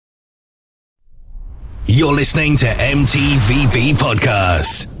You're listening to MTVB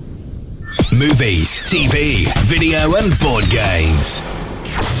Podcast. Movies, TV, video and board games.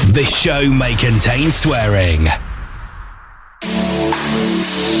 This show may contain swearing.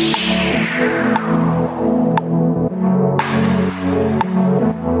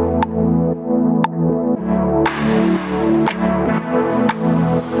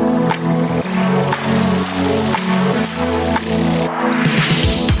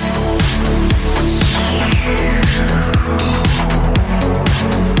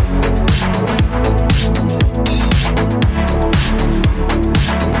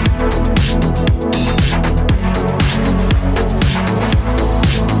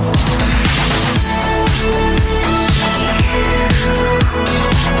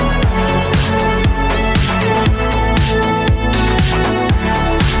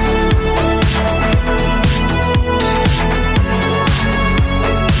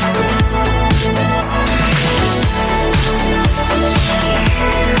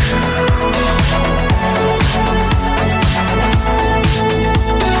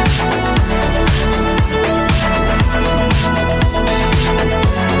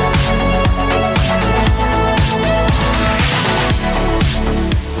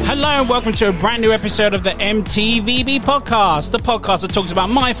 Welcome to a brand new episode of the MTVB Podcast, the podcast that talks about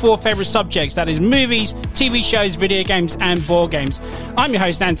my four favourite subjects, that is movies, TV shows, video games and board games. I'm your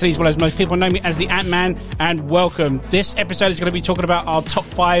host Anthony, as well as most people know me as the Ant-Man, and welcome. This episode is going to be talking about our top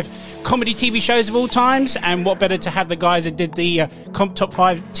 5 comedy TV shows of all times, and what better to have the guys that did the top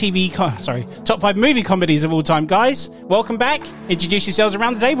 5 movie comedies of all time. Guys, welcome back. Introduce yourselves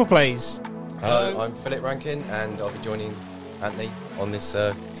around the table, please. Hello, I'm Philip Rankin, and I'll be joining Anthony on this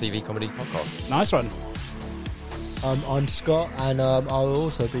TV comedy podcast. Nice one. I'm Scott, and I'll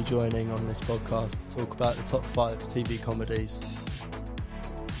also be joining on this podcast to talk about the top 5 TV comedies.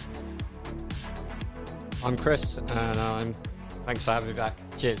 I'm Chris, and thanks for having me back.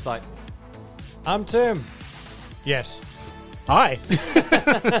 Cheers, bye. I'm Tim. Yes. Hi.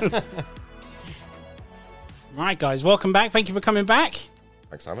 Right, guys, welcome back. Thank you for coming back.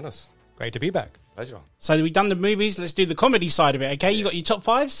 Thanks for having us. Great to be back. Pleasure. So we've done the movies. Let's do the comedy side of it, okay? You got your top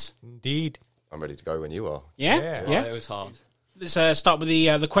 5s? Indeed. I'm ready to go when you are. Yeah? Yeah, it was hard. Let's start with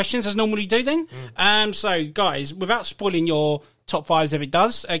the questions as normally do then. So, guys, without spoiling your top 5s if it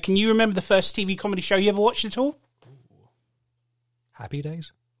does, can you remember the first TV comedy show you ever watched at all? Happy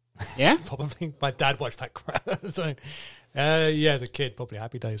Days? Yeah? Probably. My dad watched that crap. So, yeah, as a kid, probably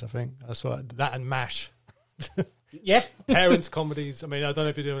Happy Days, I think. That's what, that and MASH. Yeah. Parents' comedies. I mean, I don't know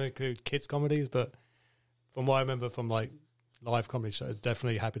if you do include kids' comedies, but from what I remember from, like, live comedy shows,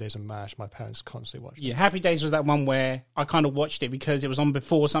 definitely Happy Days and MASH. My parents constantly watched it. Yeah, Happy Days was that one where I kind of watched it because it was on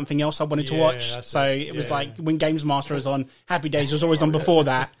before something else I wanted to watch. So it was like when Games Master was on, Happy Days was always on before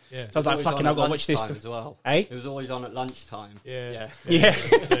that. Yeah. So I was like, fucking, I've got to watch this. As well. Eh? It was always on at lunchtime. Yeah.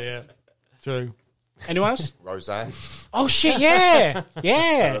 True. Anyone else? Roseanne. Oh, shit, yeah.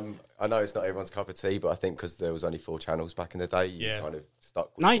 Yeah. I know it's not everyone's cup of tea, but I think because there was only 4 channels back in the day, you kind of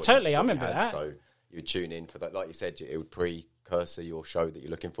stuck with No, what totally. you I remember had. that. So you would tune in for that. Like you said, it would precursor your show that you're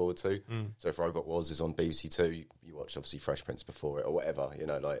looking forward to. So if Robot Wars is on BBC Two, you watch obviously Fresh Prince before it or whatever, you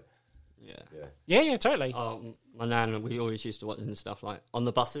know, like... Yeah, totally. My nan, we always used to watch stuff like on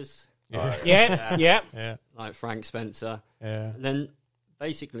the buses. Yeah. Like Frank Spencer. Yeah. And then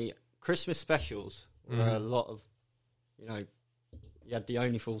basically Christmas specials were a lot of, you know, you had the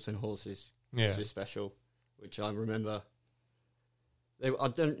Only Fools and Horses Christmas special, which I remember. I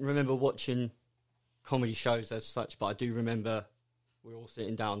don't remember watching comedy shows as such, but I do remember we were all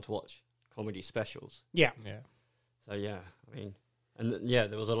sitting down to watch comedy specials. Yeah. So, yeah, I mean, and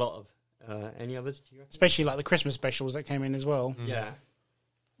there was a lot of, any others, do you reckon? Especially like the Christmas specials that came in as well. Yeah.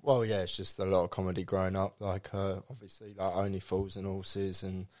 Well, yeah, it's just a lot of comedy growing up, like obviously like Only Fools and Horses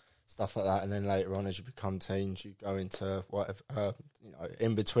and stuff like that, and then later on as you become teens you go into whatever, you know,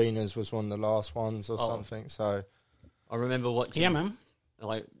 In-Betweeners was one of the last ones or something. So I remember watching... Yeah, man.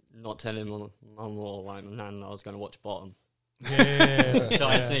 Like, not telling my mum or like my nan that I was going to watch Bottom. Yeah. So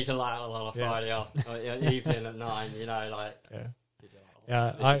I sneaking like on a Friday evening at 9, you know, like...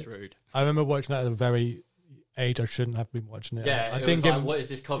 This is rude. I remember watching that at a very age I shouldn't have been watching it. Yeah, I it didn't was like, what is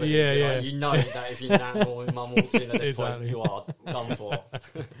this comedy? Yeah. Like, you know that if your nan or your mum walks in at this point, you are done for.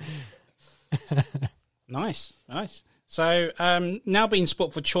 Nice. So, now being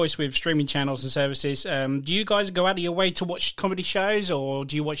spot for choice with streaming channels and services, do you guys go out of your way to watch comedy shows, or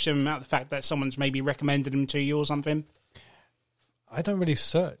do you watch them out of the fact that someone's maybe recommended them to you or something? I don't really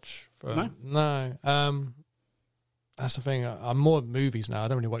search for No. That's the thing. I'm more movies now. I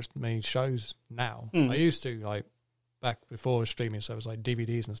don't really watch many shows now. I used to, like, back before streaming service, like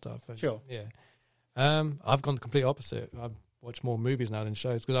DVDs and stuff. Sure. Yeah. I've gone the complete opposite. I watch more movies now than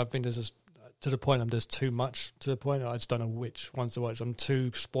shows because I think there's just to the point. There's too much to the point. I just don't know which ones to watch. I'm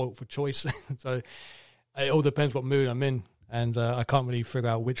too spoilt for choice, so it all depends what mood I'm in, and I can't really figure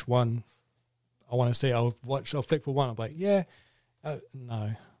out which one I want to see. I'll flick for one. I'm like, no.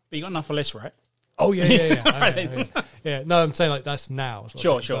 But you got enough for list, right? Oh yeah. Yeah. No, I'm saying like that's now.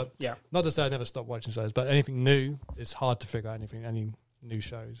 Sure. Yeah. Not to say I never stop watching shows, but anything new, it's hard to figure out any new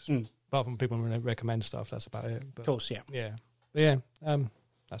shows. Apart from people recommend stuff, that's about it. But, of course, yeah. Yeah.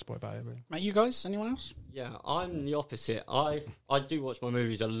 That's probably about it, really. Mate, you guys? Anyone else? Yeah, I'm the opposite. I do watch my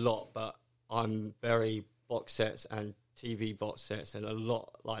movies a lot, but I'm very box sets and TV box sets and a lot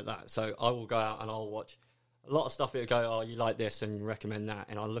like that. So I will go out and I'll watch a lot of stuff. It'll go, oh, you like this and recommend that.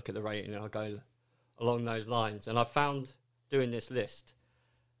 And I'll look at the rating and I'll go along those lines. And I found doing this list,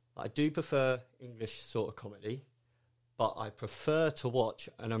 I do prefer English sort of comedy, but I prefer to watch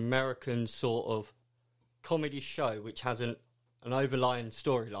an American sort of comedy show which has an overlying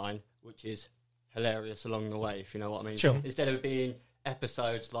storyline which is hilarious along the way, if you know what I mean. Sure. Instead of being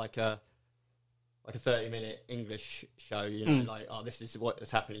episodes like a 30-minute English show, you know, like, oh, this is what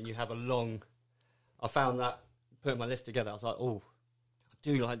is happening. You have a long... I found that, putting my list together, I was like, oh, I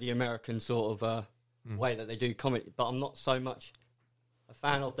do like the American sort of way that they do comedy, but I'm not so much a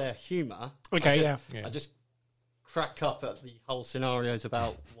fan of their humour. Okay, I just crack up at the whole scenarios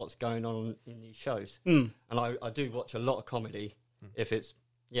about what's going on in these shows. And I do watch a lot of comedy if it's,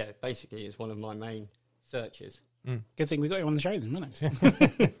 basically it's one of my main searches. Good thing we got you on the show then,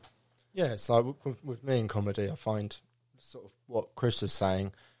 isn't it? Yeah, so with me in comedy, I find sort of what Chris was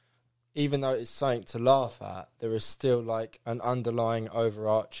saying, even though it's something to laugh at, there is still like an underlying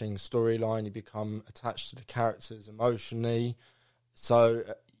overarching storyline. You become attached to the characters emotionally. So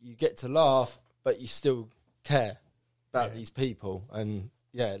you get to laugh, but you still care about these people. And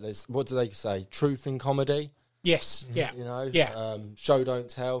there's, what do they say? Truth in comedy. Yes. Yeah. You know, yeah. Show don't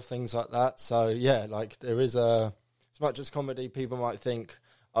tell, things like that. So like there is as much as comedy, people might think,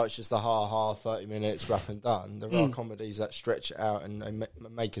 oh, it's just a 30 minutes, wrap and done. There are comedies that stretch it out and they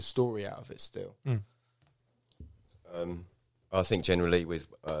make a story out of it still. I think generally with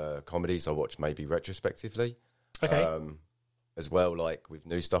comedies, I watch maybe retrospectively. Okay. As well, like with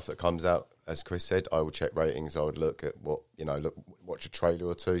new stuff that comes out, as Chris said, I would check ratings. I would look at watch a trailer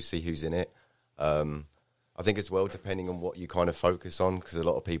or two, see who's in it. I think as well, depending on what you kind of focus on, because a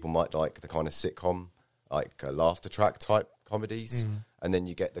lot of people might like the kind of sitcom, like laughter track type comedies, and then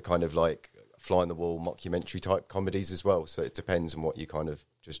you get the kind of like fly on the wall mockumentary type comedies as well. So it depends on what you kind of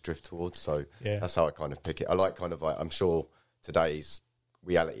just drift towards. So that's how I kind of pick it. I like kind of like, I'm sure today's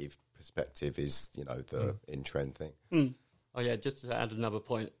reality perspective is, the in trend thing. Oh yeah, just to add another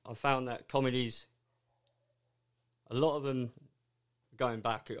point, I found that comedies, a lot of them, going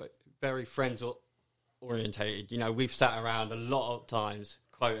back, are very friends orientated. You know, we've sat around a lot of times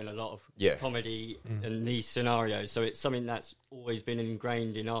quoting a lot of comedy in these scenarios, so it's something that's always been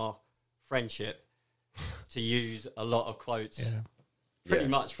ingrained in our friendship to use a lot of quotes. Pretty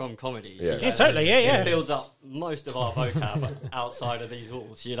much from comedies. Yeah, totally, It builds up most of our vocab outside of these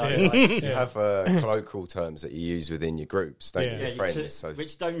walls, you know. You have colloquial terms that you use within your groups, don't you, your friends?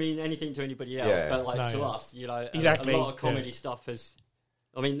 Which don't mean anything to anybody else, but like to us, you know, exactly. A lot of comedy stuff has...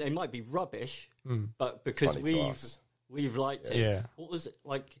 I mean, they might be rubbish, but because we've liked it. Yeah. What was it,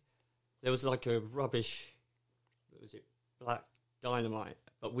 like... There was like a rubbish... What was it? Black Dynamite,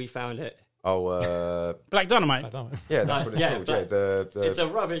 but we found it... Black Dynamite. Yeah, that's what it's called. Yeah, it's a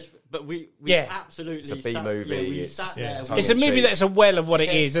rubbish, but we absolutely. It's a B movie. It's a movie that's aware of what it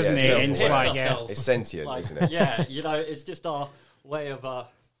is, isn't it? And it's like, it's sentient, isn't it? Yeah, you know, it's just our way of.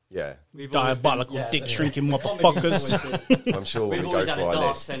 Diabolical dick shrinking motherfuckers. I'm sure when we go for our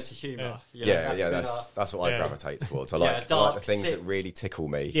list. Sense of humour. That's what I gravitate towards. I like the things that really tickle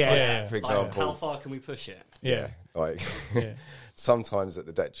me. Yeah. For example, how far can we push it? Yeah. Like. Sometimes at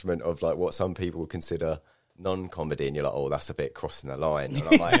the detriment of like what some people would consider non-comedy, and you're like, oh, that's a bit crossing the line. And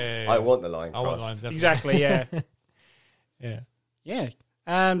I'm like, I want the line crossed. Exactly, yeah.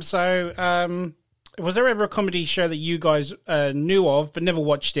 So, was there ever a comedy show that you guys knew of but never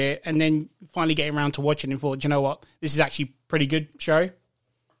watched it, and then finally getting around to watching and thought, you know what, this is actually a pretty good show?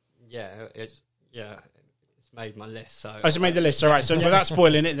 Yeah, it's made my list. So it's made the list. All right, so without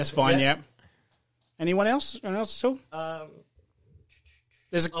spoiling it, that's fine. Yeah. Anyone else? Anyone else at all?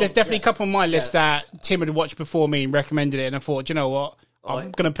 There's definitely a couple on my list that Tim had watched before me and recommended it, and I thought, you know what, I'm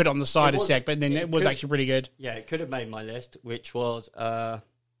going to put it on the side a sec, but then it was actually pretty good. Yeah, it could have made my list, which was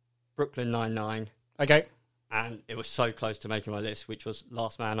Brooklyn Nine-Nine. Okay. And it was so close to making my list, which was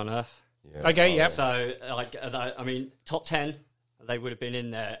Last Man on Earth. Yeah. Okay, yeah. So, like, I mean, top 10, they would have been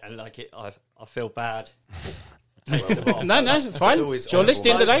in there, and like I feel bad. No, it's fine. It's your list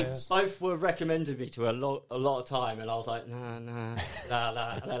in today. Both were recommended me to a lot of time, and I was like, nah. And then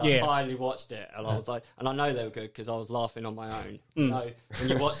I finally watched it, and I was like, and I know they were good because I was laughing on my own. You know, when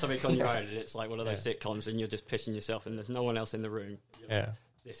you watch something on your own, and it's like one of those sitcoms, and you're just pissing yourself, and there's no one else in the room. Like,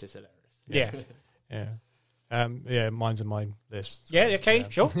 this is hilarious. Yeah, mine's in my list. So, okay,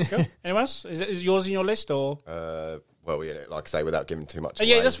 sure. Anyone else? Is yours in your list or? Well, yeah, like I say, without giving too much.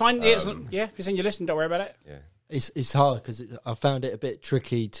 Yeah, that's fine. If it's in your list, don't worry about it. Yeah. It's hard because I found it a bit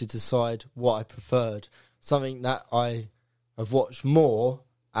tricky to decide what I preferred. Something that I have watched more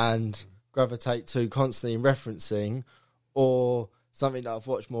and gravitate to constantly in referencing, or something that I've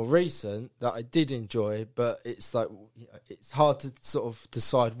watched more recent that I did enjoy, but it's like it's hard to sort of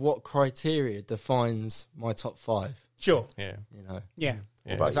decide what criteria defines my top 5. Sure. Yeah. You know. Yeah.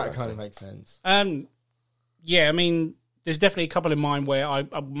 If that kind of makes sense. Yeah, I mean, there's definitely a couple in mind where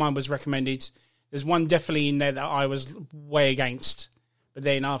mine was recommended. There's one definitely in there that I was way against, but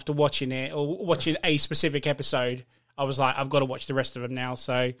then after watching it or watching a specific episode, I was like, I've got to watch the rest of them now.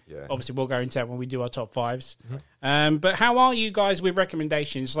 So obviously we'll go into that when we do our top 5s. Mm-hmm. But how are you guys with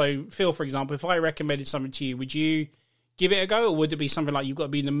recommendations? So Phil, for example, if I recommended something to you, would you give it a go, or would it be something like you've got to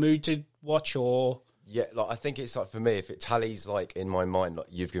be in the mood to watch? Or yeah, like I think it's like for me, if it tallies like in my mind, like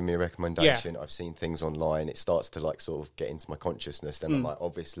you've given me a recommendation, I've seen things online, it starts to like sort of get into my consciousness. Then I'm like,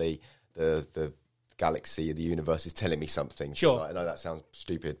 obviously the galaxy, the universe is telling me something. Sure. So, like, I know that sounds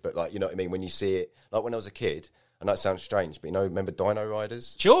stupid, but like, you know what I mean? When you see it, like when I was a kid, and that sounds strange, but you know, remember Dino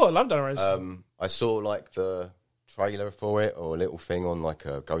Riders? Sure, I love Dino Riders. I saw like the trailer for it or a little thing on like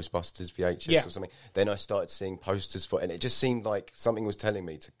a Ghostbusters VHS or something. Then I started seeing posters for it, and it just seemed like something was telling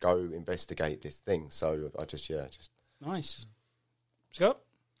me to go investigate this thing. So I just nice. Scott?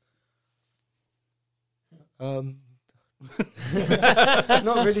 Not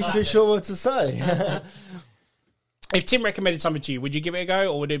really too sure what to say. If Tim recommended something to you, would you give it a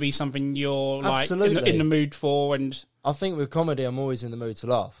go, or would it be something you're like in the mood for? And I think with comedy, I'm always in the mood to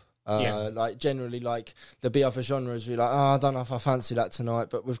laugh. Like generally, like there'll be other genres where you're like, I don't know if I fancy that tonight.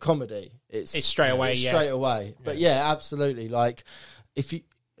 But with comedy, it's straight away. Straight away. But absolutely. Like if you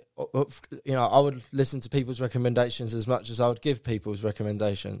know, I would listen to people's recommendations as much as I would give people's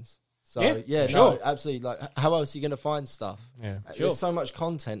recommendations. So sure. No, absolutely. Like, how else are you going to find stuff? Yeah, There's so much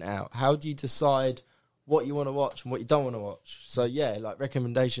content out. How do you decide what you want to watch and what you don't want to watch? So like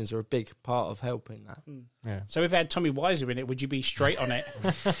recommendations are a big part of helping that. Yeah. So if it had Tommy Wiseau in it, would you be straight on it?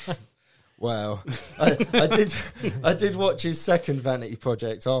 Well, I did watch his second Vanity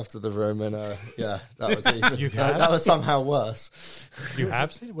Project after The Room, and that was even that was somehow worse. You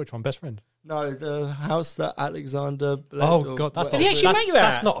have seen it? Which one? Best Friend? No, the house that Alexander. Oh God, did he actually make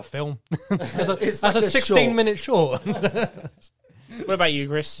that? That's not a film. That's like a 16-minute short. What about you,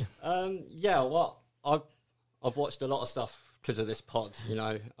 Chris? I've watched a lot of stuff because of this pod. You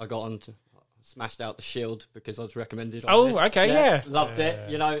know, I got on to smashed out The Shield because I was recommended. Loved it.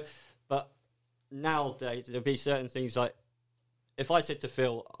 You know, but nowadays there'll be certain things like if I said to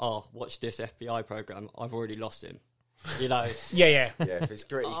Phil, watch this FBI program, I've already lost him. You know, yeah. If it's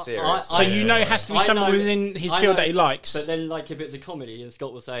gritty serious, so you know, it has to be something within his field that he likes. But then, like, if it's a comedy, and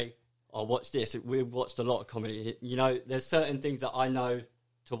Scott will say, "Oh, watch this." We've watched a lot of comedy. You know, there's certain things that I know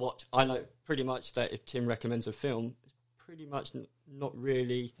to watch. I know pretty much that if Tim recommends a film, it's pretty much not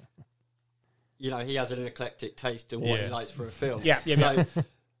really. You know, he has an eclectic taste to what he likes for a film. So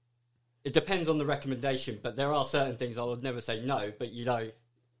it depends on the recommendation, but there are certain things I would never say no. But you know.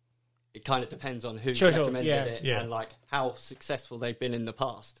 It kind of depends on who recommended it and like how successful they've been in the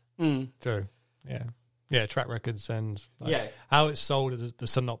past. True. Yeah. Track records and how it's sold, the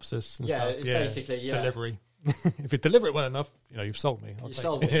synopsis and stuff. It's basically delivery. If you deliver it well enough, you know you've sold me. You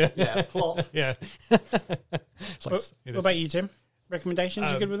sold me. Plot. Yeah. What about you, Tim?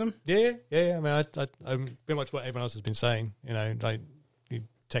 Recommendations? You good with them? Yeah. I mean, I pretty much what everyone else has been saying. You know, like you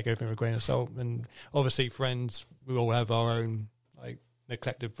take everything with a grain of salt, and obviously, Friends. We all have our own like.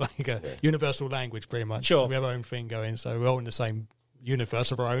 Eclectic, like a universal language, pretty much. Sure, we have our own thing going, so we're all in the same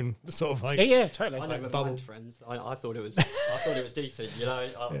universe of our own sort of like. Yeah, totally. I know my Friends. I thought it was. Decent. You know,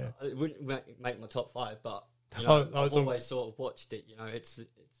 it wouldn't make my top 5, but you know, I've always sort of watched it. You know, it's.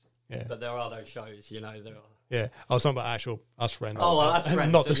 But there are those shows. You know, there are. Yeah, I was talking about actual Us Friends. Us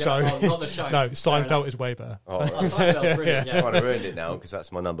Friends, not the show. Not the show. No, Seinfeld is way better. Seinfeld's brilliant. I kind of ruined it now because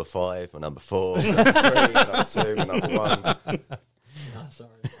that's my number 5, my number 4, my number 3, my number 2, my number 1. Sorry.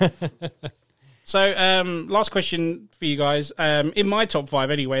 So, last question for you guys. In my top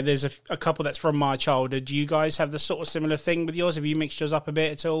 5, anyway, there's a couple that's from my childhood. Do you guys have the sort of similar thing with yours? Have you mixed yours up a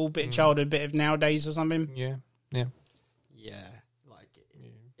bit at all? Bit of childhood, bit of nowadays or something? Yeah.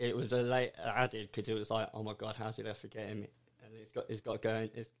 it was a late added because it was like, oh my god, how did I forget him? And it's got going.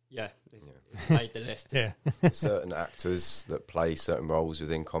 It's made the list. Yeah. Certain actors that play certain roles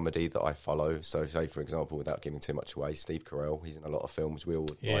within comedy that I follow. So, say for example, without giving too much away, Steve Carell. He's in a lot of films. We all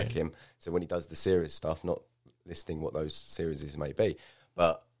like him. So when he does the serious stuff, not listing what those series may be,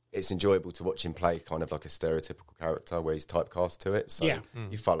 but it's enjoyable to watch him play kind of like a stereotypical character where he's typecast to it. So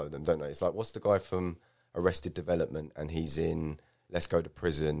you follow them, don't you? It's like, what's the guy from Arrested Development, and he's in Let's Go to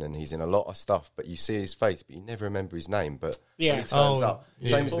Prison, and he's in a lot of stuff, but you see his face, but you never remember his name. But when he turns up,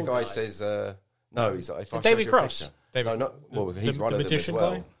 same as the guy says, no, he's like, if I David Cross. No, not, well, he's one of them as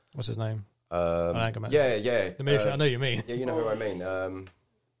well. Guy? What's his name? Yeah. The magician, I know you mean. Yeah, you know who I mean.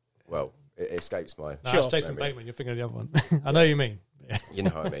 Well, it escapes my... No, it's Jason Bateman, you're thinking of the other one. I know you mean. Yeah. You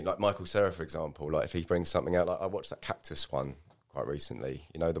know what I mean. Like Michael Cera, for example, like if he brings something out, like I watched that Cactus one quite recently.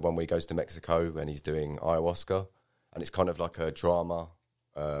 You know, the one where he goes to Mexico and he's doing ayahuasca, and it's kind of like a drama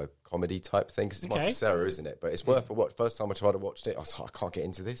comedy type thing, because it's Michael Cera, isn't it? But it's worth a watch. First time I tried to watch it, I was like, I can't get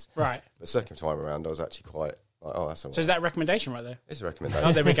into this. Right. The second time around, I was actually quite like, oh, that's all right. So is that a recommendation right there? It's a recommendation.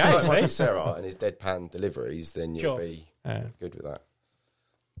 Oh, there we go. Like Michael Cera and his deadpan deliveries, then you'll Sure. be good with that.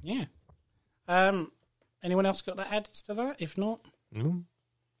 Yeah. Anyone else got that added to that? If not, no,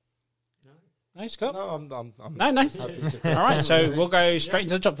 Scott. No, I'm No. happy to. All right, so we'll go straight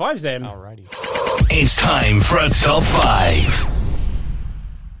into the top fives then. Alrighty. It's time for a top 5.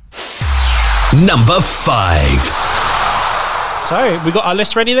 Number 5. So we got our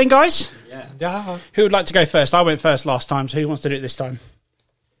list ready then, guys. Yeah. Who would like to go first? I went first last time, so who wants to do it this time?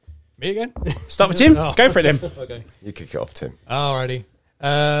 Me again? Start with Tim. Oh. Go for it, then. Okay. You kick it off, Tim. Alrighty.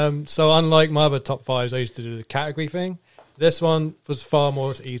 So unlike my other top 5s, I used to do the category thing. This one was far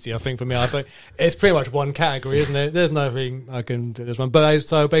more easy, I think, for me. I think it's pretty much one category, isn't it? There's nothing I can do this one. But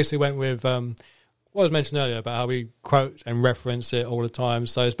I basically went with what was mentioned earlier about how we quote and reference it all the time.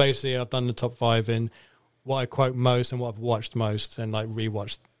 So it's basically I've done the top 5 in what I quote most and what I've watched most and like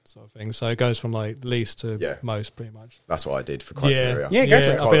rewatched sort of thing. So it goes from like least to most, pretty much. That's what I did for criteria. Yeah, go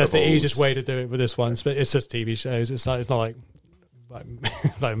for it. I think that's the easiest way to do it with this one. But it's just TV shows. It's not like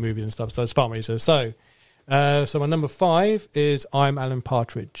like movies and stuff. So it's far more easier. So my number 5 is I'm Alan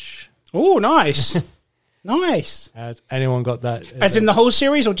Partridge. Oh, nice. Nice. Has anyone got that? As in the whole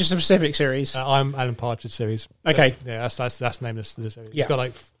series or just a specific series? I'm Alan Partridge series. Okay. Yeah, that's the name of the series. Yeah. It's got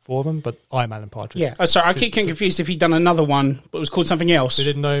like 4 of them, but I'm Alan Partridge. Yeah. Oh, sorry, I keep getting confused if he'd done another one, but it was called something else. They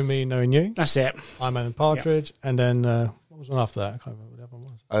didn't know me, knowing you. That's it. I'm Alan Partridge, and then what was one after that? I can't remember what the other one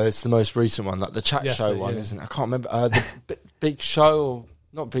was. It's the most recent one, like the chat show one, isn't it? I can't remember. The Big Show, or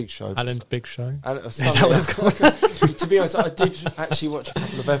not Big Show. Alan's Big Show. Is that what it's called? To be honest, I did actually watch a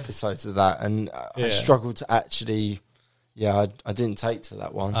couple of episodes of that, and I struggled to actually. Yeah, I didn't take to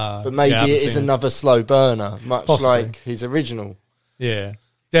that one, but maybe it is another slow burner, much like his original. Yeah,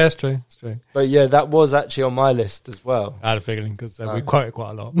 it's true. It's true. But yeah, that was actually on my list as well. I had a feeling because we quote it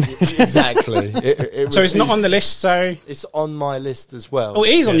quite a lot. Exactly. So it's not on the list. So it's on my list as well. Oh,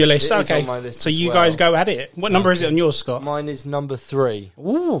 it is on your list. It is Okay. on my list so as you well. guys go at it. What number is it on yours, Scott? Mine is number 3.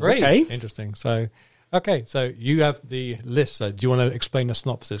 Ooh, Great. okay. Interesting. So, okay, so you have the list. So do you want to explain the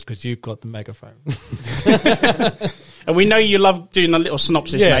synopsis because you've got the megaphone? And we know you love doing a little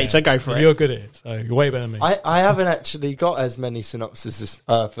synopsis, mate. So go for it. You're good at it. So you're way better than me. I haven't actually got as many synopses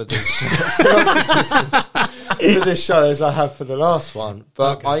for this for this show as I have for the last one,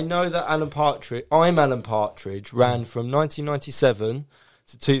 but I know that I'm Alan Partridge ran from 1997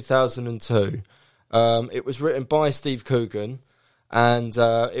 to 2002. It was written by Steve Coogan, and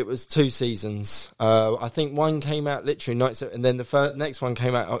it was 2 seasons. I think one came out literally 97, and then the next one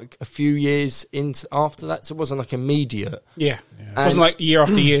came out a few years after that, so it wasn't like immediate. Yeah. It wasn't like year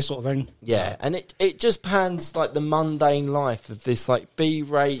after year sort of thing. Yeah, and it just pans like the mundane life of this like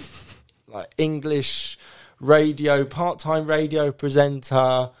B-rate, like English radio, part-time radio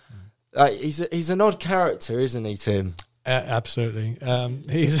presenter. He's an odd character, isn't he, Tim? Absolutely.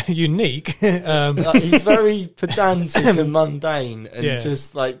 He's unique. He's very pedantic and mundane, and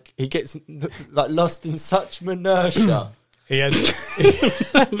just like he gets like lost in such minutia. He has.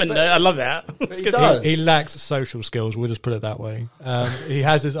 I love that. He lacks social skills. We'll just put it that way. He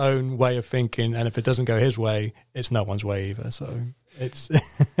has his own way of thinking, and if it doesn't go his way, it's no one's way either. So it's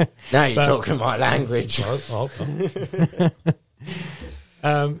now you're talking my language. I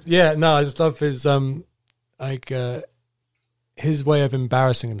just love his his way of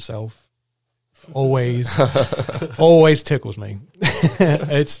embarrassing himself. Always tickles me.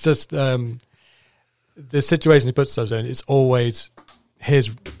 It's just. The situation he puts himself in, it's always his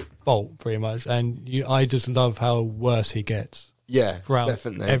fault, pretty much. And I just love how worse he gets. Yeah, throughout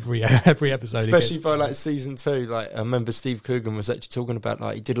definitely. every episode. Especially by like season 2. Like I remember Steve Coogan was actually talking about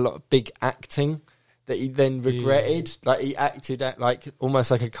like he did a lot of big acting that he then regretted. Yeah. Like he acted at like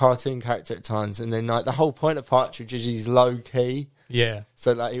almost like a cartoon character at times, and then like the whole point of Partridge is he's low key. Yeah.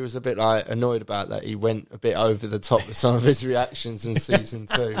 So like he was a bit like annoyed about that. He went a bit over the top with some of his reactions in season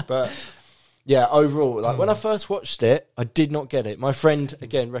 2, but. Yeah, overall, like when I first watched it, I did not get it. My friend,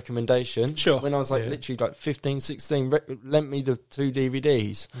 again, recommendation. Sure. When I was like literally like 15, 16, lent me the 2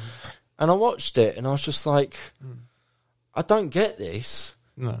 DVDs. And I watched it and I was just like, I don't get this.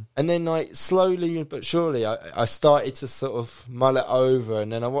 No. And then like slowly but surely I started to sort of mull it over,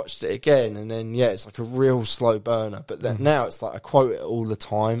 and then I watched it again, and then it's like a real slow burner. But then now it's like I quote it all the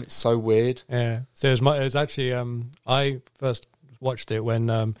time. It's so weird. Yeah. So it was actually I first watched it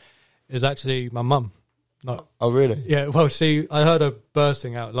when it was actually my mum. Oh, really? Yeah, well, see, I heard her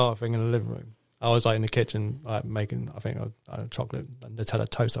bursting out laughing in the living room. I was like in the kitchen making, I think, a chocolate Nutella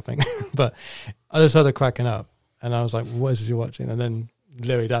toast, I think. But I just heard her cracking up. And I was like, what is this you're watching? And then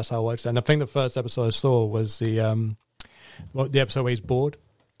literally that's how I watched it. And I think the first episode I saw was the episode where he's bored.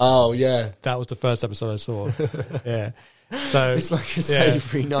 Oh, yeah. That was the first episode I saw. Yeah. So it's like a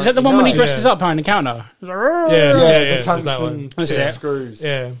savoury night. Is that the one when he dresses up behind the counter? Yeah. The tungsten That's it. screws.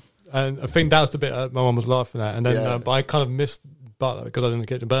 Yeah. And I think that was the bit my mum was laughing at. And then but I kind of missed Butler because I was in the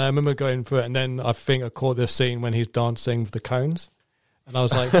kitchen. But I remember going through it, and then I think I caught this scene when he's dancing with the cones. And I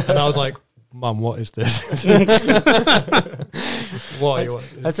was like, Mum, what is this?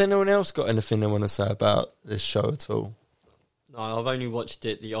 Has anyone else got anything they want to say about this show at all? No, I've only watched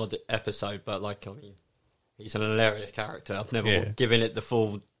it the odd episode, but like, I mean, he's an hilarious character. I've never given it the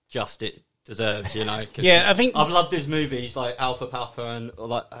full just it deserves, you know. Yeah, I think I've loved his movies like Alpha Papa, and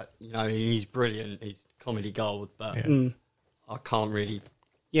like you know, he's brilliant. He's comedy gold, but I can't really.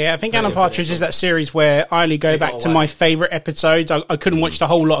 Yeah, I think Alan Partridge is that series where I only go back to my favourite episodes. I couldn't watch the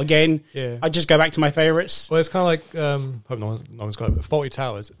whole lot again. Yeah, I just go back to my favourites. Well, it's kind of like hope no one's got it. Fawlty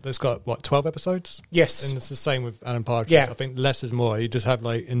Towers. It's got what 12 episodes. Yes, and it's the same with Alan Partridge. Yeah, I think less is more. You just have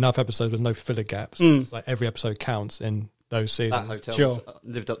like enough episodes with no filler gaps. It's like every episode counts in those seasons. That hotel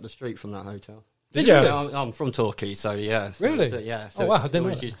lived up the street from that hotel. Did you? Yeah, I'm from Torquay, so yeah. So really? Yeah. So wow, I didn't know.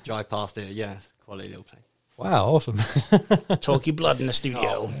 Used to drive past it. Yeah, quality little place. Wow, awesome. Torquay blood in the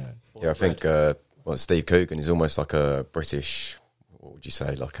studio. Yeah, I think Steve Coogan is almost like a British, what would you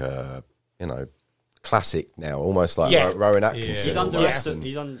say, like a, classic now, almost like Rowan Atkinson. He's underestimated.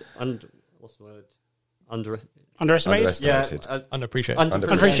 He's what's the word? Underestimated? Yeah, underappreciated.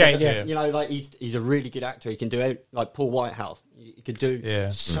 Underappreciated, yeah. You know, like he's a really good actor. He can do like Paul Whitehouse. He could do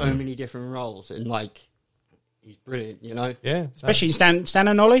so many different roles, and like he's brilliant. You know, especially Stan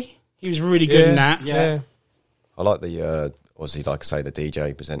and Ollie. He was really good in that. Yeah. I like the the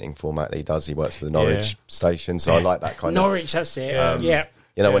DJ presenting format that he does. He works for the Norwich station, so I like that kind of Norwich. That's it.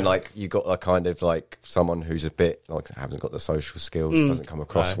 When like you got a kind of like someone who's a bit like hasn't got the social skills, doesn't come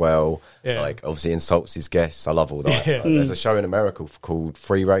across well, like obviously insults his guests. I love all that. Like, there's a show in America called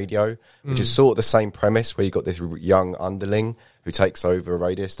Free Radio, which is sort of the same premise where you got this young underling who takes over a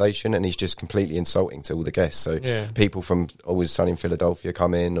radio station and he's just completely insulting to all the guests. So people from Always Sunny in Philadelphia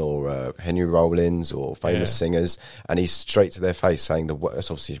come in, or Henry Rollins, or famous singers, and he's straight to their face saying the words.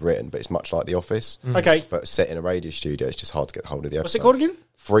 Obviously it's written, but it's much like The Office. Okay. But set in a radio studio, it's just hard to get hold of the episode. What's it called again?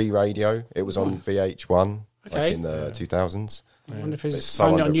 Free Radio. It was on VH1 like in the 2000s. I wonder if it's so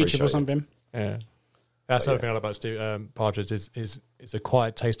on YouTube or something. Yeah. That's the other thing I like about Steve Partridge is a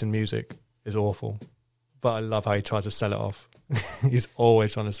quiet taste in music is awful. But I love how he tries to sell it off. He's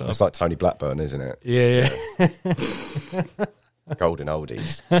always trying to sell it off. It's like Tony Blackburn, isn't it? Yeah. Golden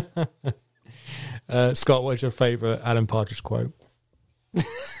oldies. Scott, what's your favourite Alan Partridge quote?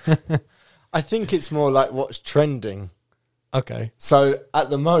 I think it's more like what's trending. Okay. So at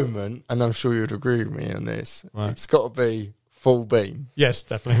the moment, and I'm sure you'd agree with me on this, it's got to be full beam. Yes,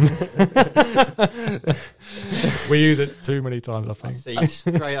 definitely. We use it too many times, I think. See,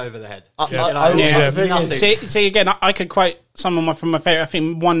 straight over the head. See, again, I could quote some from my favourite. I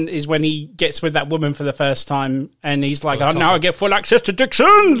think one is when he gets with that woman for the first time and he's like, now I get full access to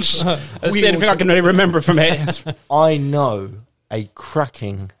Dixon's. That's the only thing I can really remember from it. I know a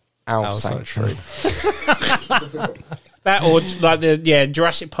cracking owl sanctuary. That or like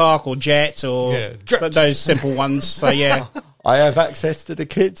Jurassic Park or Jet or those simple ones. So yeah. I have access to the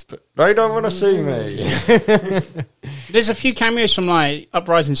kids, but they don't want to see me. There's a few cameos from like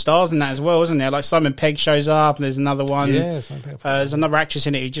Uprising Stars and that as well, isn't there? Like Simon Pegg shows up, and there's another one. Yeah, Simon Pegg. There's another actress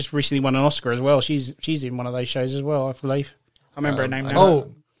in it who just recently won an Oscar as well. She's in one of those shows as well, I believe. I remember her name now.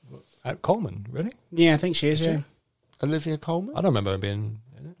 Coleman, really? Yeah, I think she is. Yeah, Olivia Colman. I don't remember her being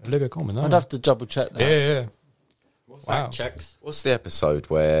Olivia Colman. No. I'd have to double check that. Yeah. Fact checks. What's the episode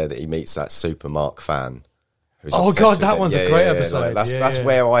where he meets that Super Mark fan? who's Oh, obsessed God, with that him? one's a great episode. Like, that's Yeah.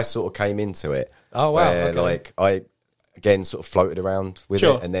 where I sort of came into it. Oh, wow, Where, okay. like, I, again, sort of floated around with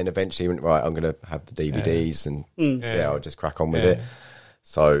Sure. it, and then eventually went, right, I'm going to have the DVDs, and I'll just crack on with Yeah. it.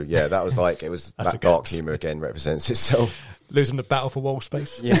 So, yeah, that was like, it was That's a that good dark episode. humour again represents itself. Losing the battle for wall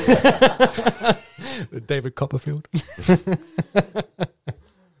space. Yeah. With David Copperfield.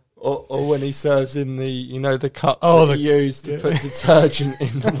 Or when he serves in the, the cup Oh, that he used to put detergent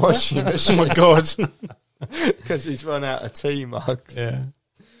in the washing Oh machine my god! because he's run out of tea mugs. Yeah.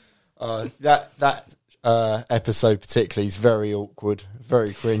 That episode particularly is very awkward,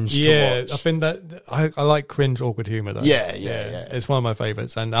 very cringe to Yeah, watch. I think that I like cringe, awkward humour though. Yeah. It's one of my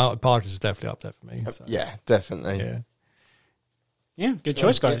favourites, and Out of Partridge is definitely up there for me. So, Yeah, definitely. yeah. Yeah, good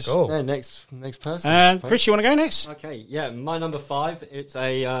choice, guys. Cool. No, next person. Chris, you want to go next? Okay, yeah, my number 5. It's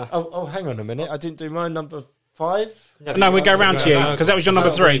a. Oh, hang on a minute. I didn't do my number 5. No, we go round to you because that was your number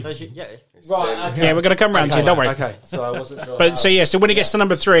 3. Yeah, Right. Okay. Yeah, we're going to come round to you. Don't worry. Okay, so I wasn't sure. But so when it gets to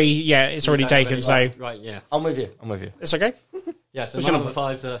number 3, yeah, it's already taken. So right, yeah. I'm with you. it's okay. Yeah, so What's my your number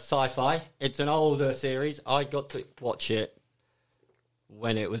 5 is sci-fi. It's an older series. I got to watch it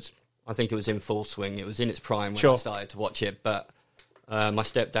when it was, I think it was in full swing. It was in its prime when I started to watch it. But my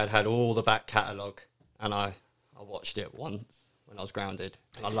stepdad had all the back catalogue, and I watched it once when I was grounded,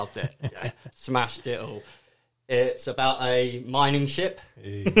 and I loved it. Yeah, smashed it all. It's about a mining ship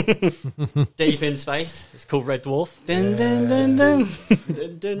deep in space. It's called Red Dwarf. Dun, dun, dun, dun.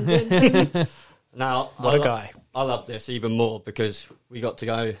 Dun, dun, dun, dun. Now, What a guy. I love this even more because we got to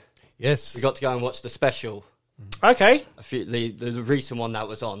go Yes. and watch the special, Okay. the recent one that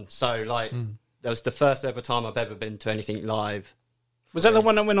was on. So that was the first ever time I've ever been to anything live. Was that the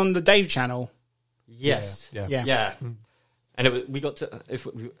one that went on the Dave channel? Yes, Yeah. and we got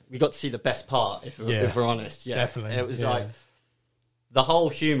to see the best part if we're honest. Yeah, Definitely. And it was like the whole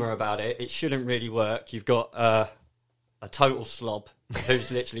humour about it. It shouldn't really work. You've got a total slob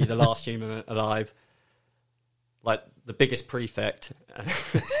who's literally the last human alive, like the biggest prefect,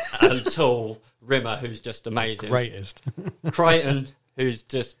 and tall Rimmer, who's just amazing. Greatest. Crichton, who's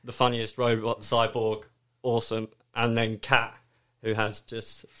just the funniest robot cyborg, awesome, and then Cat, who has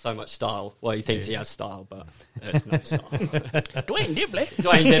just so much style. Well, he thinks he has style, but there's no style. Dwayne Dibley.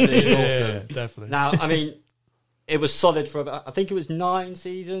 Dwayne Dibley is awesome. Yeah, definitely. Now, I mean, it was solid for about, I think it was 9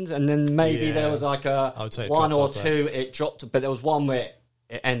 seasons, and then maybe Yeah. there was like I would say it one or dropped off two, it dropped, but there was one where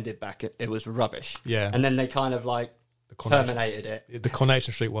it ended back, it was rubbish. Yeah. And then they kind of like Coronation. terminated it. The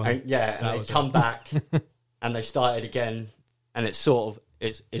Coronation Street one. And That and was they've come back, and they've started again, and it's sort of,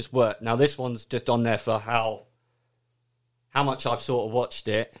 it's worked. Now, this one's just on there for how much I've sort of watched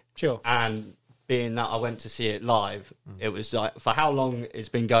it. Sure. And being that I went to see it live, it was like, for how long it's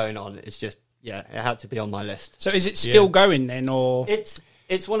been going on, it's just, it had to be on my list. So is it still going then, or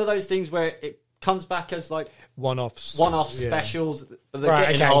It's one of those things where it comes back as like One-offs. one-off Yeah. specials, but they're Right,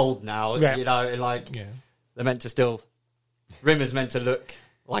 getting okay. old now, Yeah. and like Yeah. they're meant to still, Rimmer's meant to look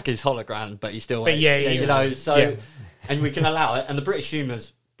like his hologram, but he's still, But yeah, you know, so, yeah. and we can allow it, and the British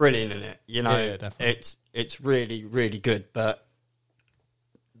humour's brilliant in it, you know, Yeah, definitely. it's really, really good, but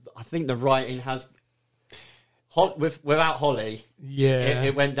I think the writing has, without Holly, Yeah.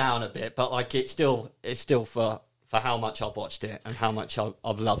 it went down a bit, but like it's still for how much I've watched it and how much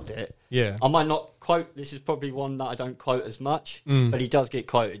I've loved it. Yeah. I might not quote. This is probably one that I don't quote as much, but he does get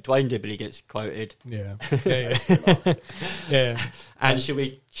quoted. Dwayne Dibley gets quoted. Yeah. Yeah. Yeah. And should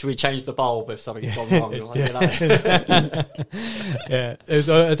we change the bulb if something's gone wrong? Like, you know? Yeah, it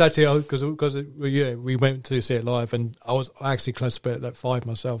was actually because we went to see it live, and I was actually close to it at 5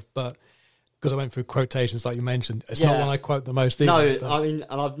 myself, but because I went through quotations like you mentioned, it's not Yeah. one I quote the most. Either, No, but- I mean,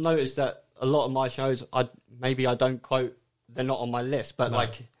 and I've noticed that a lot of my shows, I don't quote. They're not on my list, but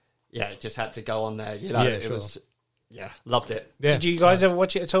it just had to go on there. You know, Yeah, it sure. was, loved it. yeah. did you guys ever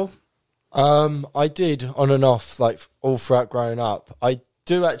watch it at all? I did on and off, like all throughout growing up. I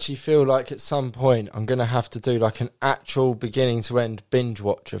do actually feel like at some point I'm going to have to do like an actual beginning to end binge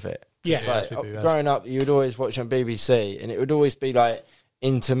watch of it. Yeah. It's like, Yes, we do, yes. growing up, you would always watch on BBC, and it would always be like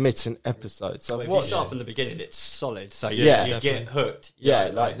intermittent episodes. So I've If you watched, start from the beginning, it's solid. So you Yeah. get hooked. yeah,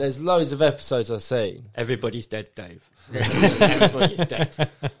 You know, like there's loads of episodes I've seen. everybody's dead, Dave. Everybody's dead.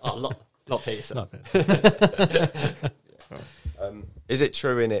 Oh, not Peterson. Not bad. Is it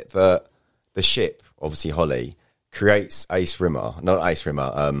true in it that the ship, obviously Holly, creates Ace Rimmer, not Ace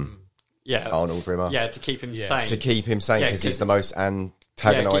Rimmer, Yeah, Arnold Rimmer, yeah, to keep him Yeah. sane. to keep him sane Yeah, because he's 'cause- the most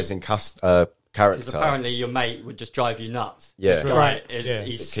antagonising character. Apparently, your mate would just drive you nuts. Yeah. This guy Right.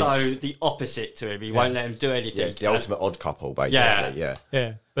 he's so the opposite to him. He won't let him do anything. Yeah, it's the ultimate odd couple, basically.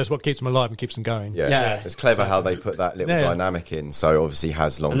 Yeah. That's what keeps them alive and keeps them going. Yeah. It's clever how they put that little dynamic in, so obviously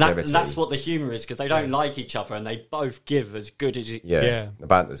has and longevity. that's what the humour is, because they don't like each other and they both give as good as you. Yeah. The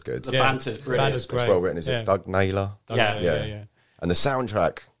banter's good. The banter's brilliant. Banter's great. It's well written. Is it Doug Naylor? Yeah. And the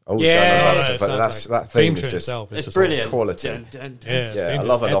soundtrack. Oh, Yeah. but that theme is just itself is It's brilliant. quality. Dun, dun, dun. Yeah, I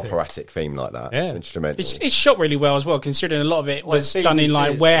love an operatic theme like that. Yeah. Instrumental. It's shot really well as well, considering a lot of it Well, was done in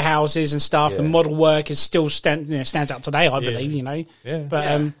like CBCs. warehouses and stuff. The Yeah. model work is still stands out today, I believe. You know, Yeah.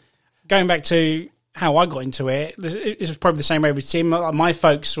 but going back to how I got into it, it was probably the same way with Tim. My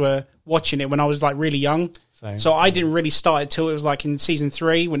folks were watching it when I was like really young. Same. So I didn't really start it till it was like in season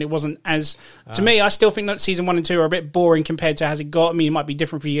 3 when it wasn't as. To me, I still think that season 1 and 2 are a bit boring compared to as it got. I mean, it might be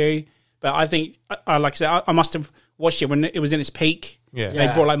different for you, but I think, like I said, I must have watched it when it was in its peak. Yeah. They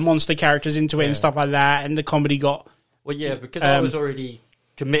brought like monster characters into it and stuff like that, and the comedy got. Well, yeah, because I was already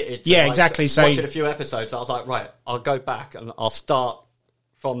committed. To, Yeah, exactly, so- watching a few episodes, I was like, right, I'll go back and I'll start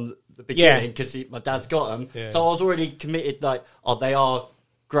from the beginning because my dad's got them. Yeah. So I was already committed. Like, they are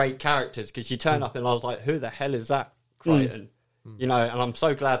great characters, because you turn up and I was like, who the hell is that Crichton? You know, and I'm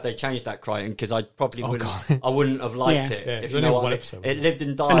so glad they changed that Crichton, because I probably wouldn't have liked it. Yeah. If it's you only know one what episode. it lived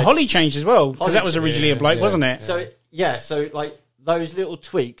and died. And Holly changed as well, because that was originally a bloke, wasn't it? So so those little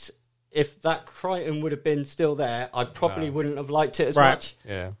tweaks. If that Crichton would have been still there, I probably wouldn't have liked it as Right. much.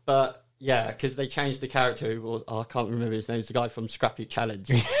 Yeah. But yeah, because they changed the character. Who was, I can't remember his name. It's the guy from Scrappy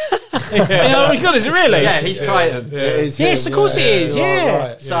Challenge. Oh my god, is it really? Yeah, he's Crichton. It is Yes, him, of course it is, you are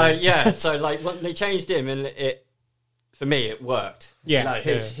yeah. right. So like when they changed him, and it for me it worked. Yeah. You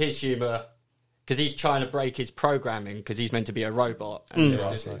know, his humour, because he's trying to break his programming, because he's meant to be a robot, and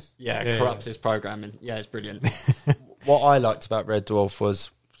it's just, corrupts his programming. Yeah, it's brilliant. What I liked about Red Dwarf was,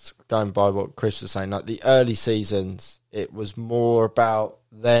 going by what Chris was saying, like the early seasons, it was more about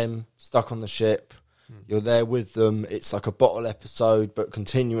them stuck on the ship. You're there with them. It's like a bottle episode, but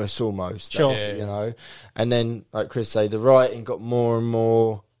continuous almost. Sure. You know. And then, like Chris said, the writing got more and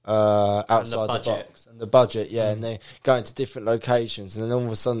more outside the box. And the budget, and they're going to different locations. And then all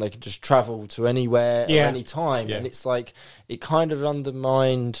of a sudden they can just travel to anywhere or any time. Yeah. And it's like, it kind of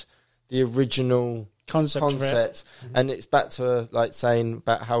undermined the original concept. And it's back to like saying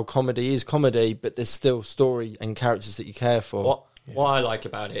about how comedy is comedy, but there's still story and characters that you care for. What I like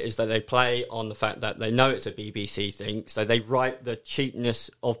about it is that they play on the fact that they know it's a BBC thing, so they write the cheapness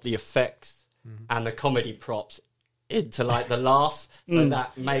of the effects and the comedy props into like the laughs, so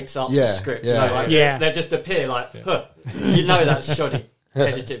that makes up the script. Yeah. You know, like, they just appear like, you know, that's shoddy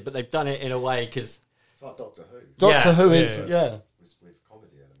edited, but they've done it in a way because It's like Doctor Who. Doctor Who is, With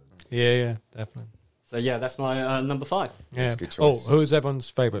comedy elements. Yeah, definitely. So yeah, that's my number 5. Yeah. Good choice. Who's everyone's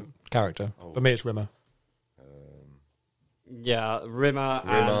favourite character? For me, it's Rimmer. Yeah, Rimmer.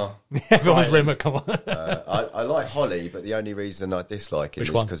 Rimmer. Everyone's Rimmer. Come on. I like Holly, but the only reason I dislike him Which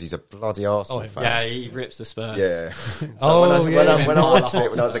is one? because he's a bloody Arsenal fan. Yeah, he rips the Spurs. Yeah. So Oh, when I yeah. watched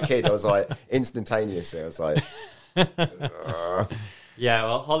it when I was a kid, I was like, instantaneously, I was like, Yeah,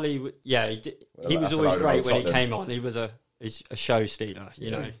 well, Holly. Yeah, he was that's always an great old when he Tottenham. came on. He was a show stealer,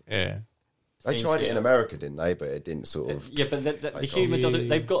 you know. Yeah. they Seems tried to- it in America, didn't they? But it didn't sort of. Yeah, but the Take humour off. doesn't.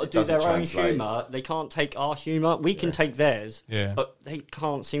 They've got to It do their doesn't own translate. humour. They can't take our humour. We can take theirs, Yeah. but they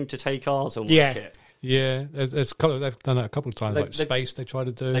can't seem to take ours or Yeah. make it. Yeah, they've done that a couple of times, They- like they- Space they try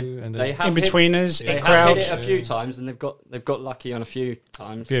to do, and They then have In betweeners, Hit, they in have crowd. hit it a few times, and they've got lucky on a few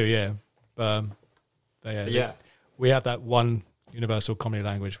times. few, yeah. But But yeah, we have that one universal comedy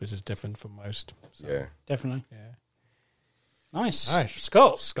language which is different from most. So, Yeah. Definitely. yeah. Nice. Nice.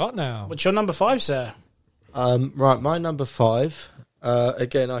 Scott, Scott now. what's your number 5, sir? Right, my number 5.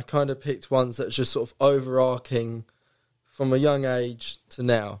 Again, I kind of picked ones that's just sort of overarching from a young age to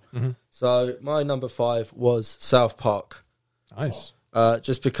now. So my number 5 was South Park. Nice.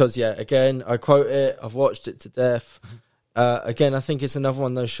 Just because, again, I quote it. I've watched it to death. Again, I think it's another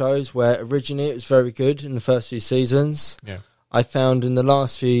one of those shows where originally it was very good in the first few seasons. Yeah. I found in the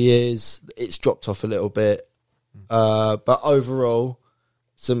last few years it's dropped off a little bit. But overall,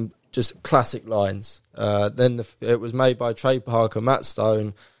 some just classic lines. Then it was made by Trey Parker, Matt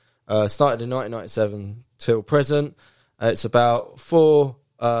Stone, started in 1997 till present. It's about 4,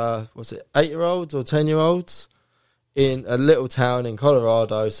 8-year-olds or 10-year-olds in a little town in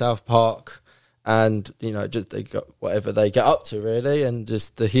Colorado, South Park, and just they got whatever they get up to really, and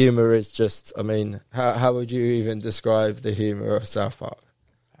just the humour is just. I mean, how would you even describe the humour of South Park?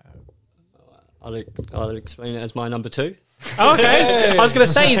 I'll explain it as my number 2. Oh, okay. I was going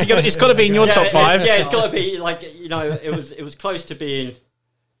to say, it's got to be in your top 5. Yeah, it's got to be like it was close to being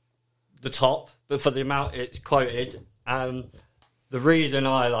the top, but for the amount it's quoted. The reason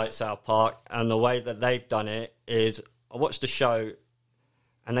I like South Park and the way that they've done it is I watched the show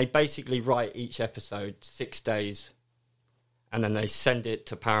and they basically write each episode 6 days and then they send it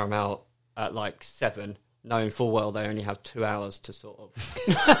to Paramount at like 7, knowing full well they only have 2 hours to sort of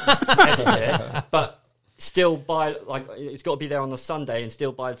edit it. But still by, like, it's got to be there on the Sunday, and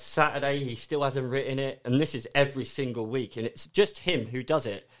still by Saturday he still hasn't written it, and this is every single week, and it's just him who does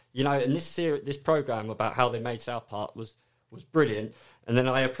it, you know. And this program about how they made South Park was brilliant. And then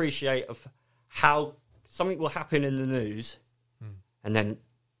I appreciate of how something will happen in the news, and then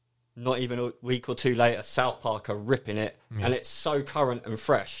not even a week or two later, South Park are ripping it, and it's so current and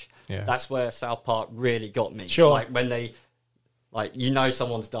fresh. Yeah. That's where South Park really got me. Sure. Like when they, like, you know,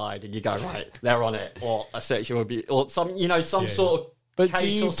 someone's died, and you go, right, they're on it, or a sexual abuse, or some, you know, some sort of. But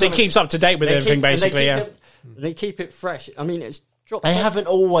case so it keeps up to date with everything, basically. They keep it fresh. I mean, it's. They haven't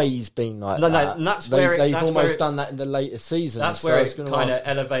always been like that. And that's they've almost done that in the later seasons. That's where it's kind of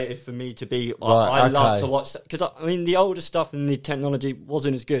elevated for me to be. I love to watch that, because I mean the older stuff and the technology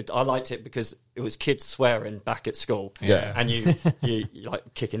wasn't as good. I liked it because it was kids swearing back at school, and you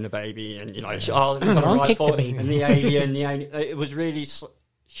like kicking the baby, and you know, I'll kick the baby, and the alien. It was really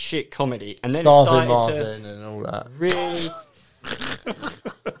shit comedy, and then Starving it started Marvin and all that. Really,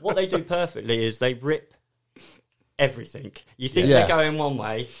 what they do perfectly is they rip everything. You think they're going one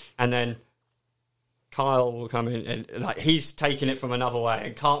way, and then Kyle will come in and like he's taking it from another way,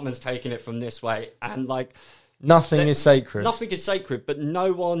 and Cartman's taking it from this way, and like nothing is sacred. Nothing is sacred, but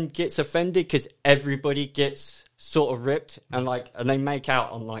no one gets offended because everybody gets sort of ripped, and they make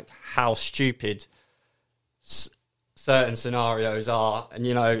out on like how stupid certain scenarios are, and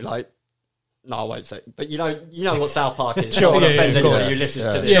you know, like. No, I won't say. But you know what South Park is. Sure, not offend anyone who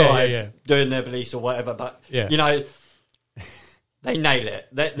listens to the show doing their beliefs or whatever. But you know, they nail it.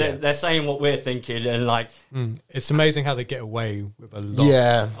 They're saying what we're thinking, and like it's amazing how they get away with a lot.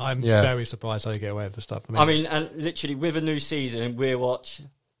 Yeah, I'm very surprised how they get away with the stuff. I mean, and literally with a new season, there'll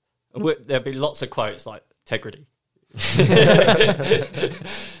be lots of quotes like integrity.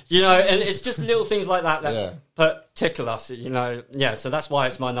 You know, and it's just little things like that tickle us, you know. Yeah, so that's why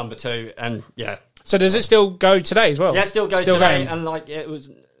it's my number 2, and So does it still go today as well? Yeah, it still goes today, and like it was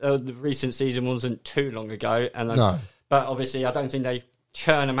the recent season wasn't too long ago, and but obviously I don't think they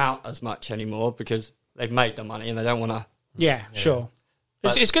churn them out as much anymore because they've made the money and they don't want to. Yeah, sure.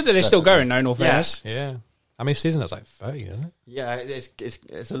 It's good that they're still going, though, in all fairness. Yeah. I mean, season is like 30, isn't it? Yeah,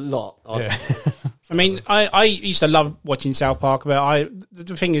 it's a lot. Yeah. I mean, I used to love watching South Park, but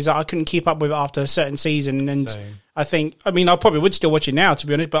the thing is that I couldn't keep up with it after a certain season, and Same. I probably would still watch it now, to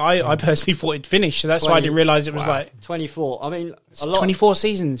be honest, but I personally thought it'd finished, so that's why I didn't realise it was like 24. I mean, 24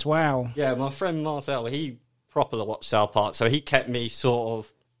 seasons. Wow. Yeah, my friend Marcel, he properly watched South Park, so he kept me sort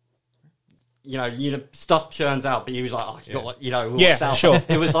of. You know, stuff churns out, but he was like, South Park.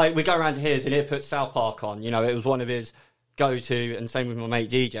 It was like, we go around to his and he'd put South Park on. You know, it was one of his go-to, and same with my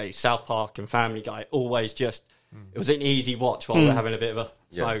mate DJ, South Park and Family Guy. Always just, it was an easy watch while we're having a bit of a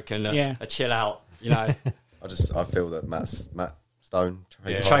smoke and a chill out, you know. I feel that Matt Stone,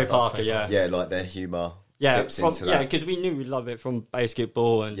 Trey Parker, yeah, like their humour dips into that. Yeah, because we knew we'd love it from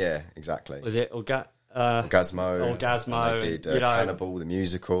Basketball and exactly. Was it Orgasmo. They did Cannibal, the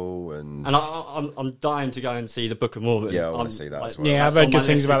musical, and I'm dying to go and see the Book of Mormon. Yeah, I want to see that as well. Yeah, I've heard good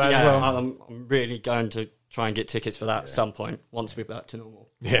things about that as well. I'm really going to try and get tickets for that at some point once we're back to normal.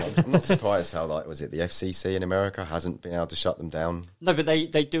 Yeah, I'm not surprised how was it the FCC in America hasn't been able to shut them down? No, but they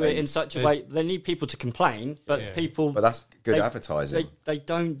do it in such a way. They need people to complain, but people. But that's good advertising. They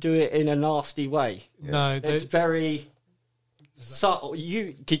don't do it in a nasty way. Yeah. No, it's very subtle.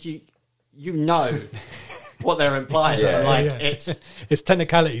 You know what they're implying. It's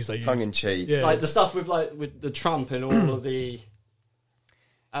technicalities they use. Tongue in cheek. Yeah, like the stuff with the Trump and all of the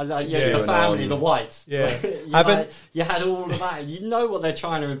the family, the whites. Yeah, you had all of that. You know what they're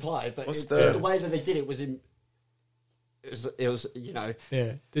trying to imply, but the way that they did it was it was you know.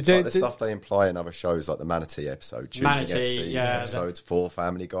 Yeah, the stuff they imply in other shows like the Manatee episode, episodes for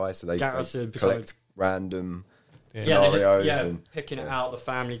Family Guy, so they collect random. Scenarios and picking it out the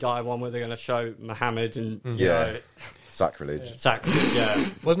Family Guy one where they're going to show Muhammad and sacrilege.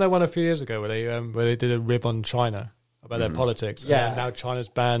 Wasn't there one a few years ago where they did a rib on China about their politics? And now China's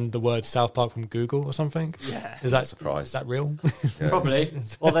banned the word South Park from Google or something. Yeah, is that surprised? Is that real? Probably.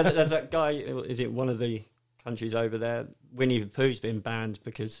 Well, there's that guy. Is it one of the countries over there? Winnie the Pooh's been banned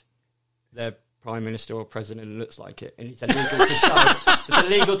because their prime minister or president looks like it, and it's illegal to show. It's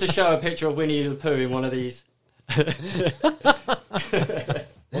illegal to show a picture of Winnie the Pooh in one of these.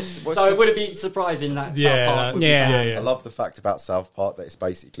 So it wouldn't be surprising that South Park would be banned. I love the fact about South Park that it's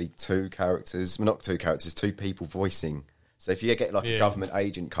basically two people voicing. So if you get like a government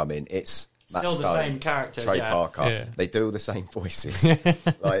agent come in, it's Matt Still Stone, the same characters, Trey Parker. Yeah. They do all the same voices.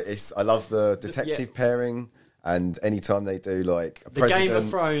 I love the detective pairing, and anytime they do like the Game of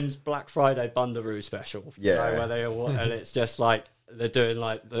Thrones Black Friday Bundaroo special, where they and it's just like they're doing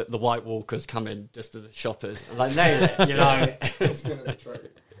like the White Walkers come in just to the shoppers, like nail it, It's going to be true.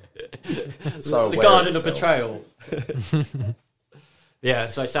 So the Garden of Betrayal. Yeah,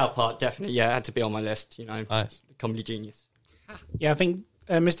 so South Park definitely, had to be on my list. Nice. Comedy genius. Yeah, I think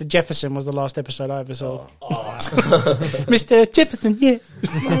Mr. Jefferson was the last episode I ever saw. Mr. Jefferson, yes.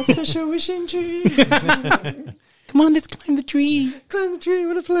 My special wishing tree. Come on, let's climb the tree. Climb the tree,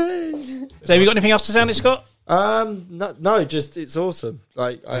 wanna play. So, have you got anything else to say on it, Scott? No, just it's awesome.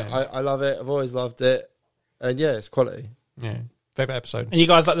 Like I love it. I've always loved it, and it's quality. Yeah, favorite episode. And you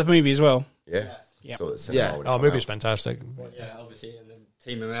guys like the movie as well? Yeah. Yeah. Oh, movie's fantastic. Yeah, obviously, and then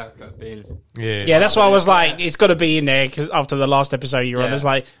Team America being... Yeah, that's why I was like, it's got to be in there, because after the last episode you're on, it's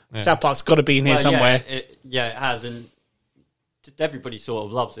like, South Park's got to be in here somewhere. Yeah, it has, and everybody sort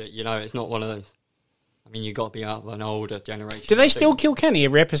of loves it, it's not one of those... I mean, you've got to be out of an older generation. Do they still kill Kenny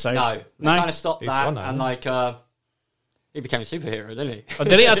every episode? No. They kind of stopped that, gone now, and he became a superhero, didn't he? Oh,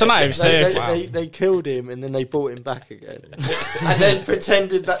 did he? I don't know. They killed him, and then they brought him back again. And then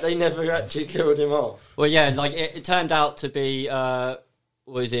pretended that they never actually killed him off. Well, it turned out to be...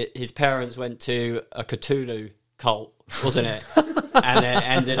 his parents went to a Cthulhu cult, wasn't it? And it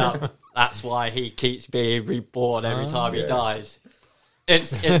ended up, that's why he keeps being reborn every time he dies.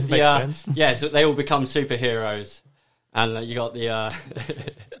 It's Makes sense. Yeah, so they all become superheroes. And you got the...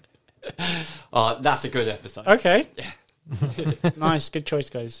 that's a good episode. Okay. Nice, good choice,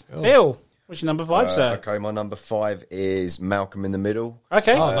 guys. Phil, what's your number 5, sir? Okay, my number 5 is Malcolm in the Middle.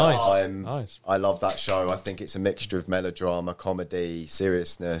 Okay. Nice. I love that show. I think it's a mixture of melodrama, comedy,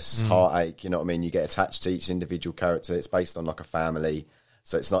 seriousness, heartache. You know what I mean? You get attached to each individual character. It's based on like a family.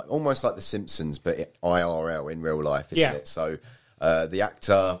 So it's like almost like The Simpsons, but IRL, in real life, isn't it? So the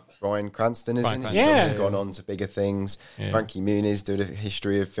actor... Bryan Cranston, isn't he? He's obviously gone on to bigger things. Yeah. Frankie Muniz did a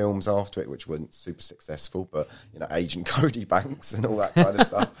history of films after it, which wasn't super successful, but, Agent Cody Banks and all that kind of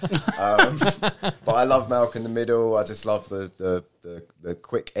stuff. But I love Malcolm in the Middle. I just love the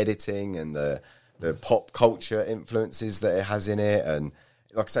quick editing and the pop culture influences that it has in it. And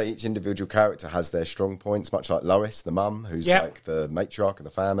like I say, each individual character has their strong points, much like Lois, the mum, who's like the matriarch of the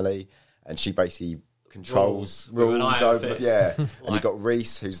family. And she basically... controls rules over and you've got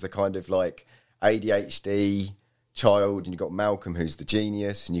Reese, who's the kind of like ADHD child, and you've got Malcolm, who's the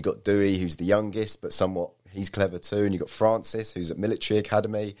genius, and you've got Dewey, who's the youngest but somewhat he's clever too, and you've got Francis, who's at military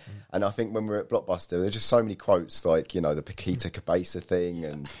academy. And I think when we're at Blockbuster, there's just so many quotes like the Paquita Cabeza thing,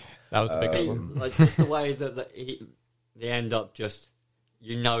 and that was the biggest one. Like just the way that they end up just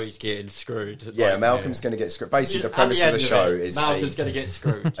he's getting screwed. Yeah, Malcolm's going to get screwed. Basically, the premise of the show is Malcolm's going to get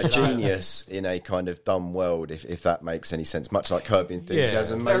screwed. A genius in a kind of dumb world, if that makes any sense. Much like Curb Your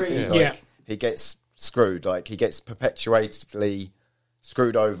Enthusiasm, maybe. He gets screwed. Like, he gets perpetuately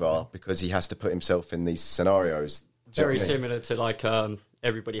screwed over because he has to put himself in these scenarios. Very similar to like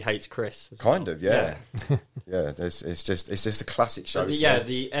Everybody Hates Chris. Kind of, yeah. It's just a classic show.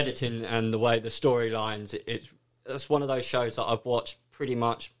 The editing and the way the storylines, it's one of those shows that I've watched pretty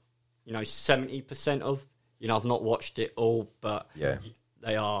much, 70% of. I've not watched it all, but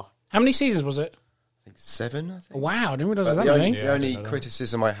they are. How many seasons was it? I think 7, I think. Wow, I didn't realise that many. The only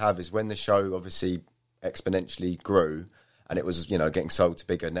criticism I have is when the show obviously exponentially grew and it was, getting sold to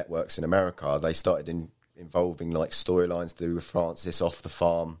bigger networks in America, they started involving like storylines to do with Francis off the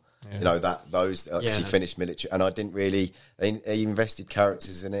farm. Yeah. He finished military, and I didn't really. They invested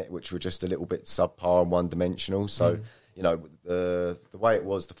characters in it which were just a little bit subpar and one-dimensional. So the way it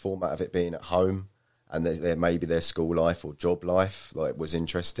was, the format of it being at home, and maybe their school life or job life was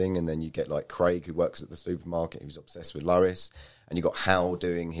interesting. And then you get like Craig, who works at the supermarket, who's obsessed with Lois, and you got Hal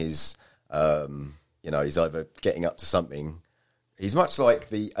doing his. He's either getting up to something. He's much like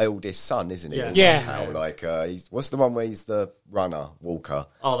the eldest son, isn't he? Yeah. Hal. What's the one where he's the runner, Walker?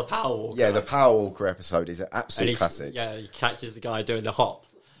 Oh, the Power Walker. Yeah, the Power Walker episode is an absolute classic. Yeah, he catches the guy doing the hop.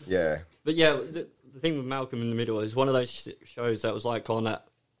 Yeah. But yeah, the thing with Malcolm in the Middle is one of those shows that was like on at,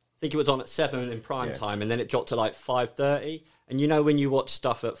 I think it was on at 7 in prime time, and then it dropped to like 5:30. And when you watch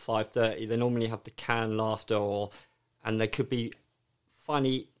stuff at 5:30, they normally have the canned laughter, and they could be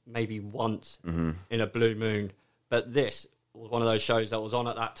funny maybe once in a blue moon. But this was one of those shows that was on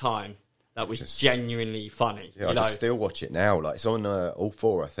at that time that was genuinely funny. Yeah, I just still watch it now. Like, it's on all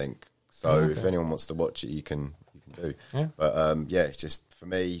 4, I think. So if anyone wants to watch it, you can do. Yeah. But it's just for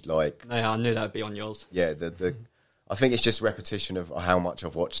me, like... Yeah, I knew that would be on yours. Yeah, I think it's just repetition of how much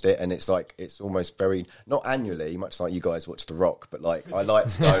I've watched it, and it's like it's almost very not annually, much like you guys watch The Rock, but like I like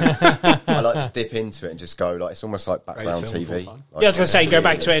to go, I like to dip into it and just go like it's almost like background TV. Like, yeah, I was going to say go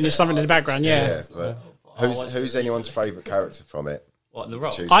back to it and there's something in the background. Yeah. But who's anyone's favourite character from it? What, The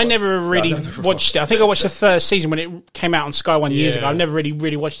Rock? I never really watched it. I think I watched the third season when it came out on Sky 1 years ago. I've never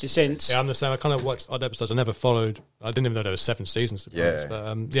really watched it since. Yeah, I'm the same. I kind of watched odd episodes. I never followed. I didn't even know there were 7 seasons. To be honest. But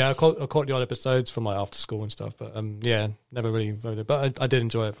I caught the odd episodes from like after school and stuff. But never really voted. But I did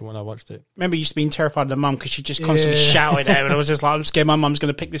enjoy it from when I watched it. Remember, you used to being terrified of the mum because she just constantly shouted at her, and I was just like, I'm scared my mum's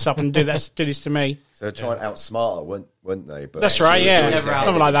going to pick this up and do this to me. So they're trying to outsmart her, weren't they? But that's right. Yeah,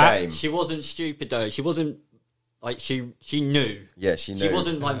 something like that. Game. She wasn't stupid though. She wasn't. Like, she knew. Yeah, she knew. She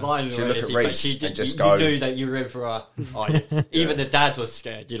wasn't, like, violent or anything, but she did, just you knew that you were in for a... Even the dad was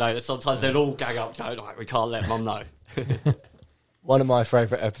scared, you know. Sometimes they'd all gang up going, like, we can't let mum know. One of my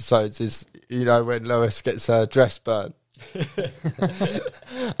favourite episodes is, you know, when Lois gets her dress burnt.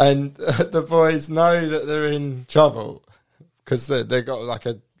 And the boys know that they're in trouble because they got, like,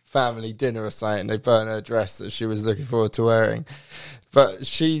 a family dinner or something. They burn her dress that she was looking forward to wearing. But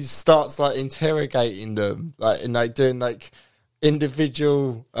she starts like interrogating them, like and like doing like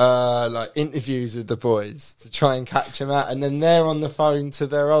individual like interviews with the boys to try and catch them out. And then they're on the phone to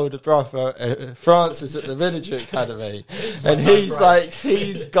their older brother Francis at the military academy, and he's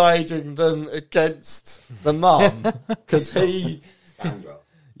guiding them against the mum because and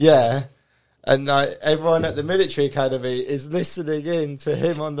like everyone at the military academy is listening in to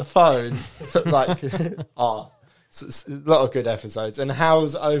him on the phone, like It's a lot of good episodes, and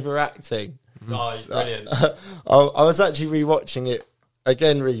Hal's overacting. Oh, he's brilliant. I was actually rewatching it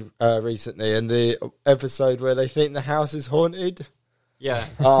again recently, and the episode where they think the house is haunted. Yeah.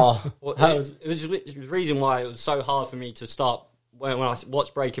 Well, it was the reason why it was so hard for me to start when I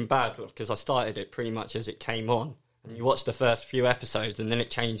watched Breaking Bad, because I started it pretty much as it came on, and you watch the first few episodes, and then it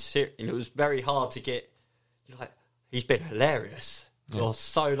changed, and it was very hard to get. Like, he's been hilarious. For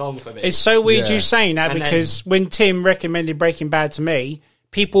so long for me. It's so weird you saying that, because when Tim recommended Breaking Bad to me,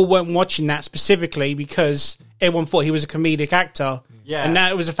 people weren't watching that specifically because everyone thought he was a comedic actor. Yeah. And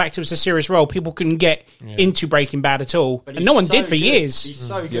that was the fact it was a serious role. People couldn't get into Breaking Bad at all. And no one did for years. He's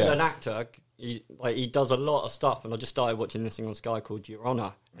so good an actor. He does a lot of stuff, and I just started watching this thing on Sky called Your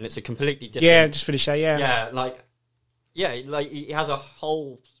Honor, and it's a completely different... Yeah, just finished that, Yeah, he has a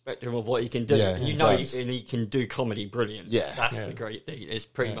whole spectrum of what he can do. Yeah, and you know he can do comedy brilliant. Yeah. That's the great thing. It's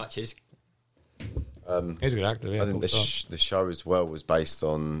pretty much his... He's a good actor, yeah. I think the show as well was based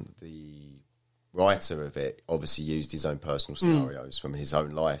on the writer of it, obviously used his own personal scenarios from his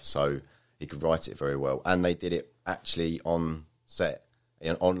own life, so he could write it very well. And they did it actually on set,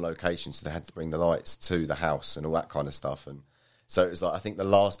 on location, so they had to bring the lights to the house and all that kind of stuff. And so it was like, I think the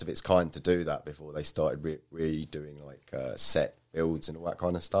last of its kind to do that before they started redoing like set builds and all that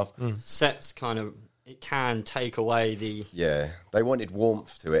kind of stuff. Sets kind of, it can take away the... Yeah, they wanted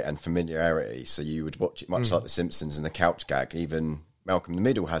warmth to it and familiarity, so you would watch it much like The Simpsons and the couch gag. Even Malcolm in the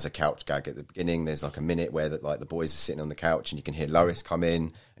Middle has a couch gag at the beginning. There's like a minute where the boys are sitting on the couch and you can hear Lois come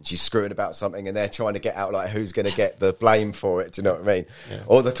in and she's screwing about something and they're trying to get out like who's going to get the blame for it. Do you know what I mean? Yeah.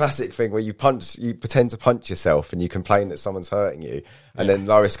 Or the classic thing where you pretend to punch yourself and you complain that someone's hurting you, and then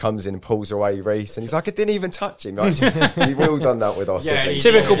Lois comes in and pulls away Reese and he's like, I didn't even touch him. Like, we've all done that with our siblings.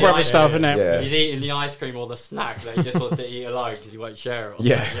 Typical brother stuff, isn't it? Yeah. He's eating the ice cream or the snack that he just wants to eat alone because he won't share it.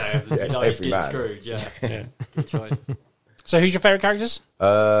 It's every man. Screwed. Yeah. Good choice. So who's your favourite characters?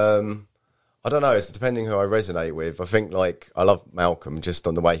 I don't know. It's depending who I resonate with. I think I love Malcolm just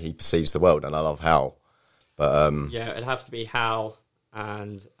on the way he perceives the world, and I love Hal. But it'd have to be Hal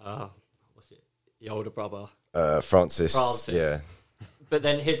and the older brother, Francis. Yeah. But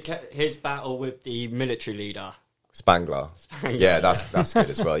then his battle with the military leader, Spangler. Yeah, that's good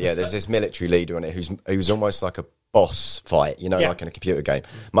as well. Yeah, there's this military leader on it who's almost like a boss fight, like in a computer game.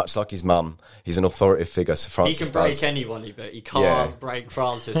 Much like his mum, he's an authoritative figure. So Francis he can break anyone, but he can't break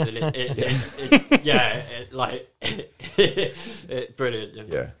Francis. And brilliant.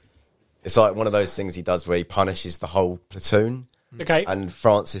 Yeah, it's like one of those things he does where he punishes the whole platoon. Okay, and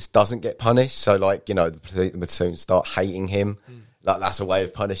Francis doesn't get punished, so the platoon start hating him. Like that's a way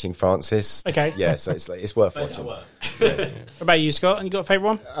of punishing Francis. Okay, yeah, so it's worth watching. What about you, Scott? And you got a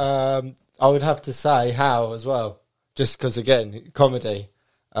favourite one? I would have to say Hal as well, just because again comedy.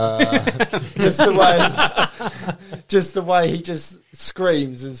 Just the way he just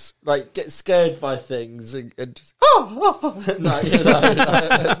screams and like gets scared by things and just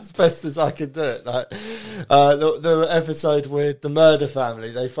as best as I could do it. Like the episode with the murder family,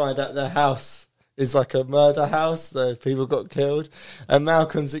 they find out their house is like a murder house. The people got killed, and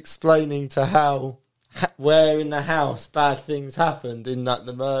Malcolm's explaining to Hal where in the house bad things happened in that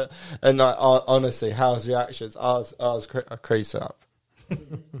the murder. And like, honestly, Hal's reactions, I was crease up.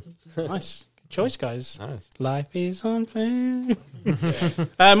 Nice choice, guys. Nice. Life is unfair.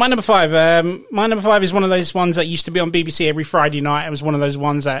 My number 5. My number 5 is one of those ones that used to be on BBC every Friday night. It was one of those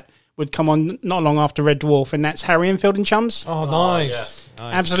ones that would come on not long after Red Dwarf, and that's Harry Enfield and Chums. Oh, nice. Yeah.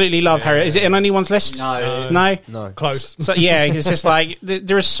 Nice. Absolutely love Harry. Is it on anyone's list? No. Close. So yeah, it's just like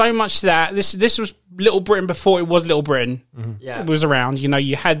there is so much that this was Little Britain before it was Little Britain. Yeah. It was around. You know,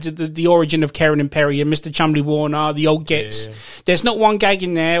 you had the origin of Karen and Perry and Mr. Chumley Warner, the old Gits. Yeah. There's not one gag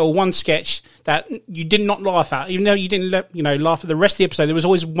in there or one sketch that you did not laugh at, even though you didn't laugh at the rest of the episode. There was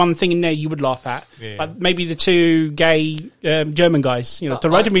always one thing in there you would laugh at, like maybe the two gay German guys. To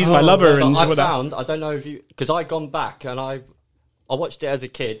write to me is my lover, and I all that. found, I don't know if you, because I gone back and I watched it as a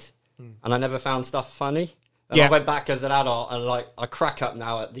kid, and I never found stuff funny. And Yeah. I went back as an adult and I crack up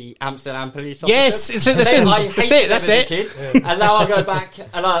now at the Amsterdam police officer. Yes, that's it. I hated them That's as a it. kid, and now I go back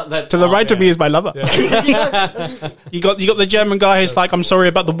and To the right of me is my lover. you got the German guy who's like, I'm sorry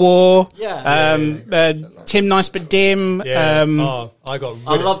about the war. Yeah. Tim Nice but Dim. Yeah. I got.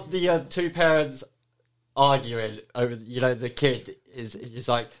 I love the two parents arguing over, the kid is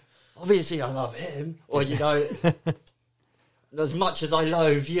like, obviously I love him, or as much as I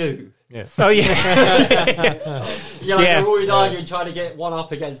loathe you. Yeah. Oh yeah. They're always arguing, trying to get one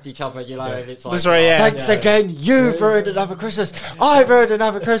up against each other. And it's like, That's right. Yeah. Thanks again. You've ruined another Christmas. I ruined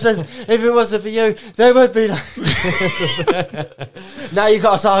another Christmas. If it wasn't for you, there would be no. Now you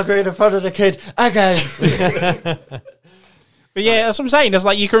got us arguing in front of the kid again. But yeah, that's what I'm saying. It's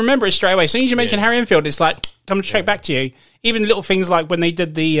like you can remember it straight away. As soon as you mention Harry Enfield, it's like comes straight back to you. Even little things like when they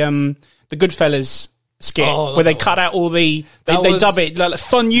did the Goodfellas skit where they cut out all they dub it like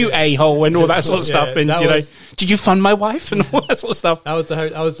 "fun you a-hole" and all that sort of stuff. And did you fun my wife and all that sort of stuff? That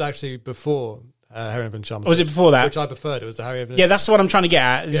was actually before Harry Enfield and Chums. Was it before that? Which I preferred. It was the Harry Enfield. Yeah, that's what I'm trying to get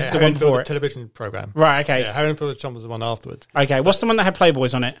at. This is the Harry one Enfield, before the it. television program. Right. Okay. Yeah, Harry Enfield and Chums was the one afterwards. Okay. What's the one that had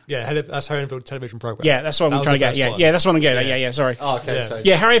Playboys on it? Yeah, that's Harry Enfield television program. Yeah, that's what I'm trying to get. Yeah, that's what I'm getting at. Yeah. Sorry. Oh, okay. Yeah. So,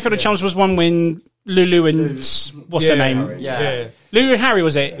 Yeah, Harry Enfield and Chums was one when Lulu and what's her name? Yeah. Lulu and Harry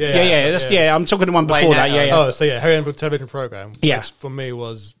was it? Yeah. I'm talking the one before that. Yeah. Oh, so Harry Enfield television program. Yeah. Which for me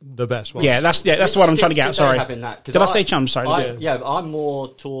was the best one. Yeah, that's what I'm trying to get at. Sorry. Did I say Chums? Sorry. I'm more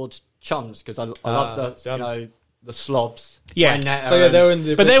towards Chums because I love the slobs. Yeah. So they were in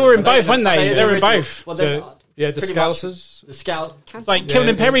the. But they were in both, weren't they? They were in both. Well, the pretty Scousers. The Scouts. Like Kevin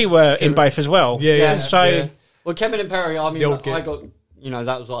and Perry were in both as well. Yeah. So well, Kevin and Perry. I mean, old I kids. got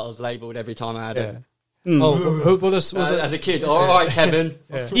that was what I was labelled every time I had it. Oh, who was it? As a kid, all right, Kevin.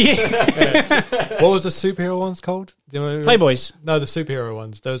 What was the superhero ones called? Do you know? Playboys. No, the superhero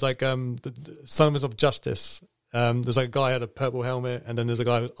ones. There was like the Sons of Justice. There's like a guy who had a purple helmet, and then there's a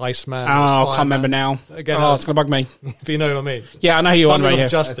guy with Iceman. Oh, I can't remember now. Again, it's gonna bug me. if you know what I mean. Yeah, I know who you want Sons right of here.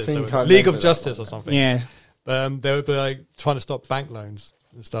 Justice, I think they were- I League of remember that Justice one. or something. Yeah. They would be like trying to stop bank loans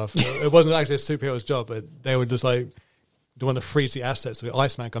and stuff. It wasn't actually a superhero's job, but they would just like they want to freeze the assets. So the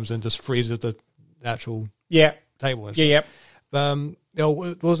Iceman comes in and just freezes the actual Yeah. table. And stuff. Yeah.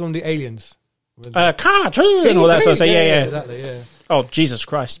 What was on the aliens? Cartoon and all that sort of stuff. Yeah. Exactly. Yeah. Oh, Jesus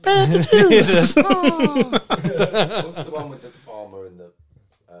Christ. What's the one with the farmer and the?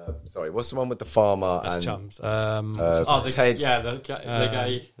 What's the one with the farmer That's and Chums. Ted?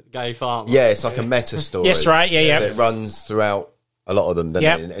 The gay farmer. Yeah, it's like a meta story. Yes, right. Yeah. So it runs throughout a lot of them. Doesn't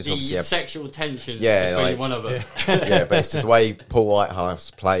Yep. it? And it's The obviously sexual tension Yeah, between like- one of them. yeah, but it's the way Paul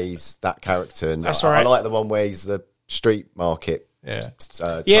Whitehouse plays that character. And That's I right. like the one where he's the street market. Yeah.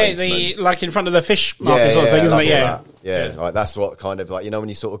 Yeah, tradesman. like in front of the fish market sort of thing, I isn't love it? all Yeah. that. Yeah, like that's what kind of like when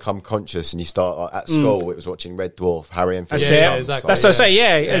you sort of come conscious and you start like, at school. It was watching Red Dwarf, Harry Enfield. That's and it. Chums, exactly. That's what I say,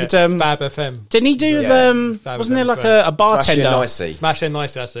 yeah. And Fab FM. didn't he do Yeah. wasn't there like Great. a bartender? Smashing Nicey. Smash and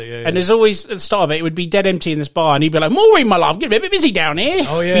nice, that's it. Yeah. And there's always, at the start of it, it would be dead empty in this bar, and he'd be like, Maureen, my love, get a bit busy down here.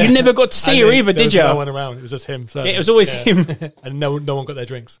 Oh, yeah. But you never got to see And her then either, there did was you? No one around. It was just him. So, It was always him. and no one got their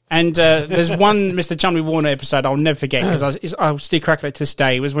drinks. And there's one Mr. Chumley Warner episode I'll never forget, because I'll still crack it to this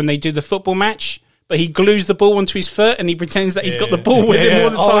day, was when they do the football match, but he glues the ball onto his foot and he pretends that he's got the ball with him all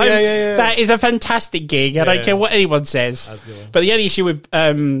the time. Yeah. That is a fantastic gig. I don't care what anyone says. That's a good one. But the only issue with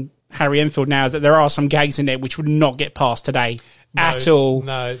Harry Enfield now is that there are some gags in there which would not get past today at all.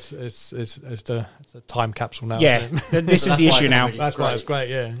 No, it's a time capsule now. Yeah, isn't it? this is the issue now. That's why it's great.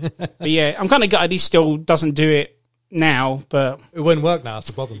 Yeah, But yeah, I'm kind of gutted he still doesn't do it now, but it wouldn't work now. That's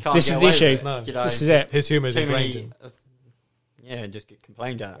the problem. Can't This get is the away issue. with it, No. you know. this is it. His humour is Too ingrained. many, just get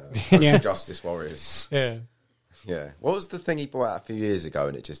complained at. Yeah. Justice Warriors. Yeah. Yeah. What was the thing he brought out a few years ago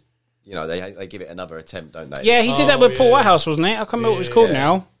and it just you know, they give it another attempt, don't they? Yeah, he did that with Paul Whitehouse, wasn't it? I can't remember what it was called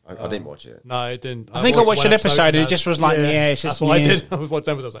now. I didn't watch it. No, it didn't. I think I watched an episode and it just was like, it's just... That's what I did. I was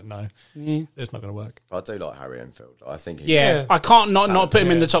watching, I was like, no, it's not going to work. But I do like Harry Enfield. I think he's I can't not put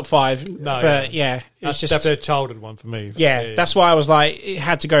him in the top 5. No, but it's just definitely a childhood one for me. That's why I was like, it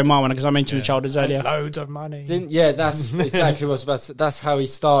had to go my one because I mentioned the childhoods earlier. Loads of money. That's exactly what I was about to say. That's how he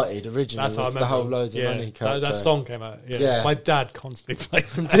started originally. That's was the whole loads of money character. That song came out. Yeah. My dad constantly played.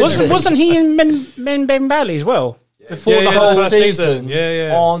 Wasn't he in Men Ben Valley as well? Before the whole season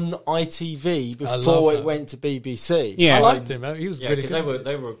on ITV before it went to BBC. Yeah, I liked him. He was really good. Because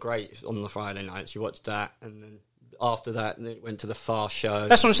they were great on the Friday nights. You watched that, and then after that, and it went to the Fast Show.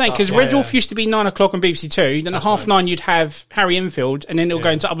 That's what I'm saying, because Red Dwarf used to be 9 o'clock on BBC Two. Then at 9:30 you'd have Harry Enfield, and then it'll go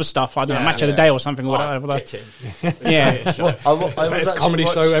into other stuff. I don't know, Match of the Day or something. Or whatever. Best comedy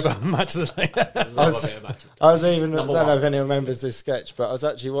show ever. Match of the Day. I don't know if anyone remembers this sketch, but I was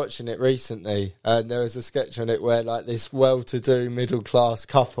actually watching it recently, and there was a sketch on it where like this well-to-do middle-class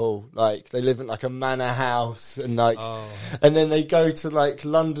couple, like they live in like a manor house, and and then they go to like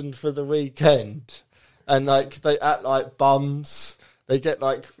London for the weekend. And, like, they act like bums. They get,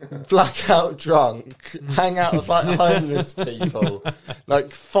 like, blackout drunk, hang out with, like, homeless people,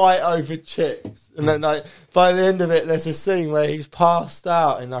 like, fight over chips. And then, like, by the end of it, there's a scene where he's passed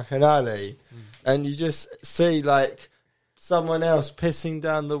out in, like, an alley. And you just see, like, someone else pissing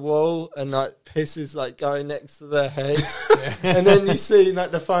down the wall and, like, piss is, like, going next to their head. And then you see,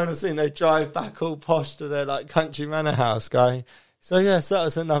 like, the final scene, they drive back all posh to their, like, country manor house going... So, yes, that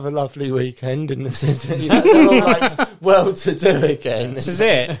was another lovely weekend in the city. They're all like well-to-do again. This is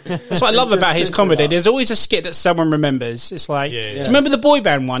it. That's what I love about his comedy. There's always a skit that someone remembers. It's like, do you remember the boy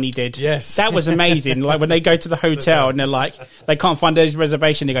band one he did? Yes. That was amazing. Like, when they go to the hotel and they're like, they can't find his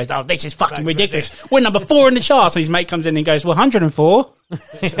reservation. He goes, oh, this is fucking ridiculous. We're number 4 in the charts. And his mate comes in and goes, well, 104.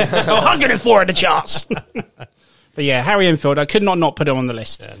 104 in the charts. But, yeah, Harry Enfield, I could not put him on the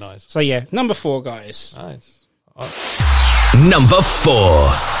list. Yeah, nice. So, yeah, number 4, guys. Nice. Number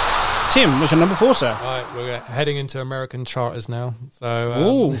 4. Tim, what's your number 4, sir? All right, we're heading into American charters now.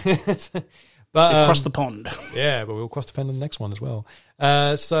 So, but across the pond. Yeah, but we'll cross the pond on the next one as well.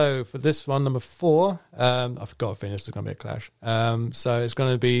 So for this one, number 4, I forgot to finish. There's going to be a clash. So it's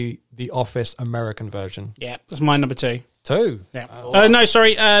going to be the Office American version. Yeah, that's my number 2. 2? Yeah. No,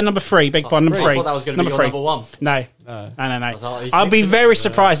 sorry, number 3. Big pardon, number 3. I thought that was going to be your number 1. No. I'll be very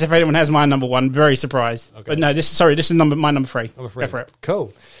surprised if anyone has my number 1. Very surprised. Okay. But no, this is my number 3. Number 3. Go for it.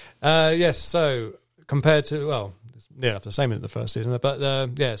 Cool. Yes, so compared to, well, it's near enough the same in the first season, but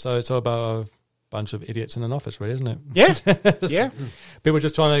so it's all about a bunch of idiots in an office, really, isn't it? Yeah. Yeah. People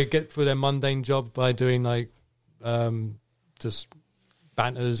just trying to get through their mundane job by doing like just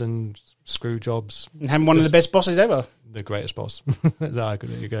banters and screw jobs. And having one of the best bosses ever. The greatest boss that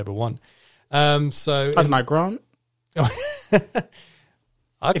you could ever want. So I don't know, Grant.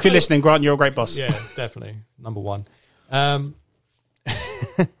 If you're listening, Grant, you're a great boss. Yeah, definitely. Number 1.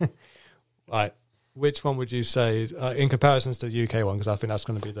 Right. Which one would you say in comparison to the UK one? Because I think that's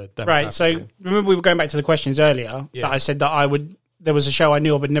going to be the right. So remember we were going back to the questions earlier that I said that there was a show I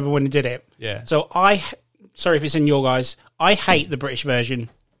knew of but never went and did it. Yeah. So sorry if it's in your guys. I hate the British version.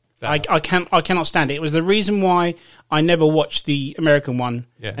 I cannot stand it. It was the reason why I never watched the American one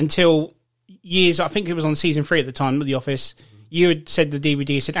until years. I think it was on season 3 at the time of The Office. You had said the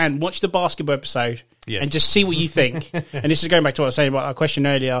DVD said, "And watch the basketball episode and just see what you think." And this is going back to what I was saying about our question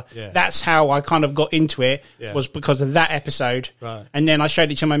earlier. Yeah. That's how I kind of got into it was because of that episode. Right. And then I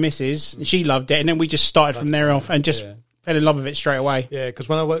showed it to my missus, and she loved it. And then we just started from there off and just fell in love with it straight away. Yeah, because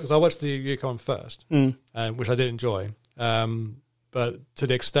I watched the UK one first, which I did enjoy. But to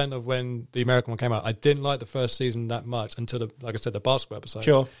the extent of when the American one came out, I didn't like the first season that much until, like I said, the basketball episode.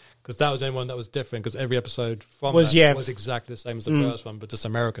 Sure. Because that was the only one that was different, because every episode from was exactly the same as the first one, but just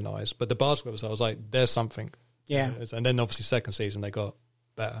Americanized. But the basketball episode, I was like, there's something. Yeah. And then obviously second season, they got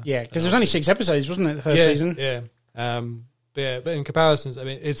better. Yeah, because there's only 6 episodes, wasn't it, the first season? Yeah. But in comparisons, I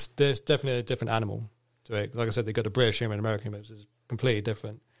mean, there's definitely a different animal to it. Like I said, they got the British humor and American humor, which is completely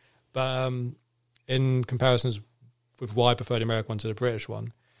different. But in comparisons with why I prefer the American one to the British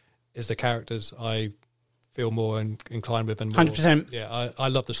one, is the characters I feel more inclined with. And more, 100%. Yeah, I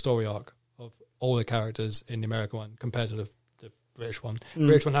love the story arc of all the characters in the American one compared to the British one. The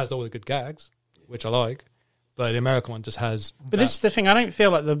British one has all the good gags, which I like, but the American one just has... But this is the thing, I don't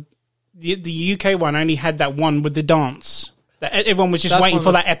feel like the UK one only had that one with the dance. That everyone was just waiting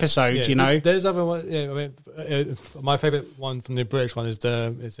for that episode, you know? There's other one, I mean, my favourite one from the British one is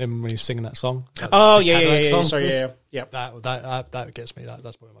him when he's singing that song. Sorry, yeah. That gets me.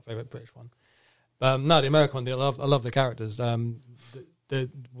 That's probably my favourite British one. No, the American one, I love the characters. The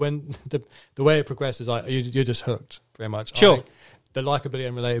the way it progresses, you're just hooked pretty much. Sure. The likability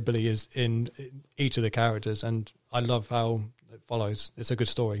and relatability is in each of the characters, and I love how it follows. It's a good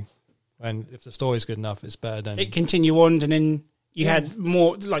story, and if the story's good enough, it's better than It continued on, and then you had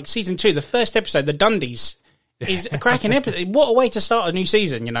more, like season 2, the first episode, the Dundies, is a cracking episode. What a way to start a new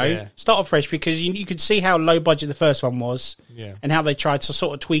season, you know? Yeah. Start off fresh, because you could see how low budget the first one was, and how they tried to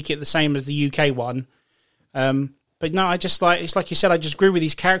sort of tweak it the same as the UK one. But no, I just it's like you said, I just grew with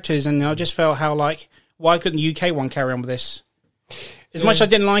these characters, and I just felt how, like, why couldn't the UK one carry on with this? As much as I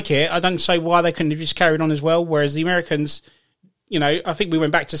didn't like it, I don't say why they couldn't have just carried on as well, whereas the Americans, you know, I think we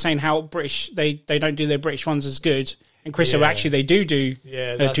went back to saying how British, they don't do their British ones as good. And Chris, so actually they do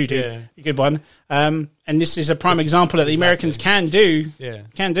a good one. And this is a prime example that the Americans can do it.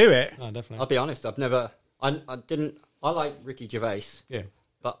 No, definitely. I'll be honest, I like Ricky Gervais. Yeah.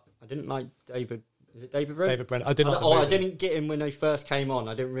 But I didn't like David. Is it David Brent? David Brent. I didn't get him when they first came on.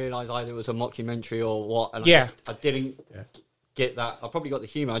 I didn't realise either it was a mockumentary or what. And I didn't get that. I probably got the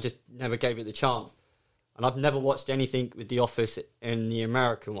humour. I just never gave it the chance. And I've never watched anything with The Office in the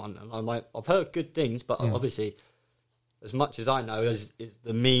American one. And I'm like, I've heard good things, but obviously, as much as I know, is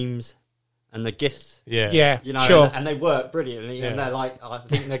the memes and the GIFs. Yeah, you know, sure. and they work brilliantly. And they're like, I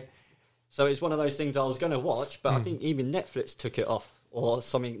think they. So it's one of those things I was going to watch, but I think even Netflix took it off, or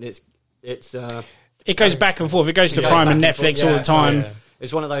something that's it goes back and forth. It goes to Prime and Netflix all the time.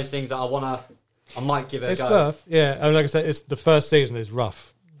 It's one of those things that I might give it a go. Worth, I mean, like I said, it's the first season is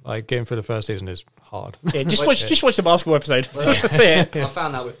rough. Like getting through the first season is hard. Yeah, just watch the basketball episode. That's it. I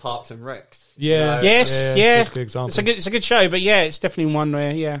found that with Parks and Recs. Yeah, Yes, It's a good example. It's a good show, but it's definitely one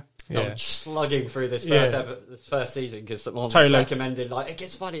where I'm slugging through this first season because someone recommended, like, it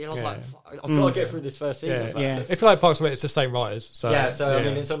gets funny, and I was like, I've got to get through this first season. If you like Parks and Rec, it's the same writers. So, I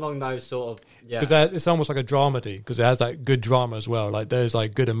mean, it's along those sort of because it's almost like a dramedy because it has like good drama as well. Like there's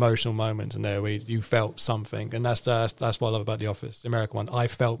like good emotional moments in there where you felt something, and that's what I love about The Office, the American one. I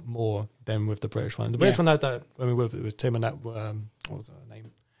felt more than with the British one. The British one had that. I mean, with Tim and that what was her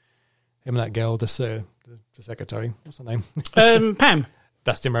name? Him and that girl, the secretary. What's her name? Pam.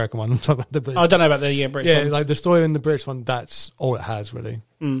 That's the American one. I don't know about the British one. Yeah, like the story in the British one, that's all it has, really.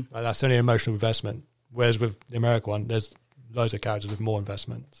 Like, that's only emotional investment. Whereas with the American one, there's loads of characters with more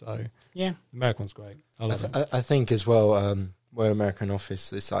investment. So, the American one's great. I love it. I think as well, where American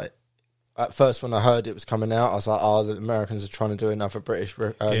Office, it's like, at first when I heard it was coming out, I was like, the Americans are trying to do another British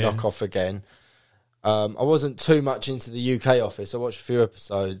knockoff again. I wasn't too much into the UK Office. I watched a few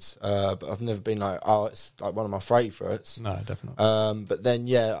episodes, but I've never been like, it's like one of my favourites. No, definitely. But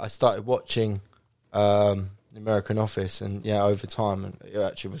then, I started watching the American Office, and over time, and it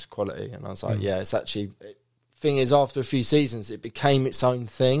actually was quality. And I was like, it's actually. Thing is, after a few seasons, it became its own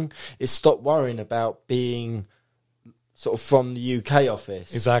thing. It stopped worrying about being sort of from the UK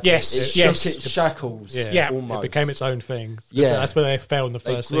Office. Exactly. Yes. It shook its shackles. Almost. It became its own thing. That's where they fell in the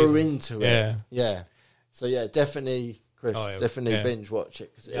first season. They grew into it. Yeah. So definitely, Chris, binge watch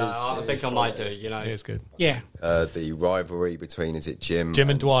it. I think I might do. You know, it's good. Yeah. The rivalry between Jim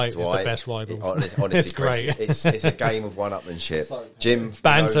and Dwight is the best rival. Honestly, it's great. It's a game of one-upmanship. So Jim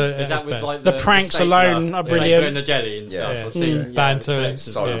banter is that with like the pranks alone are brilliant. And the jelly and stuff. Yeah. I've seen, banter,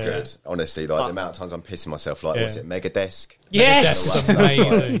 so good. Honestly, like the amount of times I'm pissing myself. Like, was it Megadesk? Yes, that's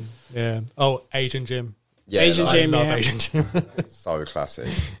amazing. Asian Jim. Yeah, Asian Jim. I love Asian Jim. So classic.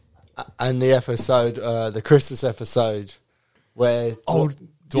 And the episode, the Christmas episode, where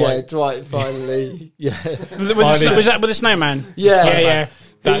Dwight finally, was that with the snowman? Yeah.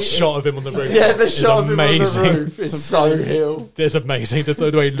 That shot of him on the roof. Yeah, the shot of him amazing. on the roof is so real. It's amazing. Just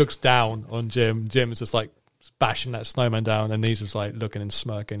the way he looks down on Jim. Jim is just like bashing that snowman down, and he's just like looking and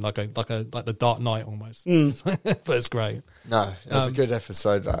smirking like the Dark Knight almost. But it's great. No, it's a good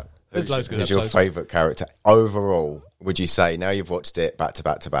episode. That. There's loads of good Who's episodes. your favourite character overall? Would you say now you've watched it back to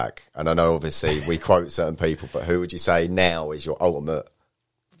back to back? And I know obviously we quote certain people, but who would you say now is your ultimate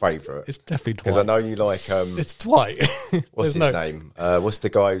favourite? It's definitely Dwight. Because I know you like. It's Dwight. What's his name? What's the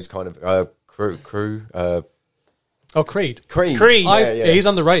guy who's kind of Crew? Creed. Creed. He's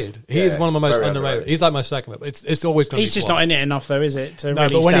underrated. He is one of my most very underrated. He's like my second, but it's always going to be He's just Dwight. not in it enough, though, is it? No,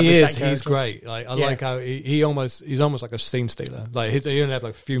 but when he is, he's great. Like I like how he's almost like a scene stealer. Like he only have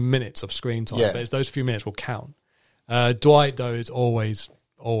like a few minutes of screen time, but those few minutes will count. Dwight though is always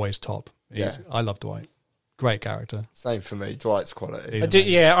top. I love Dwight. Great character. Same for me. Dwight's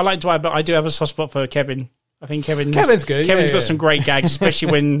quality. I like Dwight, but I do have a soft spot for Kevin. I think Kevin's good. Kevin's got some great gags,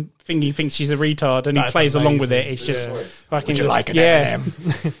 especially when Thingy thinks she's a retard and he plays along with it. It's just fucking. Would you like an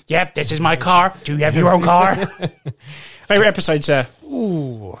M&M? Yep, this is my car. Do you have your own car? Favorite episode, sir?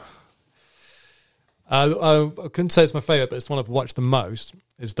 Ooh. I couldn't say it's my favourite, but it's the one I've watched the most.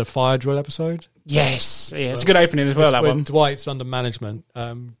 Is the fire drill episode? Yes, yeah, it's a good opening as well. It's That when one. Dwight's under management.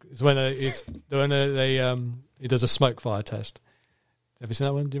 It's when he does a smoke fire test. Have you seen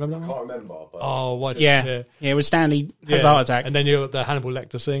that one? Do you remember that one? Can't remember. But Oh, what? Yeah, with Stanley has a heart attack. And then you got the Hannibal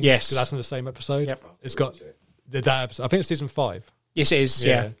Lecter thing. Yes. So that's in the same episode. Yep. It's got that episode. I think it's season 5. Yes, it is.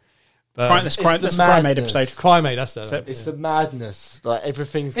 Yeah, But that's the the Crime Aid madness. episode. Crime Aid, that's it. It's the madness. Like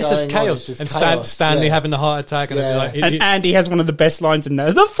everything's It's going just on. chaos. It's just And chaos. Stanley yeah. having the heart attack. And Yeah. like, And Andy has one of the best lines in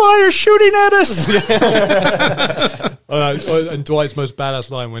there. The fire's shooting at us. and Dwight's most badass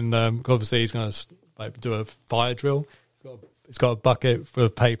line when obviously he's going to do a fire drill. He's got a bucket full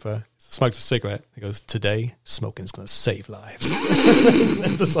of paper. Smokes a cigarette. He goes, "Today, smoking's going to save lives."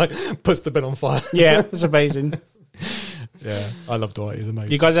 And just like puts the bit on fire. Yeah, it's amazing. Yeah, I love Dwight. He's amazing.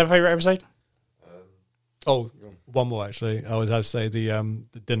 Do you guys have a favourite episode? Oh, one more actually. I would have to say the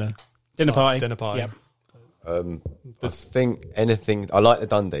dinner Dinner party. Yep. I think anything. I like the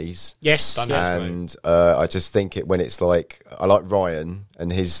Dundies. Yes. Dundies. Yeah. And I just think it when it's like I like Ryan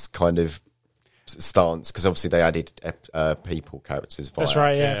and his kind of stance because obviously they added people characters. That's via.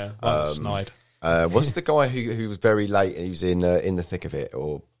 right. Yeah. Snide. What's the guy who was very late and he was in the thick of it,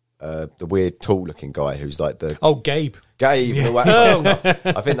 or the weird tall looking guy who's like the Oh, Gabe. Gabe? All that stuff.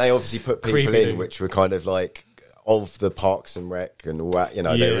 I think they obviously put people Creepy in dude. which were kind of like of the Parks and Rec and all that. You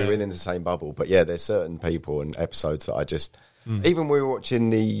know, they Yeah. were within the same bubble. But yeah, there's certain people and episodes that I just. Even we were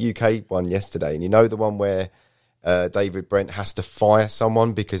watching the UK one yesterday, and you know the one where David Brent has to fire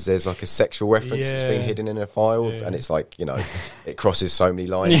someone because there's like a sexual reference that's been Yeah. hidden in a file, and it's like, you know, it crosses so many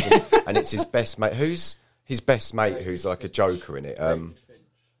lines, and it's his best mate. Who's his best mate? Who's like a joker in it?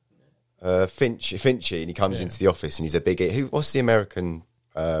 Finchy, and he comes into the office, and he's a big. What's the American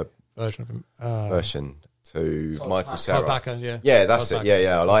Version of him. version to Michael Cera? Todd Packer, yeah. Yeah, that's Todd it. Yeah, Packer.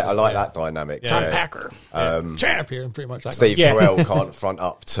 yeah. I like that dynamic. Yeah. Yeah. Packer. Champion, pretty much. That Steve Yeah. Carell can't front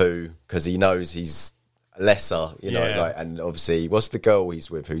up to because he knows he's lesser, you know. Yeah. Like, and obviously, what's the girl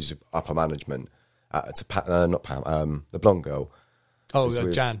he's with who's upper management? Not Pam, the blonde girl. Oh, Who's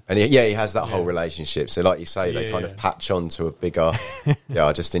with- Jan. And he has that whole relationship. So, like you say, they kind of patch on to a bigger. Yeah,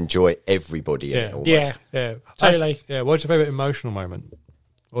 I just enjoy everybody in it. Almost. Yeah. Yeah, Totally. Yeah, what's your favourite emotional moment?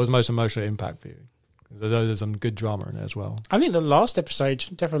 What was the most emotional impact for you? There's some good drama in it as well. I think the last episode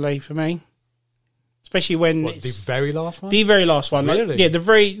definitely for me, especially when What, the it's very last one? the very last one. Like, Really? yeah,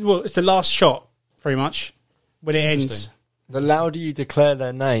 it's the last shot, pretty much when it ends. Interesting. The louder you declare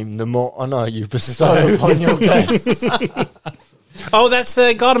their name, the more honour you bestow upon your guests. Oh, that's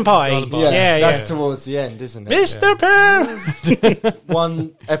the garden party. Garden party. Yeah, yeah. That's towards the end, isn't it? Mr. Pam.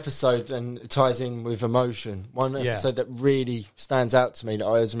 One episode and it ties in with emotion. One episode that really stands out to me that I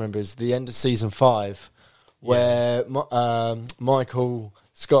always remember is the end of season 5, where Michael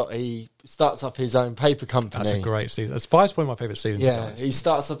Scott, he starts up his own paper company. That's a great season. It's 5's probably my favourite season. to be Yeah, honest. he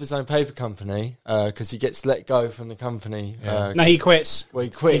starts up his own paper company because he gets let go from the company. Yeah. No, he quits. Well, he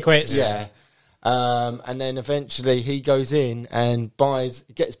quits. He quits. Yeah. And then eventually he goes in and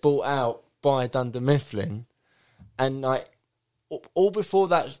gets bought out by Dunder Mifflin. And like all before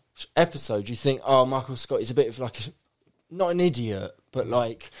that episode, you think, oh, Michael Scott is a bit of like, not an idiot, but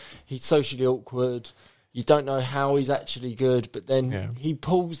like he's socially awkward. You don't know how he's actually good, but then he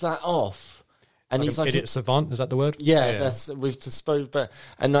pulls that off. And he's like idiot savant, is that the word? yeah, that's we've disposed, but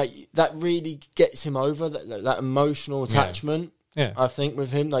and like that really gets him over that emotional attachment. Yeah. I think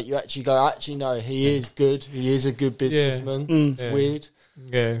with him, like you actually go, actually no, he is good. He is a good businessman. It's Yeah. weird.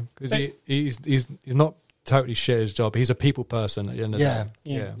 Yeah, because he's not totally shit at his job. He's a people person at the end of the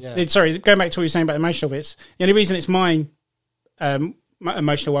day. Yeah. Sorry, going back to what you were saying about emotional bits. The only reason it's my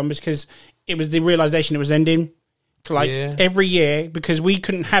emotional one was because it was the realization it was ending. Like every year, because we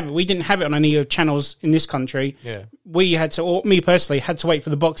couldn't have it. We didn't have it on any of channels in this country. Yeah. We had to, or me personally, had to wait for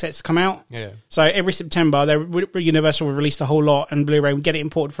the box sets to come out. Yeah. So every September, Universal would release the whole lot and Blu-ray would get it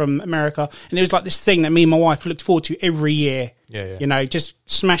imported from America. And it was like this thing that me and my wife looked forward to every year. Yeah. You know, just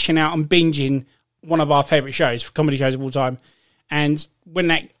smashing out and binging one of our favourite shows, comedy shows of all time. And when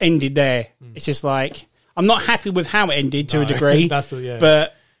that ended there, it's just like, I'm not happy with how it ended to a degree.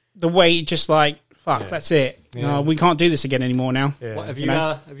 But the way it just like, fuck, that's it. No, we can't do this again anymore now. Yeah. What, have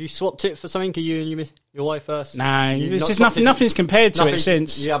you swapped it for something? Are you and your wife first? No, it's just nothing's compared to it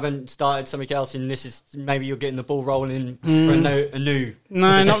since. You haven't started something else, and this is maybe you're getting the ball rolling for a new.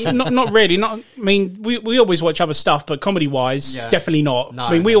 No, not really. Not. I mean, we always watch other stuff, but comedy wise, definitely not. No,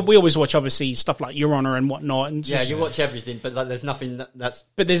 I mean, we always watch obviously stuff like Your Honor and whatnot. And just, you watch everything, but like, there's nothing that's.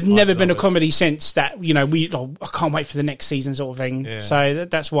 But there's never been a comedy since that. I can't wait for the next season sort of thing. Yeah. So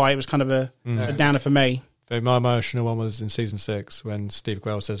that's why it was kind of a downer for me. My emotional one was in season 6 when Steve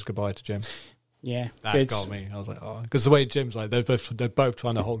Carell says goodbye to Jim. Yeah, That good. got me. I was like, oh, because the way Jim's like, they're both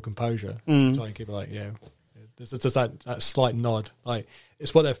trying to hold composure, trying to keep it like, yeah. There's just that slight nod, like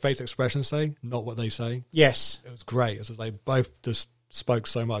it's what their face expressions say, not what they say. Yes, It was great. It was just they both just spoke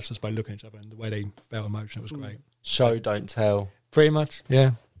so much just by looking at each other, and the way they felt emotion, it was great. Show, don't tell. Pretty much,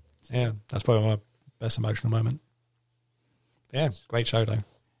 yeah. That's probably my best emotional moment. Yeah, great show though.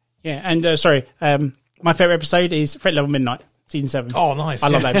 yeah. And my favourite episode is Threat Level Midnight, season 7. Oh, nice! I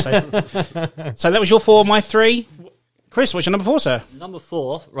love that episode. So that was your 4, my 3. Chris, what's your number 4, sir? Number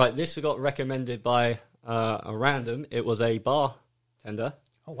 4, right, this got recommended by a random. It was a bartender.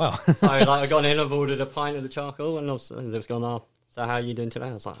 Oh wow! So I got in, I've ordered a pint of the charcoal, and they was going, oh, so how are you doing today?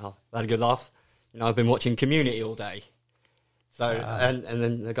 I was like, oh, I had a good laugh. I've been watching Community all day. So, and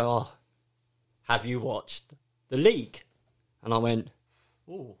then they go, oh, have you watched The League? And I went,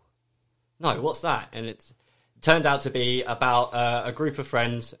 oh, no, what's that? And it turned out to be about a group of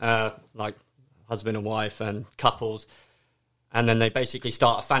friends, like husband and wife and couples, and then they basically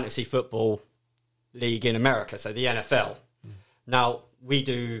start a fantasy football league in America, so the NFL. Now, we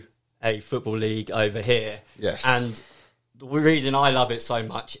do a football league over here. Yes. And the reason I love it so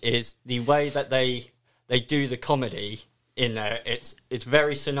much is the way that they do the comedy in there. It's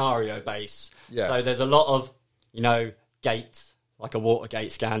very scenario based. Yeah. So there's a lot of, gates, like a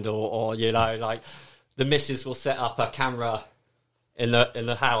Watergate scandal, or, like the missus will set up a camera in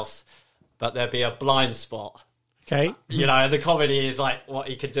the house, but there'll be a blind spot. Okay. The comedy is like what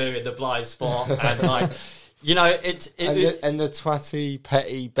he could do in the blind spot, and like, and the twatty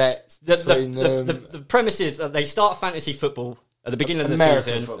petty bets between them. The premise is that they start fantasy football at the beginning of the American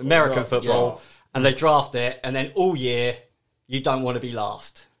season, football, American right, football, yeah. and they draft it, and then all year you don't want to be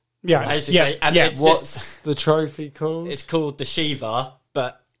last. Yeah. Basically, Yeah. and Yeah. it's What's the trophy called? it's called the Shiva,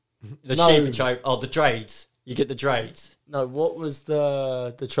 but the No. Shiva trope, the Drades. You get the Drades. No, what was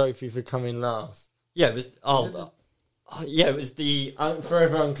the trophy for coming last? Yeah, it was. It was the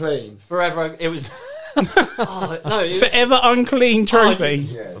Forever Unclean. forever. It was. No, it was, Forever unclean trophy.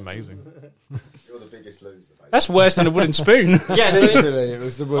 It's amazing. You're the biggest loser, mate. That's worse than a wooden spoon. yeah. So Literally, it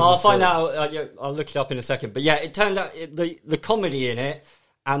was the wooden I'll find spoon. out. I'll look it up in a second. But yeah, it turned out the comedy in it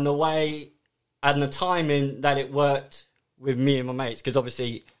and the way and the timing that it worked with me and my mates, because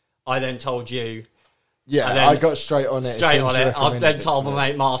obviously I then told you. Yeah, and then I got straight on it. as Straight soon on as you it. I've then recommended it told to my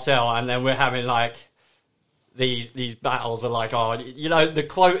me. mate Marcel, and then we're having like these battles are like, the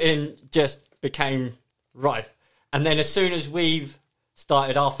quoting just became rife. And then as soon as we've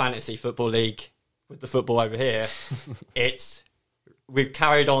started our fantasy football league with the football over here, we've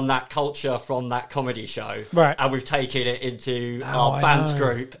carried on that culture from that comedy show, Right. And we've taken it into I our bands know.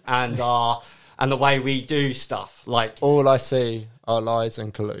 group and the way we do stuff. Like, All I see are lies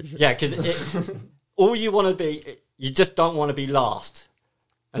and collusion. yeah, because all you want to be, you just don't want to be last.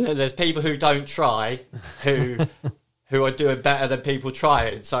 And then there's people who don't try, who are doing better than people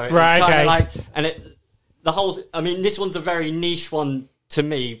trying. So it's Right, kind okay. of like, this one's a very niche one to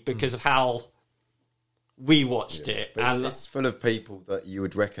me because of how we watched it. But And it's full of people that you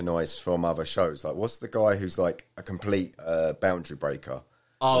would recognise from other shows. Like, what's the guy who's like a complete boundary breaker?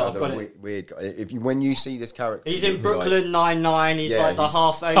 I've the got it. weird guy. When you see this character, He's you'll in be like- Brooklyn Nine-Nine. He's Yeah, like the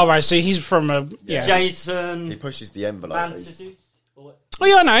he's- half All right, so he's from a... Yeah. Jason. he pushes the envelope. Fantasy. Oh,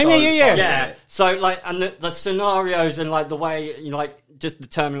 yeah, I know him. So Yeah. funny. Yeah. So like, and the scenarios and like the way just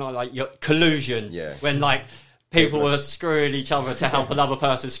determining like your collusion. Yeah. When like people were screwing each other to help another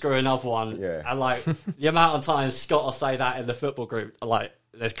person screw another one. Yeah. And like the amount of times Scott will say that in the football group, like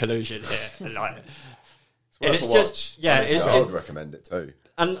there's collusion here, and like. And it's just Honestly, I would recommend it too.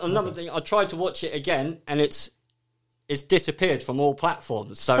 And another thing, I tried to watch it again, and it's disappeared from all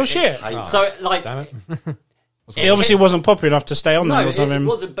platforms. So Oh, shit. So like, Damn it! It obviously wasn't popular enough to stay on there or it something.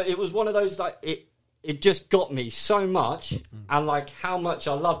 wasn't. But it was one of those like it just got me so much, and like how much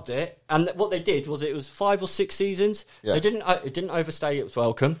I loved it. And what they did was it was 5 or 6 seasons. Yeah. It didn't overstay its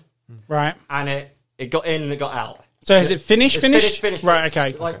welcome, Right. and it got in and it got out. So is it finished? It's finished. Right,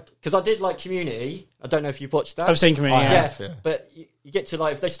 okay. Like because I did like Community. I don't know if you've watched that. I've seen Community, I yeah. have. Yeah. But you get to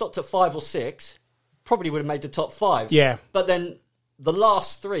like if they stopped at 5 or 6, probably would have made the top 5. Yeah. But then the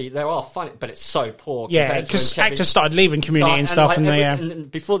last 3, they are funny, but it's so poor. Yeah, compared to because when Chevy actors started leaving Community and stuff, like, and they, and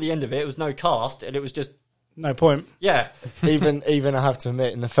before the end of it, it was no cast, and it was just no point. yeah. even I have to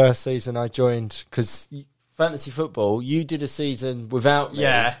admit, in the first season I joined, because fantasy football, you did a season without me.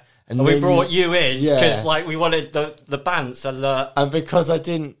 Yeah. And And we then brought you in Yeah. because like we wanted the bands and And because I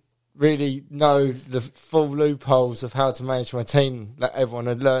didn't really know the full loopholes of how to manage my team that everyone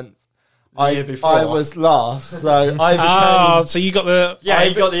had learnt, year before. I was last, so I became. So you got the... Yeah,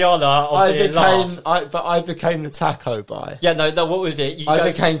 he got the honour of being last. I became the taco guy. Yeah, no, what was it?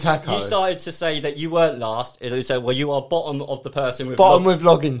 I became taco. You started to say that you weren't last. It said, well, you are bottom of the person with with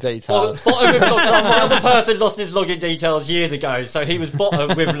login details. Bottom with login. The other person lost his login details years ago, so he was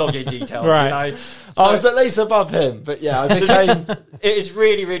bottom with login details. Right. You know? So, I was at least above him, but yeah, I became. It is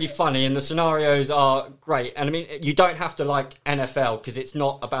really, really funny, and the scenarios are great. And I mean, you don't have to like NFL because it's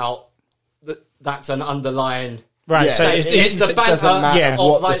not about that's an underlying. Right, Yeah. so It's the banter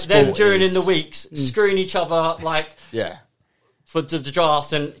of like them during in the weeks screwing each other like for the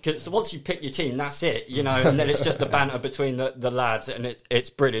drafts, and because once you pick your team, that's it, you know, and then it's just the banter between the lads, and it's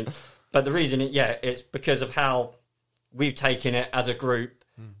brilliant. But the reason, it's because of how we've taken it as a group.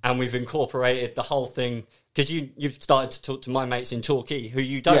 And we've incorporated the whole thing because you've started to talk to my mates in Torquay who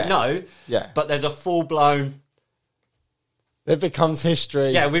you don't know, but there's a full blown. It becomes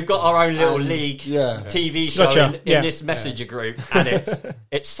history. Yeah, we've got our own little league TV show in this messenger group, and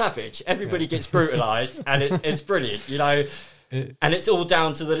it's savage. Everybody gets brutalised, and it's brilliant, you know. And it's all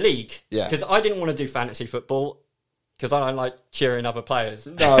down to the league because I didn't want to do fantasy football. Because I don't like cheering other players.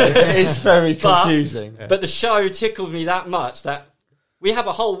 No, it's very confusing. But the show tickled me that much that we have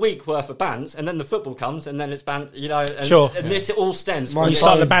a whole week worth of bans, and then the football comes, and then it's banned, you know, and this all stems from... You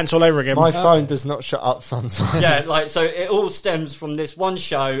start the bans all over again. My phone does not shut up sometimes. Yeah, like, so it all stems from this one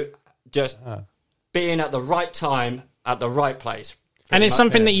show just being at the right time, at the right place. And it's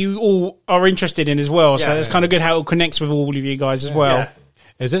something that you all are interested in as well, so it's kind of good how it connects with all of you guys as well. Yeah.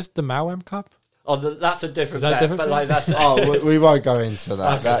 Is this the Malwam Cup? Oh, that's a different bet, different but like that's... we won't go into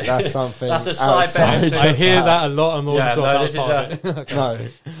that. That's something. That's a side bet. I hear that a lot. I'm always No.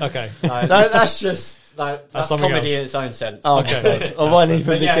 Okay. No, that's just... That's comedy in its own sense. Oh, okay. I won't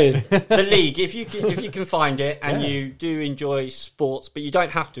even begin. The league, if you can find it and you do enjoy sports, but you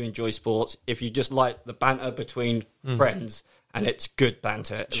don't have to enjoy sports if you just like the banter between friends, and it's good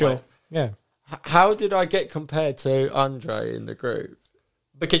banter. Sure. Yeah. How did I get compared to Andre in the group?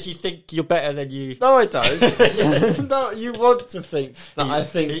 Because you think you're better than you... No, I don't. No, you want to think that I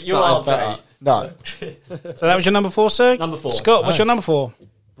think you that are I'm better. better. No. So that was your number 4, sir? Number 4. Scott, what's your number 4?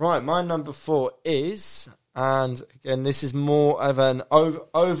 Right, my number 4 is, and again, this is more of an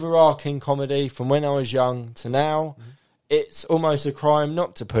overarching comedy from when I was young to now. It's almost a crime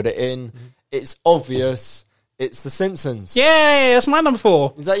not to put it in. It's obvious. It's The Simpsons. Yeah, that's my number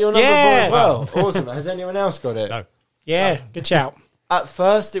 4. Is that your number 4 as well? Awesome. Has anyone else got it? No. Yeah, good shout. At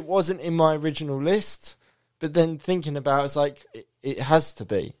first, it wasn't in my original list, but then thinking about it, it's like, it has to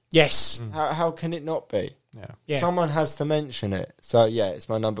be. Yes. How can it not be? Yeah. Someone has to mention it. So, yeah, it's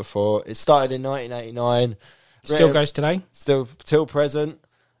my number 4. It started in 1989. Still goes today. Still till present.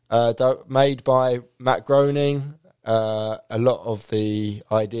 Made by Matt Groening. A lot of the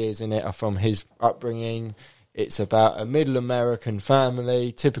ideas in it are from his upbringing. It's about a middle American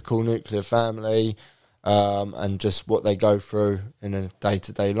family, typical nuclear family, and just what they go through in a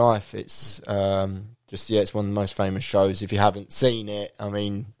day-to-day life. It's it's one of the most famous shows. If you haven't seen it, I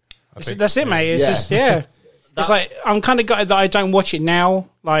mean... That's it, mate. It's just, it's like, I'm kind of gutted that I don't watch it now.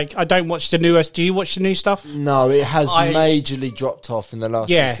 Like, I don't watch the newest. Do you watch the new stuff? No, it has majorly dropped off in the last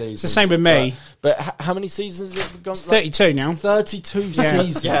few seasons. It's the same with me. But how many seasons has it gone? It's 32 now. 32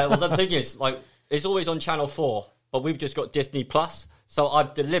 seasons. Yeah, well, the thing is, like, it's always on Channel 4, but we've just got Disney Plus. So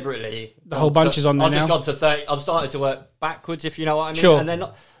I've deliberately... The whole bunch is on there now. I've just gone to 30. I'm starting to work backwards, if you know what I mean. Sure. And they're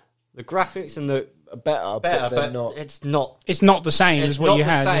not... The graphics and the... Better, but not. It's not. It's not the same as what you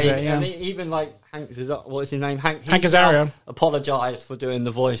had, is it? Yeah. And even like Hank, what is his name? Hank Azaria apologised for doing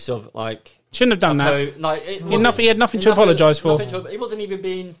the voice of like. Shouldn't have done that. Like, he had nothing to apologise for. He wasn't even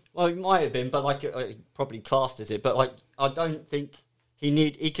being. Well, he might have been, but like he probably classed as it. But like, I don't think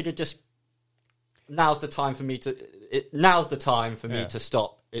he could have just. Now's the time for me to. Now's the time for me to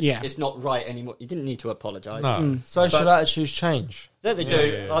stop. It's not right anymore. You didn't need to apologise. No. Social attitudes change. There they do.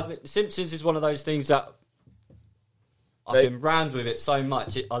 Yeah. I think Simpsons is one of those things that I've been rammed with it so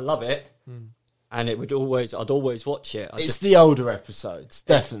much. I love it, and I'd always watch it. It's the older episodes,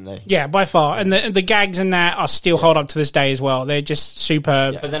 definitely. Yeah, by far, and the gags in that are still hold up to this day as well. They're just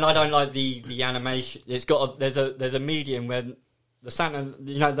superb. Yeah. But then I don't like the animation. It's got there's a medium where the Santa,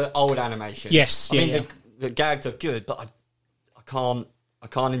 the old animation. Yes, I mean the gags are good, but I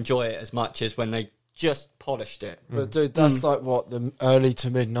can't enjoy it as much as when they just polished it. But dude, that's like what the early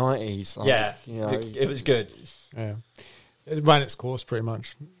to mid 90s. Like, it was good. Yeah, it ran its course pretty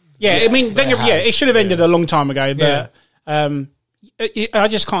much. Yeah, I mean, it should have ended a long time ago. But I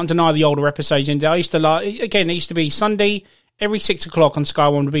just can't deny the older episodes. And I used to it used to be Sunday every 6 o'clock on Sky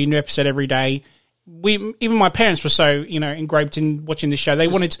One would be a new episode every day. even my parents were so, engraved in watching the show. They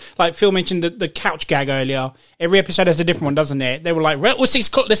wanted to, like Phil mentioned the couch gag earlier. Every episode has a different one, doesn't it? They were like, well, 6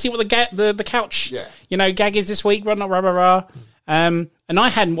 o'clock, let's see what the couch, gag is this week. And I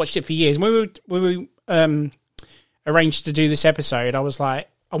hadn't watched it for years. When we arranged to do this episode, I was like,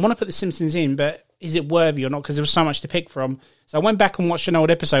 I want to put The Simpsons in, but is it worthy or not? Because there was so much to pick from. So I went back and watched an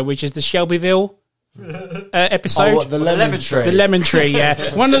old episode, which is the Shelbyville episode. The lemon tree. The lemon tree,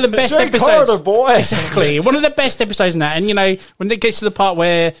 yeah. One of the best episodes. Carter, boy. Exactly. One of the best episodes in that. And, when it gets to the part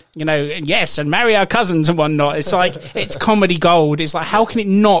where, and marry our cousins and whatnot, it's like, it's comedy gold. It's like, how can it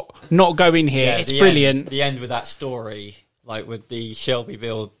not go in here? It's brilliant. The end with that story, like with the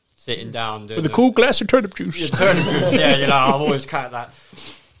Shelbyville sitting down. With a cool glass of turnip juice. Turnip juice, I've always cracked that.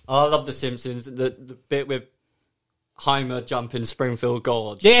 I love The Simpsons. The bit with Homer jumping Springfield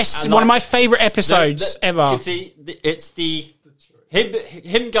Gorge. Yes, one of my favourite episodes ever. It's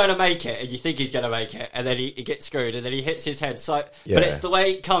him going to make it, and you think he's going to make it, and then he gets screwed, and then he hits his head. So, but it's the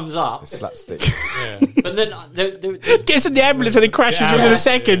way it comes up. It's slapstick. But then gets in the ambulance and it crashes within a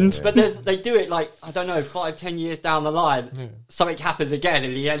second. But they do it like, I don't know, 5-10 years down the line, something happens again,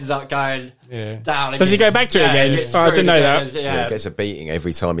 and he ends up going down. Does he go back to it again? I didn't know that. He gets a beating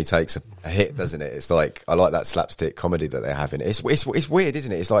every time he takes a hit, doesn't it? It's like, I like that slapstick comedy that they're having. It's weird,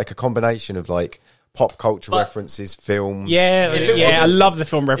 isn't it? It's like a combination of like pop culture references, films. I love the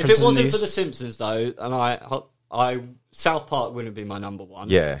film references. If it wasn't for The Simpsons, though, and I South Park wouldn't be my number one.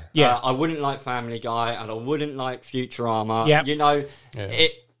 Yeah. I wouldn't like Family Guy, and I wouldn't like Futurama.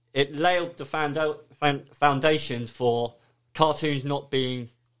 It laid the foundations for cartoons not being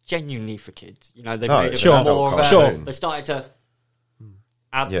genuinely for kids. They made it more of they started to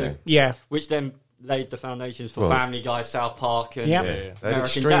add which then laid the foundations for Family Guy, South Park, and they had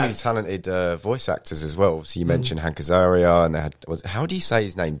extremely talented voice actors as well. So you mentioned Hank Azaria, and they had how do you say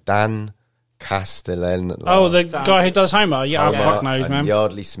his name? Dan Castellan. The guy who does Homer. Yeah, fuck knows, man.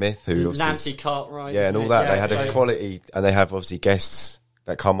 Yardley Smith, who Nancy Cartwright. Yeah, and all that. They had a quality, and they have obviously guests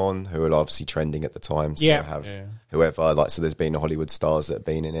that come on who are obviously trending at the time. So they have whoever, like, so there's been Hollywood stars that have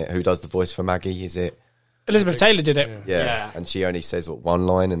been in it. Who does the voice for Maggie? Is it Elizabeth Taylor did it? Yeah. And she only says one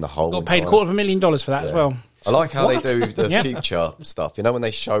line in the whole. Got paid $250,000 for that as well. I like how they do the future stuff. When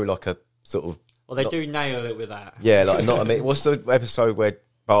they show like a sort of. Well, they do nail it with that. Yeah, like not. I mean, what's the episode where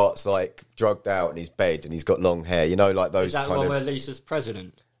Bart's like drugged out in his bed and he's got long hair? Like those. Is that kind one of where Lisa's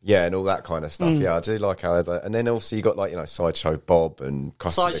president? Yeah, and all that kind of stuff. Yeah, I do like how they. And then also you got like Sideshow Bob and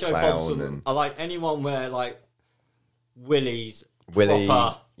Krusty the Clown. And I like anyone where like Willie.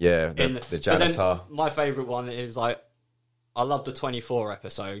 Proper, the janitor. My favourite one is like, I love the 24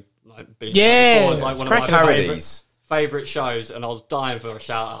 episode. Like, it's like one of my favourite shows, and I was dying for a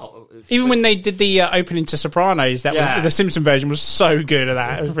shout out. Even when they did the opening to Sopranos, that was the Simpson version was so good at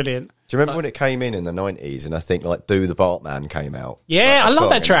that. It was brilliant. Do you remember when it came in the 90s? And I think like Do the Bartman came out. Yeah, I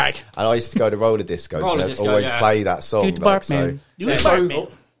love that track. And I used to go to roller discos and always play that song. Do the Bartman.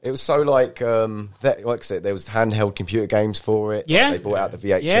 It was so like like I said, there was handheld computer games for it. Yeah, they brought out the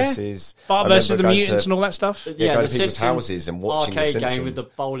VHSs. Bart versus the Mutants and all that stuff. Go to people's houses and watching the Simpsons. Arcade game with the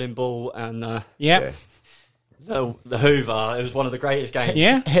bowling ball and the Hoover. It was one of the greatest games.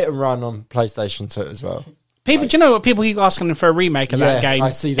 Yeah, Hit and Run on PlayStation 2 as well. People, do you know what? People keep asking for a remake of that game. I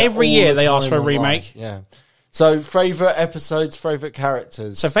see that every year. They ask for a remake. Yeah. So, favourite episodes, favourite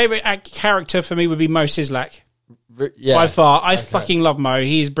characters. So, favourite character for me would be Mo Sislak. By far. I fucking love Mo.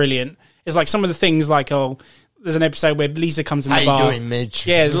 He is brilliant. It's like some of the things like, there's an episode where Lisa comes in the bar. How you doing, Midge?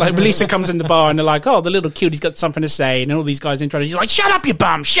 Yeah, like Lisa cams in the bar and they're like, the little cutie's got something to say. And all these guys intro. He's like, shut up, you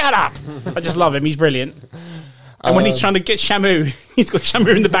bum, shut up. I just love him. He's brilliant. And when he's trying to get Shamu, he's got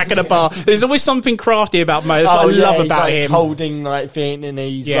Shamu in the back of the bar. There's always something crafty about Mo. That's what I love about like him. Holding like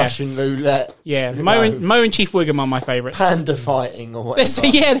Vietnamese, Russian roulette. Yeah, Mo and Chief Wiggum are my favourites. Panda fighting or whatever.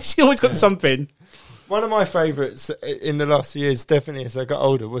 He's always got something. One of my favourites in the last few years, definitely as I got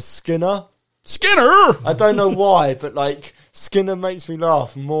older, was Skinner. I don't know why, but like Skinner makes me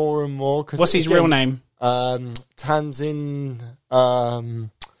laugh more and more. What's his real name? Tamsin. I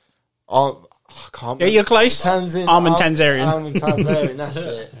can't. Yeah, you're close. Armin Tanzarian. Armin Tanzarian, that's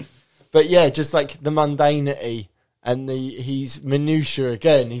it. But yeah, just like the mundanity and he's minutiae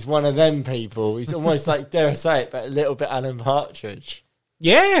again. He's one of them people. He's almost like, dare I say it, but a little bit Alan Partridge.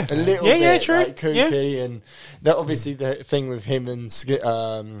 Yeah, a little bit true. Like kooky, and that obviously the thing with him and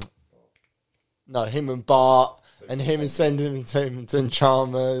him and Bart, and him and Sendington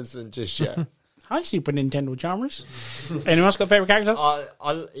Chalmers, and just I Super Nintendo Chalmers. Anyone else got a favourite character?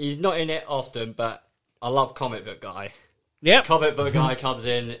 He's not in it often, but I love Comic Book Guy. Yep. Comic Book Guy comes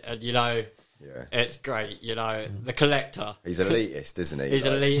in, and Yeah. It's great, The Collector. He's elitist, isn't he? He's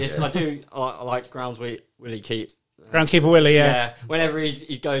elitist. Yeah. I like Willie Keep. Groundskeeper Willie, yeah. Whenever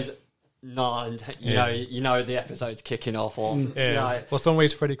he goes, and you know the episode's kicking off. What's the one where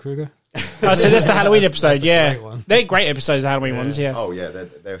he's Freddy Krueger? Oh, so that's the Halloween episode, Great one. They're great episodes, the Halloween ones, yeah. Oh, yeah,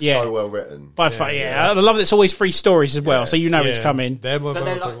 they're so well written. By far, I love that it's always 3 stories as well, so you know it's coming. They're more But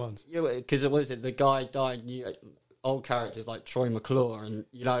favorite ones. because what is it? The guy died. Old characters like Troy McClure, and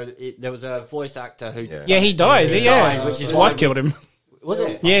there was a voice actor who. Yeah, he died. Which is his wife killed him. Was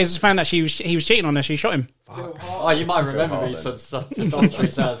it? Yeah, he found out he was cheating on her. She shot him. Oh, you might remember me. Such a doctor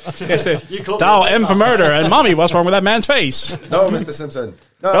says. Yes, Dial M for murder, and mommy, what's wrong with that man's face? No, Mr. Simpson.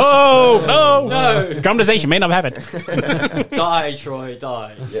 No. Conversation may not happen. Die, Troy,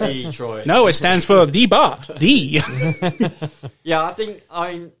 die. Yeah. The Troy. No, it stands for the Bart. The. Yeah, I think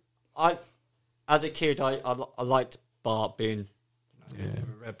I as a kid, I liked Bart being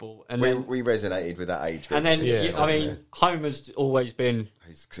a rebel, and we resonated with that age group. And then Homer's always been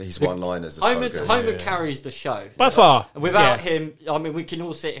his one-liners are so good. Homer carries the show By far. Without him, I mean, we can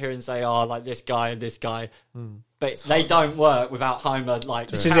all sit here and say, like this guy and this guy, but they don't work without Homer. Like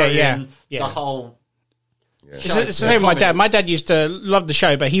this is it, the whole. Yeah. It's the same with my dad. My dad used to love the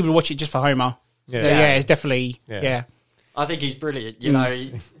show, but he would watch it just for Homer. Yeah, it's definitely I think he's brilliant.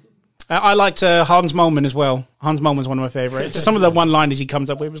 I liked Hans Moleman as well. Hans Moleman's one of my favourites. Just some of the one-liners he comes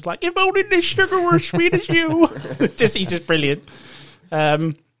up with was like, "If only this sugar were as sweet as you." He's just brilliant.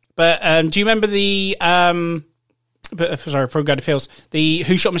 Do you remember the? Sorry, before we go to Phil's, the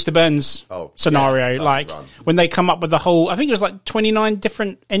Who Shot Mr. Burns scenario, when they come up with the whole, I think it was like 29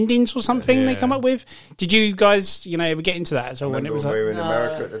 different endings or something they come up with. Did you guys, ever get into that? So when we were in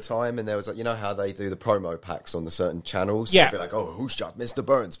America at the time, and there was how they do the promo packs on the certain channels. Yeah, they'd be like, "Oh, who shot Mr.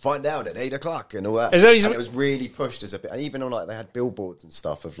 Burns? Find out at 8 o'clock," and all that. And it was really pushed as a bit, and even on they had billboards and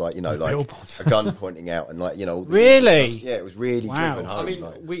stuff of a gun pointing out and really, it was really driven home.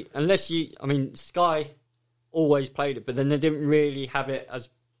 I mean, Sky always played it, but then they didn't really have it as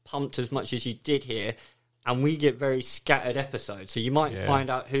pumped as much as you did here, and we get very scattered episodes, so you might find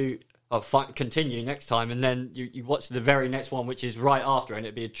out who continue next time, and then you watch the very next one, which is right after, and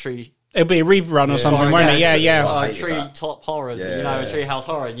it'd be a rerun or something, won't it? Yeah. Tree Top Horrors, a Tree House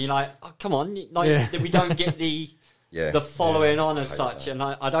Horror, and you're like, oh, come on, we don't get the following on as such, and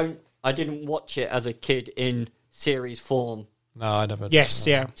I didn't watch it as a kid in series form. No, I never. Yes,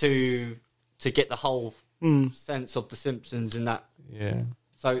 to get the whole sense of the Simpsons in that. Yeah.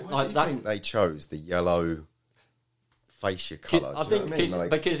 So why do you think they chose the yellow fascia colour? I think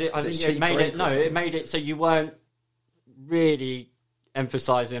because it made it so you weren't really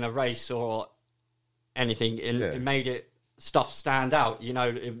emphasising a race or anything. It made it stuff stand out.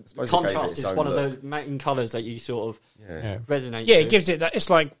 Contrast is one of the main colours that you sort of resonate. Yeah, it gives it that.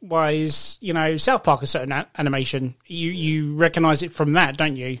 It's like why is South Park a certain animation? You recognise it from that,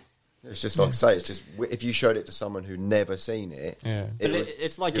 don't you? It's just like I say. It's just if you showed it to someone who'd never seen it,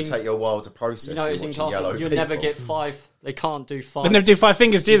 it's like it'll take you a while to process. It's in cartoon. You'll never get 5. They can't do 5. They never do 5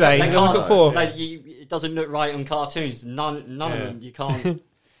 fingers, do they? They always got 4. It doesn't look right on cartoons. None of them. You can't.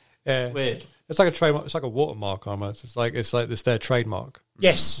 It's weird. It's like a trademark. It's like a watermark almost. It's like it's their trademark.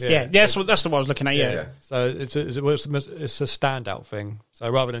 Yes, that's the one I was looking at. Yeah. So it's a standout thing. So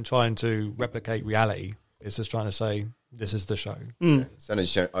rather than trying to replicate reality, it's just trying to say this is the show. It's in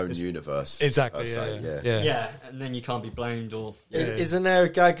its own universe. Exactly. Yeah, and then you can't be blamed or. Isn't there a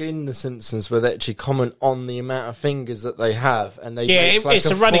gag in The Simpsons where they actually comment on the amount of fingers that they have, and they make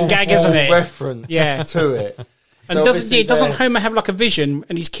it's a running gag, isn't it? Reference to it. And doesn't Homer have like a vision,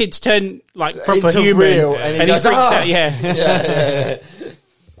 and his kids turn like proper into human, real, and he freaks out? Yeah.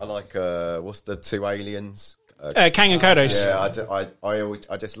 I like what's the 2 aliens? Kang and Kodos. Yeah,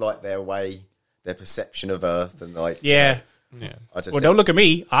 I just like their perception of Earth and don't look at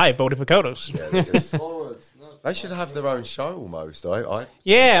me. I voted for Kodos. Yeah, they should have their own show almost. I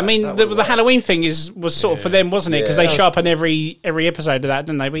mean the Halloween thing was sort of for them, wasn't it? Because they show up in every episode of that,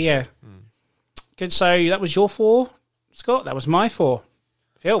 didn't they? But good. So that was your 4, Scott. That was my 4.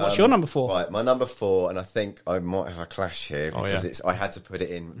 Phil, what's your number 4? Right, my number 4, and I think I might have a clash here because I had to put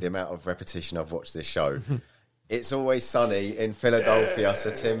it in the amount of repetition I've watched this show. It's Always Sunny in Philadelphia.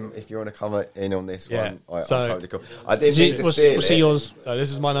 So, Tim, if you want to come in on this one, I'm totally cool. I didn't mean to steal it. What's yours? So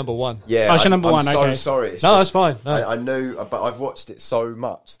this is my number 1. Yeah, your number 1. I'm okay. so sorry. That's fine. No. I knew, but I've watched it so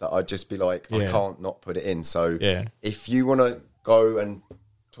much that I'd just be like, I can't not put it in. So if you want to go and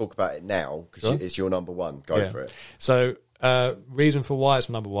talk about it now, because it's your number 1, go for it. So reason for why it's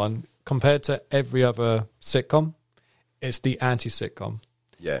number 1, compared to every other sitcom, it's the anti-sitcom.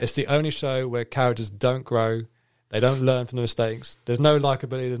 Yeah. It's the only show where characters don't grow. They don't learn from the mistakes. There's no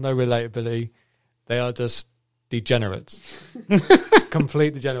likability. There's no relatability. They are just degenerates,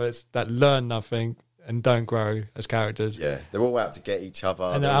 complete degenerates that learn nothing and don't grow as characters. Yeah, they're all out to get each other.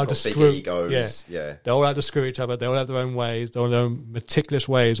 And they've they're out got to big screw. egos. Yeah. They're all out to screw each other. They all have their own ways. They all have their own meticulous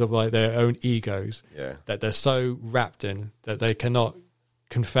ways of like their own egos. Yeah. That they're so wrapped in that they cannot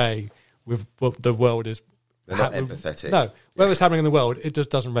convey with what the world is. They're not empathetic. No, whatever's happening in the world, it just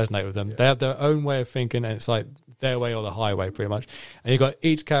doesn't resonate with them. Yeah. They have their own way of thinking, and it's like their way or the highway, pretty much. And you've got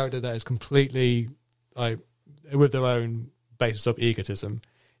each character that is completely like with their own basis of egotism.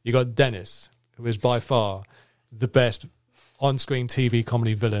 You got Dennis, who is by far the best on-screen TV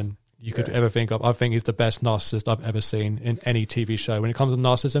comedy villain you could ever think of. I think he's the best narcissist I've ever seen in any TV show. When it comes to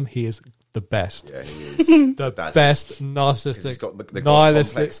narcissism, he is the best. Yeah, he is. The best narcissistic, he's got the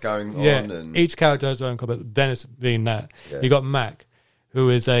nihilistic complex going on. Yeah, And each character has their own complex. Dennis being that. Yeah. You got Mac, who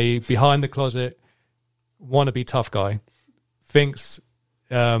is a behind-the-closet, wannabe tough guy. Thinks...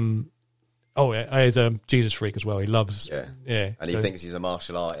 he's a Jesus freak as well. He loves, and he thinks he's a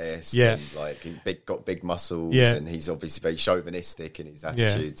martial artist. Yeah, and like got big muscles. Yeah. And he's obviously very chauvinistic in his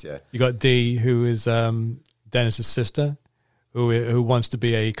attitudes. Yeah, you got Dee, who is Dennis's sister, who wants to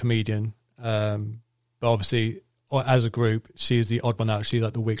be a comedian, but obviously, as a group, she's the odd one out. She's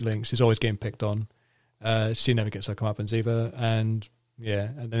like the weak link. She's always getting picked on. She never gets her comeuppance either. And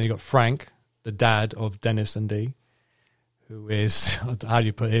then you got Frank, the dad of Dennis and Dee, who is how do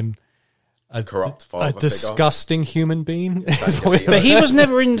you put him? A corrupt father a disgusting human being. But he was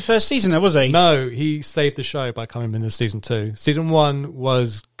never in the first season, though, was he? No, he saved the show by coming in season 2. Season 1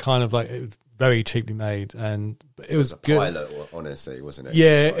 was kind of like very cheaply made, and it was a good. pilot, honestly, wasn't it?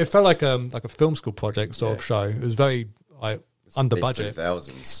 Yeah, it felt like a film school project sort of show. It was very under budget.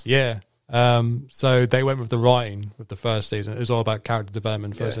 2000s. Yeah. So they went with the writing with the first season. It was all about character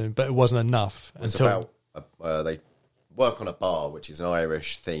development first season, but it wasn't enough. It's about they work on a bar, which is an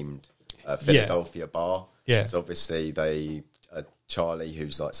Irish themed Philadelphia bar. Yeah. So obviously they Charlie,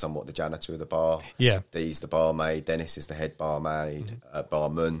 who's like somewhat the janitor of the bar. Yeah. Dee's the barmaid. Dennis is the head barmaid,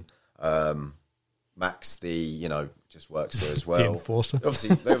 barman. Max, just works there as well. The enforcer. They're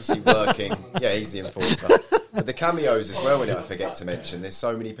obviously working. Yeah, he's the enforcer. But the cameos as well in it, I forget to mention. There's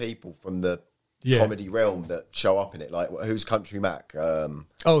so many people from the comedy realm that show up in it. Like, who's Country Mac? So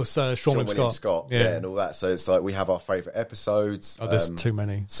Sean William Scott. Yeah, and all that. So it's like we have our favourite episodes. Oh, there's too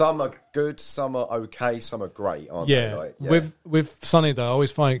many. Some are good, some are okay, some are great, aren't they? Like, With Sunny, though, I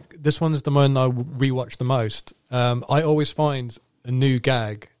always find this one's the one I rewatch the most. I always find a new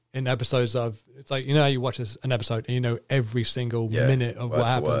gag in episodes it's like, how you watch an episode and you know every single minute of what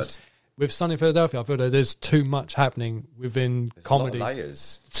happens. With Sunny in Philadelphia, I feel that there's too much happening within comedy. A lot of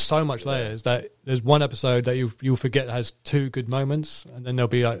layers. So much layers that there's one episode that you'll forget has 2 good moments, and then there'll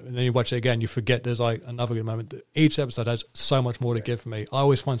be and then you watch it again, you forget there's like another good moment. Each episode has so much more to give for me. I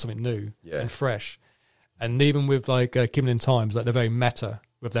always find something new and fresh. And even with like Keeping in Times, like they're very meta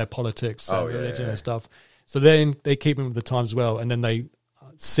with their politics and religion and stuff. So then they keep in with the times as well, and then they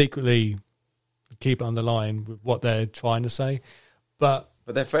secretly keep it on the line with what they're trying to say. But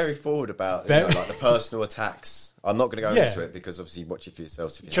they're very forward about like the personal attacks. I'm not going to go into it because obviously watch it for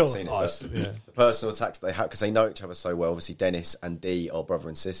yourselves if you haven't seen it. But the personal attacks they have, because they know each other so well. Obviously, Dennis and Dee are brother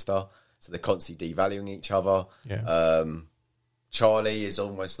and sister, so they're constantly devaluing each other. Yeah. Charlie is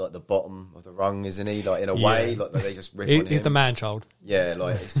almost like the bottom of the rung, isn't he? Like in a way, like they just rip on him. He's the man child. Yeah,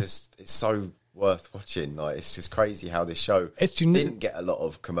 like it's so worth watching. Like it's just crazy how this show didn't get a lot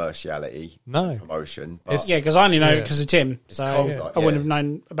of commerciality, promotion. But because I only know because of Tim, so cold, I wouldn't have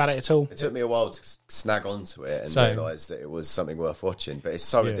known about it at all. It took me a while to snag onto it and realise that it was something worth watching. But it's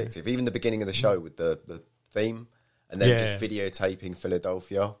so addictive. Even the beginning of the show with the theme. And then just videotaping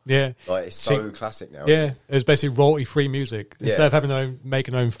Philadelphia. Yeah. Like, it's so classic now. Yeah. It was basically royalty-free music. Instead of having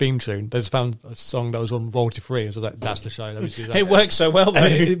making their own theme tune, they just found a song that was on royalty-free. It was like, that's the show. Let me do that. It works so well, though.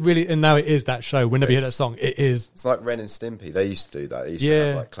 And now it is that show. Whenever you hear that song, it is. It's like Ren and Stimpy. They used to do that. They used to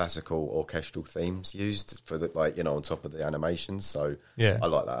have, like, classical orchestral themes used for, on top of the animations. So, I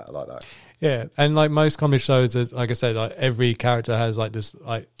like that. Yeah, and like most comedy shows, like I said, like every character has like this,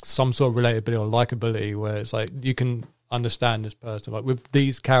 like some sort of relatability or likability, where it's like you can understand this person. Like with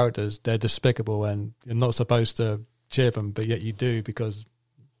these characters, they're despicable, and you're not supposed to cheer them, but yet you do because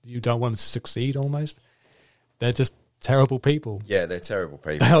you don't want them to succeed. Almost, they're just terrible people. Yeah, they're terrible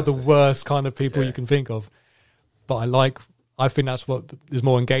people. They are the worst kind of people you can think of. But I think that's what is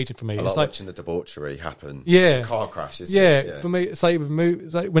more engaging for me. I it's like watching the debauchery happen. Yeah. It's a car crash, isn't it? Yeah. For me, it's like,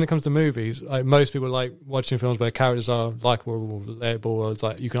 when it comes to movies, like most people like watching films where characters are likeable or relatable, or it's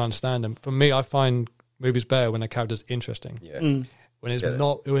like you can understand them. For me, I find movies better when the character's interesting. Yeah. when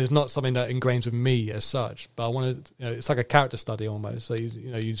it's not something that ingrains with me as such. But I want to, it's like a character study almost. So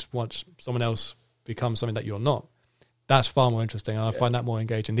you just watch someone else become something that you're not. That's far more interesting, and I find that more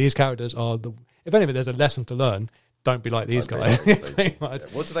engaging. These characters are if anything, there's a lesson to learn. Don't be like these guys. Pretty much.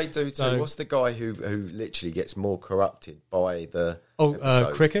 What do they do to? What's the guy who literally gets more corrupted by the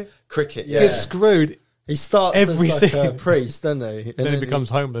Cricket? Cricket, He gets screwed. He starts every as like a priest, doesn't he? And then he becomes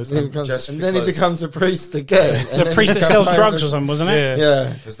homeless. And then he becomes a priest again. The priest that sells drugs or something, wasn't it?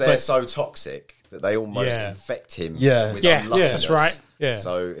 Yeah. Because they're so toxic that they almost infect him with unluckiness. That's right. Yeah.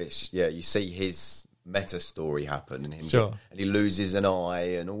 So it's you see his meta story happen and him and he loses an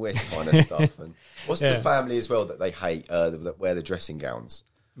eye and all this kind of stuff. And what's the family as well that they hate that wear the dressing gowns?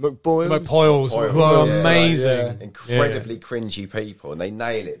 McPoyles were amazing. Yeah. Incredibly cringy people, and they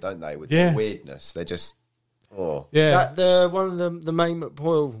nail it, don't they, with the weirdness. They're just one of the main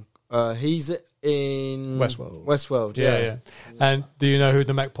McPoyle, he's in Westworld. Yeah. And do you know who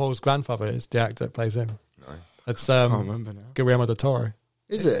the McPoyle's grandfather is? The actor that plays him. No. It's I can't remember now. Guillermo del Toro.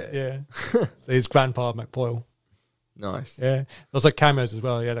 Is it? Yeah. So he's grandpa McPoyle. Nice. Yeah. There's like cameos as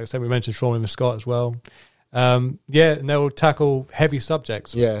well. Yeah, like I said, we mentioned Sean Scott as well. And they'll tackle heavy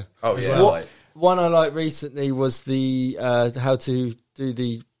subjects. Yeah. Oh yeah. One I liked recently was the how to do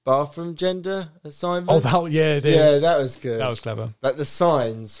the bathroom gender assignment. Oh, that was good. That was clever. Like the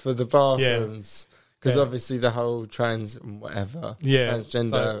signs for the bathrooms. Because obviously the whole transgender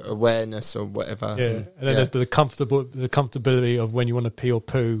awareness or whatever. Yeah, and then there's the comfortability of when you want to pee or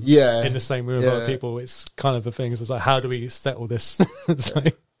poo in the same room with other people. It's kind of a thing. So it's like, how do we settle this?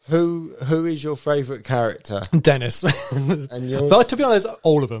 Who is your favourite character? Dennis. And yours? But to be honest,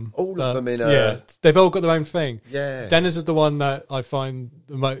 all of them. All of them they've all got their own thing. Yeah. Dennis is the one that I find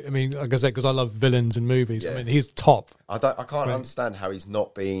the most. I mean, like I said, because I love villains in movies. I mean, he's top. I can't understand how he's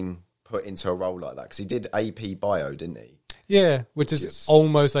not been put into a role like that, because he did AP Bio, didn't he? Yeah, which is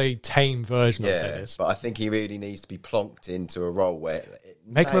almost a tame version of Dennis. But I think he really needs to be plonked into a role where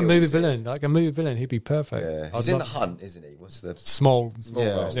make him a movie villain, like a movie villain. He'd be perfect. Yeah. He's in The Hunt, isn't he? What's the small?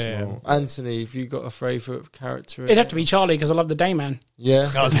 Small. Anthony, have you got a favourite character? It'd have to be Charlie, because I love the Dayman. Yeah,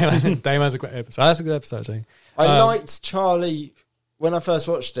 Dayman's a great episode. That's a good episode, actually. I liked Charlie when I first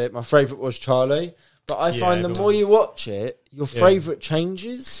watched it. My favourite was Charlie. But I find the more you watch it, your favourite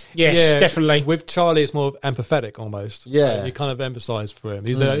changes. Yes, definitely. With Charlie, it's more empathetic almost. Yeah. Like, you kind of empathise for him.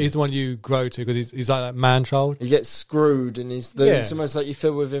 He's the one you grow to, because he's like that man-child. He gets screwed, and it's almost like you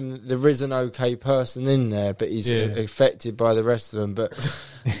feel with him, there is an okay person in there, but he's affected by the rest of them. But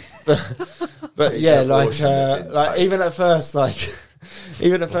even at first,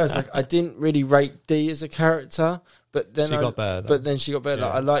 I didn't really rate Dee as a character, but then she got better. But then she got better.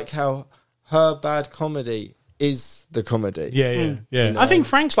 Like, I like how her bad comedy is the comedy. Yeah. You know? I think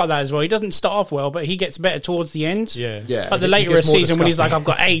Frank's like that as well. He doesn't start off well, but he gets better towards the end. Yeah. Like the later season when he's like, I've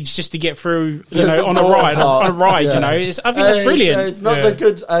got AIDS just to get through, on a ride, yeah. I think that's brilliant. It's not the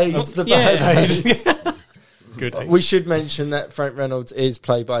good AIDS, the bad AIDS. Good. We should mention that Frank Reynolds is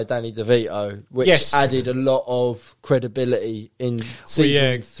played by Danny DeVito, which added a lot of credibility in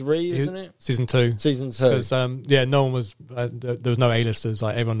season 3, isn't it? Season 2. Because no one was. There was no A-listers.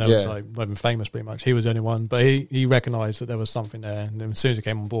 Like everyone there was like not even famous, pretty much. He was the only one, but he recognised that there was something there, and then as soon as he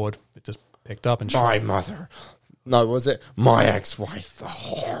came on board, it just picked up and. My mother. No, was it my ex-wife, the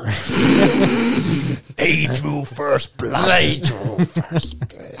whore? They drew first blood.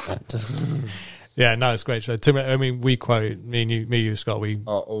 Yeah, no, it's a great show. I mean, we quote, me, you, Scott, we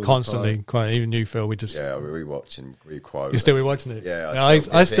constantly quote, even you, Phil, we just... Yeah, we rewatch and requote. You're still rewatching it? Yeah,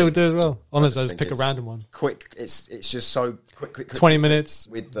 I still do as well. Honestly, I just pick a random one. Quick, it's just so quick. 20 minutes.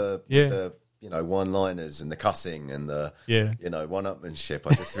 With the one-liners and the cussing and the, one-upmanship.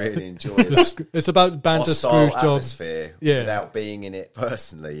 I just really enjoy it. It's about banter, Scrooge job. Atmosphere without being in it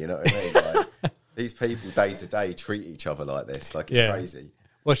personally, you know what I mean? Like, these people day to day treat each other like this, like it's crazy.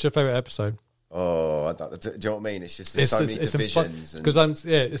 What's your favourite episode? Oh, do you know what I mean? It's just there's so many divisions. Because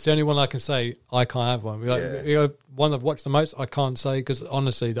it's the only one I can say I can't have one. One I've watched the most, I can't say, because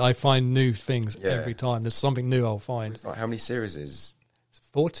honestly, I find new things every time. There's something new I'll find. It's like, how many series is?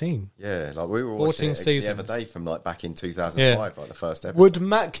 14. Yeah, like we were watching it the other day from like back in 2005, like the first episode. Would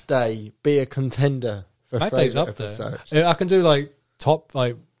Mac Day be a contender for Mac Day's up episode? There. I can do like top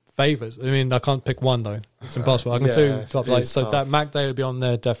favourites. I mean, I can't pick one though. It's impossible. I can do top so that Mac Day would be on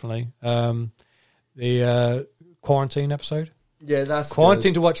there definitely. The quarantine episode. Yeah, that's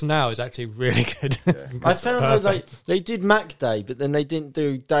quarantine to watch now is actually really good. Yeah. I found they did Mac Day, but then they didn't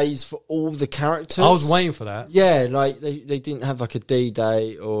do days for all the characters. I was waiting for that. Yeah, like they didn't have like a D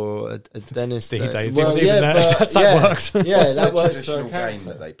Day or a Dennis D Day. Well, that works. Yeah, What's that works. Traditional game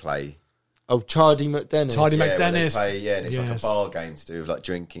that they play. Oh, Charlie McDennis. Charlie where they McDennis. play, and it's like a Yes. bar game to do with like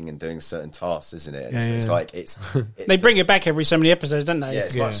drinking and doing certain tasks, isn't it? And Yeah, it's yeah. like They bring it back every so many episodes, don't they? yeah,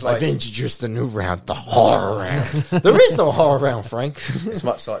 it's Yeah. much I've like introduced a new round, the horror round. There is no horror round, Frank. it's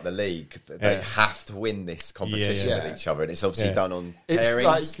much like the league. They Yeah. have to win this competition Yeah. with each other, and it's obviously Yeah. done on It's pairings.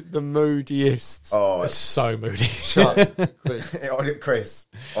 like the moodiest. Oh, It's so moody. Chris,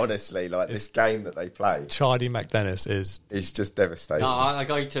 honestly, like this game that they play Charlie McDennis is is just devastating. No, I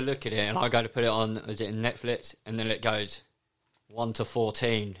go to look at it and I go to put it on. Is it in Netflix? And then it goes 1 to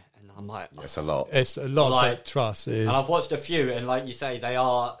 14, and I'm like, It's a lot. it's a lot Like- of trust. Is and I've watched a few, and like you say, they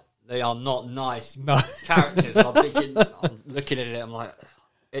are not nice no. characters. I'm thinking, I'm looking at it, I'm like,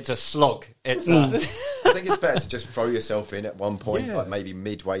 it's a slog. It's I think it's better to just throw yourself in at one point, Yeah. like maybe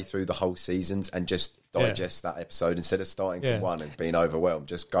midway through the whole seasons, and just digest that episode instead of starting Yeah. from one and being overwhelmed.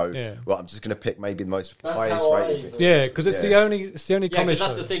 Just go. Yeah. Well, I'm just going to pick maybe the most That's highest how I rated. even- Yeah, because it's Yeah. the only yeah, comedy because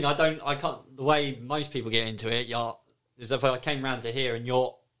that's show. the thing. I can't. The way most people get into it, is if I came round to here and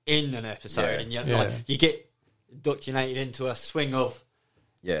you're in an episode, Yeah. and you're, Yeah. like, you get indoctrinated into a swing of.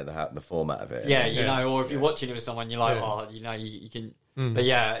 Yeah, the format of it. Yeah, you Yeah. know, or if you're watching it with someone, you're like, Yeah. oh, you know, you can. Mm. But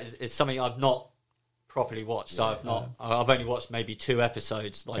yeah, it's something I've not properly watched. So I've only watched maybe 2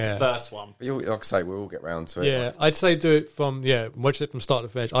 episodes, like Yeah. the first one. But like I say, we'll all get round to it. Yeah, I'd say do it from watch it from start to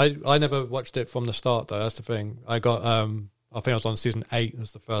finish. I never watched it from the start though. That's the thing. I got I think I was on season 8.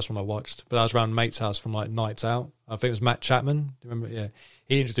 That's the first one I watched. But I was around mate's house from like nights out. I think it was Matt Chapman. Do you remember? Yeah,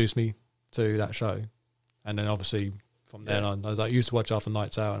 he introduced me to that show, and then obviously from then on, I was like, used to watch after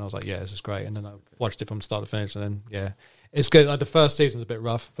nights out, and I was like, yeah, this is great. And then I watched it from start to finish, and then yeah, it's good. Like the first season's a bit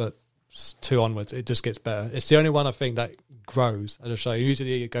rough, but 2 onwards, it just gets better. It's the only one I think that grows as a show.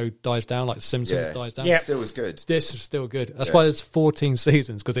 Usually it dies down, like Simpsons Yeah. dies down. Yeah. Still was good. This is still good. That's Yeah. why it's 14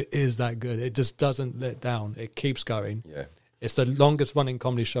 seasons, because it is that good. It just doesn't let down. It keeps going. Yeah. It's the longest running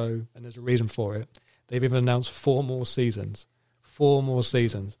comedy show, and there's a reason for it. They've even announced 4 more seasons. 4 more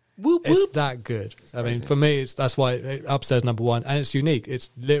seasons. Whoop, It's whoop. that good. I mean, crazy. for me, that's why Upstairs #1, and it's unique. It's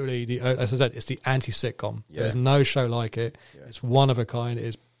literally as I said, it's the anti-sitcom. Yeah. There's no show like it. Yeah. It's one of a kind.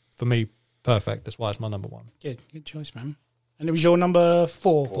 It's for me perfect. That's why it's my #1. Good choice, man. And it was your number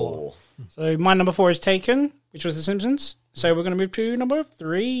 4. Or So my number 4 is Taken, which was The Simpsons. So we're going to move to number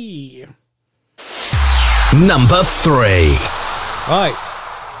 3. Number 3. Right,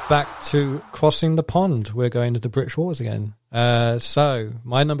 back to Crossing the Pond. We're going to the British Wars again. So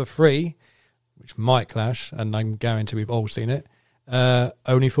my number 3, which might clash, and I guarantee we've all seen it,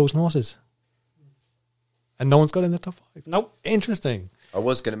 Only Fools and Horses. And no one's got it in the top 5. Nope. Interesting. I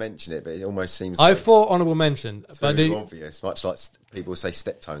was going to mention it, but it almost seems I like thought honourable mention. But too obvious. Much like people say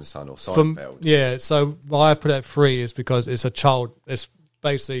Steptoe Son or from, Seinfeld. yeah, so why I put it at 3 is because it's a child. It's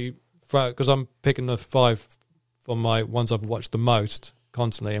basically, because I'm picking the 5 from my ones I've watched the most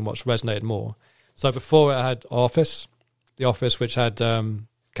constantly and what's resonated more. So before it had The Office, which had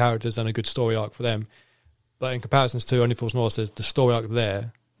characters and a good story arc for them. But in comparisons to Only Fools and Horses, the story arc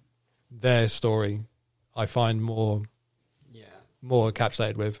their story, I find more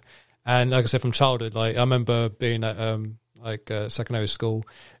encapsulated with. And like I said, from childhood, like I remember being at secondary school,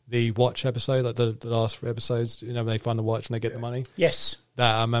 the watch episode, like the last 3 episodes, you know, when they find the watch and they get the money. Yes.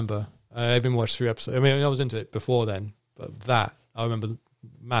 That I remember. I even watched 3 episodes. I mean, I was into it before then, but that I remember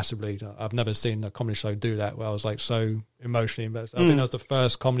massively. I've never seen a comedy show do that where I was like so emotionally invested. I think that was the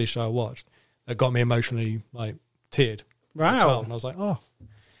first comedy show I watched that got me emotionally like teared. as a Wow. child. And I was like, oh,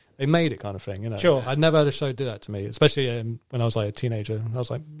 they made it kind of thing, you know. Sure. I'd never had a show do that to me, especially when I was like a teenager. I was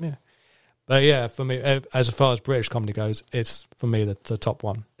like, yeah. But yeah, for me, as far as British comedy goes, it's for me the top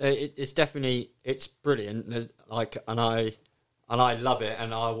one. It's definitely brilliant. There's, like, and I love it,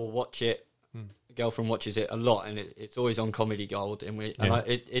 and I will watch it. A girlfriend watches it a lot, and it's always on Comedy Gold, and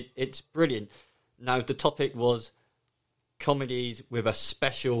it's brilliant. Now the topic was comedies with a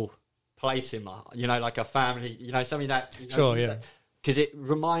special place in my, like a family, something that Sure, yeah. because it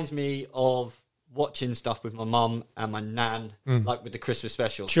reminds me of watching stuff with my mum and my nan, like with the Christmas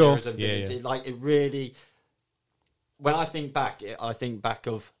special. Sure. Series of Yeah, villains. yeah. It really, when I think back, I think back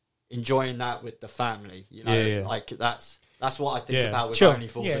of enjoying that with the family. Yeah. Like that's what I think Yeah. about with Sure. Only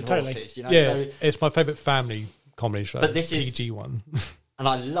Fools Yeah, and totally. Horses. Yeah, So, it's my favourite family comedy show. But this is- PG one. and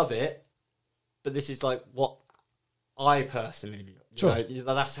I love it, but this is like what I personally, Sure.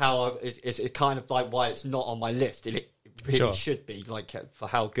 that's how it's kind of like why it's not on my list. It really Sure. should be, like, for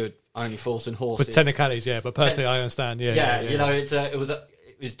how good Only Fools and For Horses. technicalities, yeah. But personally, I understand. Yeah, It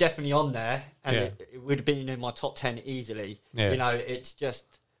was definitely on there, and Yeah. it would have been in my top 10 easily. Yeah. It's just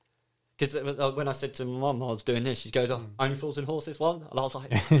because when I said to my mum I was doing this, she goes, "Oh, Only Fools and Horses one," and I was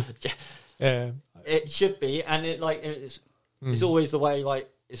like, "Yeah, yeah. it should be." And it's always the way, like,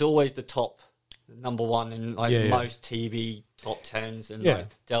 it's always the top number one in like most TV top 10s, and like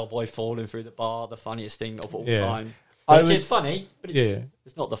Del Boy falling through the bar, the funniest thing of all time. Which is funny, but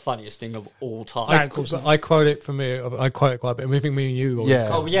it's not the funniest thing of all time. I quote it for me. I quote it quite a bit. I think me and you.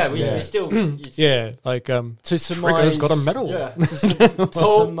 We still. Like to Trigger's got a medal. Yeah. To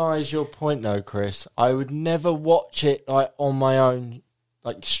surmise your point, though, Chris, I would never watch it like on my own,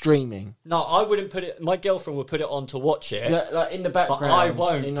 like streaming. No, I wouldn't put it. My girlfriend would put it on to watch it, like in the background. But I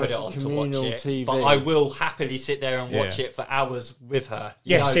won't in, put like, it on to watch it. TV. But I will happily sit there and watch it for hours with her.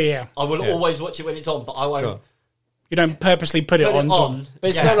 I will always watch it when it's on, but I won't. Sure. You don't purposely put it on.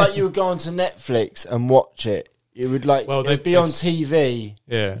 But it's not like you would go onto Netflix and watch it. You would it would be on TV.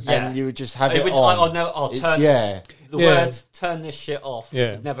 And you would just have it on. I'll turn the words "turn this shit off"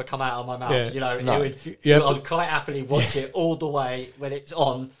 would never come out of my mouth. You know, I'd quite happily watch it all the way when it's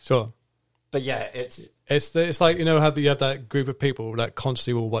on. Sure. But it's like, you know, how you have that group of people that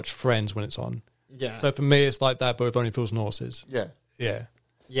constantly will watch Friends when it's on. Yeah. So for me, it's like that, but with Only Fools and Horses. Yeah.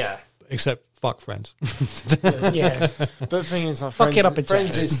 Except fuck Friends. But the thing is,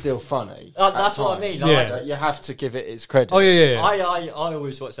 Friends is still funny. That's what I mean. You have to give it its credit. Oh yeah. I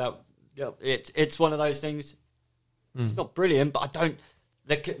always watch that. It's one of those things. It's not brilliant, but I don't.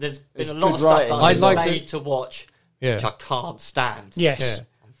 There's been a lot of stuff that I've made to watch, which I can't stand. Yes.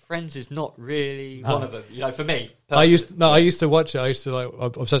 And Friends is not really one of them. You know, for me. I used to watch it. I used to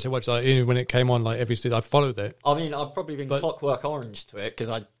obsessively watch it. Even when it came on, like every season, I followed it. I mean, I've probably been Clockwork Orange to it because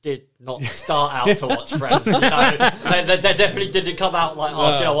I did not start out to watch Friends. You know, they definitely didn't come out like,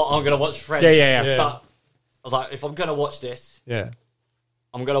 do you know what? I'm going to watch Friends. Yeah. But I was like, if I'm going to watch this,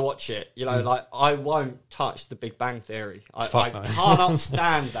 I'm going to watch it. You know, like I won't touch The Big Bang Theory. I cannot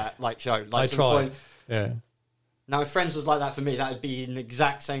stand that show. Like, I tried. Now, if Friends was like that for me, that would be in the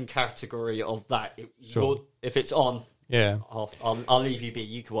exact same category of that. If it's on, I'll leave you be.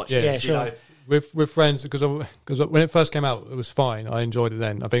 You can watch it. Yeah, sure. You know? With Friends, because when it first came out, it was fine. I enjoyed it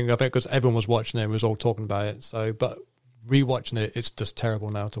then. I think because everyone was watching it, and was all talking about it. So, but rewatching it, it's just terrible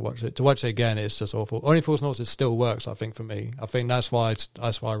now to watch it. To watch it again, it's just awful. Only Fools and Horses still works, I think, for me. I think that's why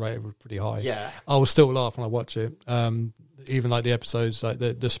I rate it pretty high. Yeah, I will still laugh when I watch it. Even like the episodes, like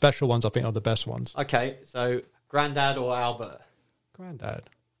the special ones, I think are the best ones. Okay, so Grandad or Albert? Grandad,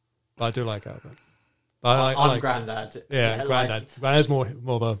 but I do like Albert. I'm Grandad. Yeah, Grandad. Grandad's more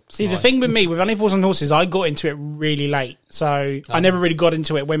of a... See, the thing with me, with Only Fools and Horses, I got into it really late. So I never really got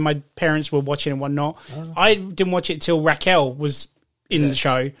into it when my parents were watching and whatnot. I didn't watch it till Raquel was in the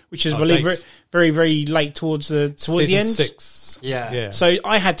show, which is, I believe, very, very late towards the end. 6. Yeah. So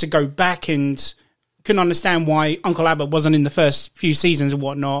I had to go back and couldn't understand why Uncle Albert wasn't in the first few seasons and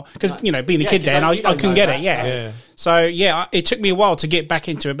whatnot. Because, being a kid there, and I couldn't get it. Yeah. So, it took me a while to get back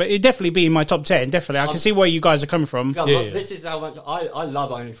into it, but it'd definitely be in my top 10, definitely. I can see where you guys are coming from. This is how much I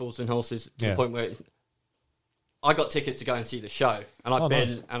love Only Fools and Horses to the point where I got tickets to go and see the show, and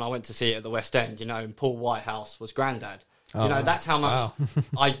and I went to see it at the West End, and Paul Whitehouse was Grandad. That's how much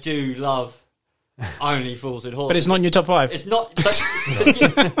I do love Only Fools and Horses. But it's not in your top 5. It's not.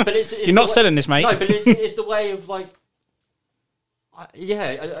 But it's you're not selling this, mate. No, but it's the way of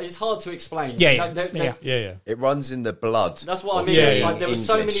it's hard to explain. Yeah. It runs in the blood. That's what I mean. There were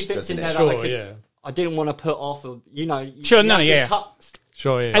so many bits in there that I didn't want to put off. Sure,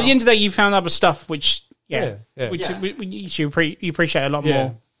 Sure, yeah. At the end of the day, you found other stuff which you appreciate a lot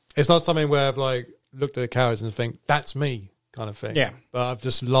more. It's not something where I've looked at the characters and think, that's me, kind of thing. Yeah. But I've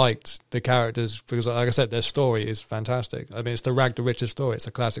just liked the characters because, like I said, their story is fantastic. I mean, it's the Rag the Riches story. It's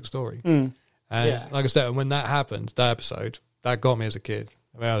a classic story. And like I said, when that happened, that episode, that got me as a kid.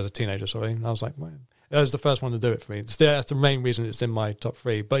 I mean, I was a teenager, sorry. And I was like, man, that was the first one to do it for me. That's the main reason it's in my top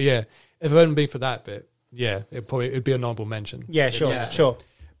 3. But yeah, if it hadn't been for that bit, it'd be an honorable mention. Yeah, sure.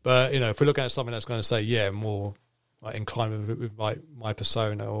 But, if we're looking at something that's going to say, more inclined with my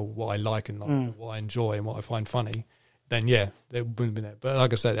persona or what I like and what I enjoy and what I find funny, then it wouldn't have been it. But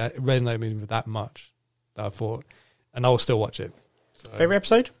like I said, it resonated with me that much that I thought, and I will still watch it. So. Favorite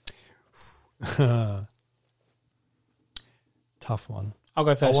episode? Tough one. I'll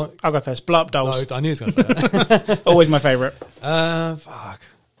go first. Blow Up Dolls. No, I knew he was going to say that. Always my favourite. Fuck.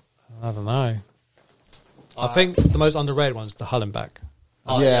 I don't know. I think the most underrated one is the Hullenback.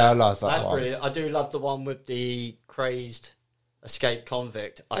 I love that one. That's brilliant. I do love the one with the crazy escaped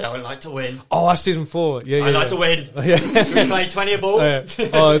convict. I don't like to win. Oh, that's season 4. Yeah, I like to win. Yeah. We play 20 a ball. That's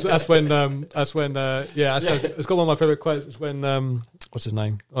when. It's got one of my favourite quotes. It's when what's his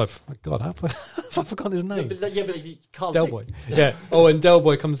name? Oh God, I've forgotten his name. But you can't. Del Boy. Yeah. Oh, and Del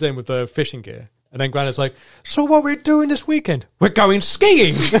Boy comes in with the fishing gear. And then Grandad's like, so what are we doing this weekend? We're going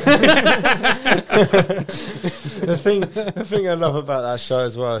skiing. The thing I love about that show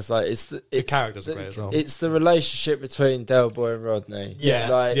as well is like it's the characters are great as well. It's the relationship between Del Boy and Rodney. Yeah.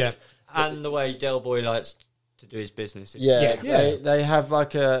 like, Yeah. And the way Del Boy likes to do his business. Yeah, Yeah. They have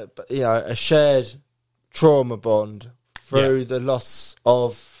like a shared trauma bond through the loss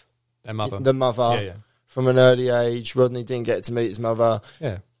of Their mother. the mother Yeah. from an early age. Rodney didn't get to meet his mother.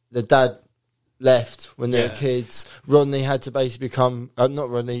 Yeah. The dad left when they were Yeah. kids. Rodney had to basically become not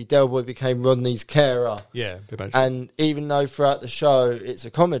Rodney. Del Boy became Rodney's carer. Yeah. Pretty much. And even though throughout the show it's a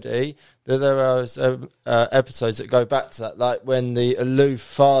comedy, there are episodes that go back to that, like when the aloof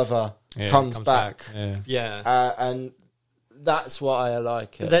father comes back. Yeah. Yeah. And that's why I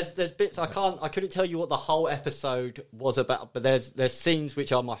like it. There's bits I couldn't tell you what the whole episode was about, but there's scenes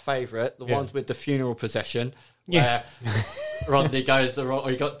which are my favourite. The ones with the funeral procession, where Rodney goes the wrong,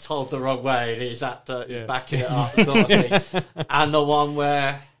 or he got told the wrong way, and he's backing it up, sort of thing. And the one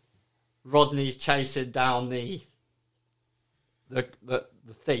where Rodney's chasing down the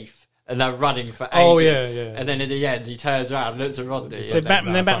thief, and they're running for ages. Oh, yeah. And then in the end, he turns around and looks at Rodney. So and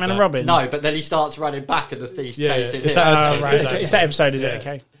Batman and Robin. no, but then he starts running back, and the thief's chasing It's him. that Oh, right. It's that episode, is it? Yeah.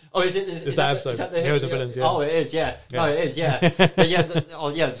 Okay. Oh, is it? It's that episode. Is that the Heroes and Villains, yeah. Oh, it is. Yeah. No, it is. Yeah. But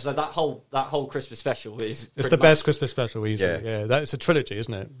yeah. So that whole Christmas special is. It's pretty the much- best Christmas special easily. Yeah. Yeah. That's a trilogy,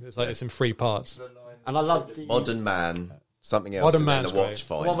 isn't it? It's like it's in 3 parts. And I love the Modern Man, something else, Modern and then Man's the Watch great.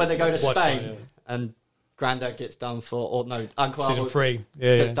 Find. one where they go to Watch Spain that, yeah. and Grandad gets done for, or no, Uncle Season Albert 3.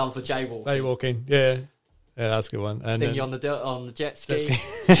 Yeah. gets Yeah. done for jaywalking. Daywalking. Yeah. Yeah, that's a good one. And Thingy then, on the jet ski.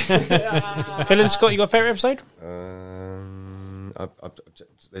 Phil and Scott, you got a favourite episode?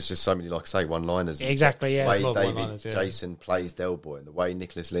 There's just so many, like I say, one-liners. Exactly, yeah. The way Lot of David one-liners, yeah. Jason plays Del Boy and the way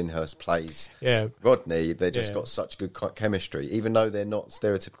Nicholas Lyndhurst plays yeah. Rodney, they just Yeah. got such good chemistry. Even though they're not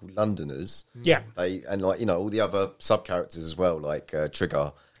stereotypical Londoners, Yeah. they and like all the other sub characters as well, like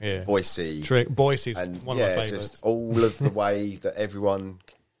Trigger, Yeah. Boise, Boise's and one of my favourites. just all of the way that everyone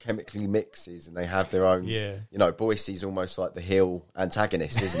chemically mixes and they have their own. Yeah. Boise's almost like the heel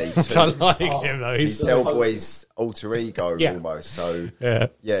antagonist, isn't he? I like him though. He's Del Boy's alter ego Yeah. almost. So Yeah.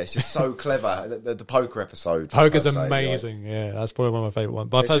 it's just so clever. The poker episode, Poker's I'd say, amazing. Yeah, that's probably one of my favourite ones.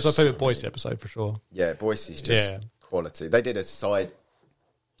 But It's that's my just- favourite Boise episode for sure. Yeah, Boise's just Yeah. quality. They did a side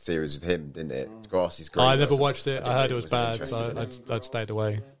series with him, didn't it? Grass is green. I never or watched something. it. I heard it really was wasn't bad, interested so in it. I'd stayed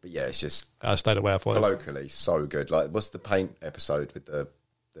away. But yeah, it's just I stayed away. I thought it was, colloquially so good. Like, what's the paint episode with the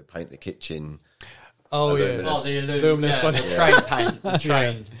paint the kitchen? oh yeah, Luminous. Oh, the Luminous one. the train paint. The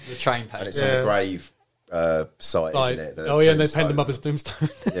train And paint. it's on the grave site, Like, isn't it? The oh yeah, and they paint tombstone. them up as tombstone.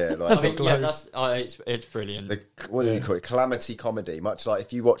 Yeah, like I mean, yeah, it's brilliant. what do you call it? Calamity comedy. Much like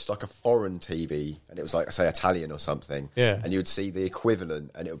if you watched like a foreign TV and it was like, say, Italian or something, Yeah. and you would see the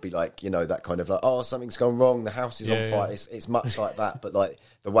equivalent, and it would be like, that kind of like, oh, something's gone wrong, the house is on Yeah, fire. yeah. It's much like that, but like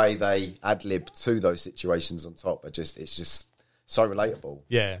the way they ad lib to those situations on top it's just so relatable.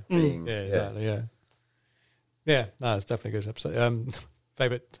 yeah, Being- yeah, exactly. Yeah. No, it's definitely a good episode.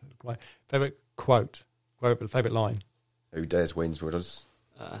 My favorite quote, favorite line. Who dares wins with us?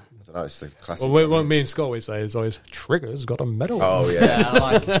 I don't know. It's the classic. Well, what me and Scott always say is always Trigger's got a medal. Oh yeah, Yeah, I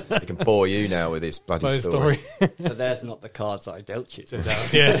like it. he can bore you now with this bloody My story. story. But there's not the cards that I dealt you.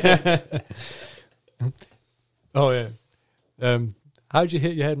 Yeah. Oh yeah. How did you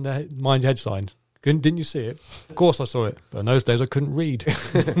hit your head in the mind your head sign? Didn't you see it? Of course I saw it, but in those days I couldn't read.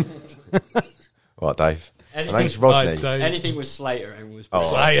 Right, Dave. Anything- My name's Rodney. Right, Dave. Anything with Slater in was Oh,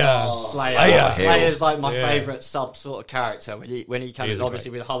 Slayer. Slayer. Slayer's like my Yeah. favourite sub sort of character when he comes He is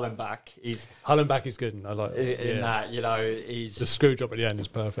obviously with Hollenbach. He's Hollenbach is good. I like in that, he's The screw job at the end is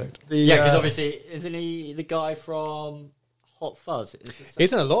perfect. because obviously isn't he the guy from Hot Fuzz?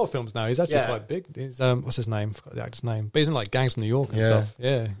 He's in a lot of films now. He's actually Yeah. quite big. He's what's his name? Forgot the actor's name. But he's in like Gangs of New York and Yeah. stuff.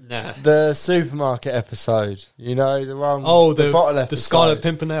 Yeah. Nah. The supermarket episode, the one. Oh, the bottle the episode. Scarlet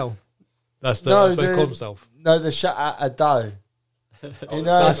Pimpernel. That's No, that's what he the- called himself. No, the shut at a dough. You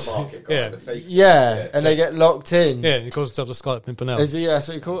know, yeah. yeah, and they get locked in. Yeah, he calls himself the Scarlet Pimpernel. Is he? That's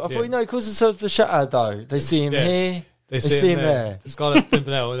what he called. I thought Yeah. he calls himself the shut at dough. They see him Yeah. here. They see him there. The Scarlet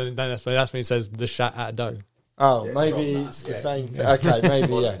Pimpernel, and then that's when he says the shat at dough. Oh, Yeah, maybe from it's that, the yeah. same thing. Okay,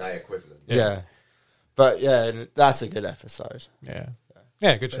 maybe yeah. Day equivalent. Yeah. But yeah, that's a good episode. Yeah.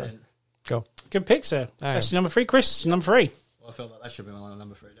 Yeah, good show. Cool. Good pick, sir. Oh, That's number 3, Chris. Number 3. Well, I feel like that should be my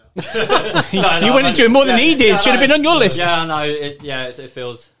number 3 now. You went into it more than he did. Should have been on your list. Yeah, no, I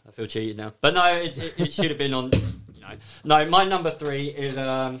feel cheated now. But no, it should have been on. No, my number 3 is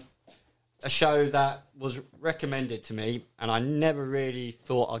a show that was recommended to me, and I never really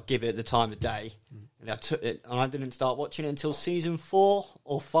thought I'd give it the time of day. And I took it, and I didn't start watching it until season 4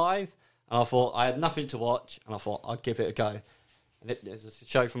 or 5. And I thought, I had nothing to watch, and I thought, I'd give it a go. And there's a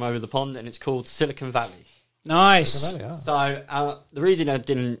show from over the pond, and it's called Silicon Valley. Nice. So the reason I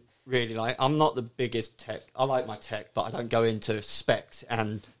didn't really I'm not the biggest tech. I like my tech, but I don't go into specs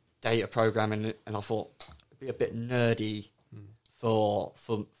and data programming, and I thought it'd be a bit nerdy for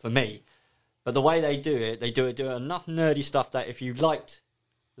me. But the way they do it enough nerdy stuff that if you liked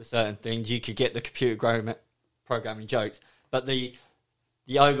the certain things, you could get the computer programming jokes. But the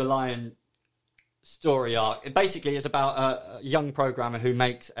overlying story arc, it basically is about a young programmer who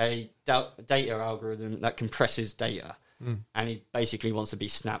makes a data algorithm that compresses data. And he basically wants to be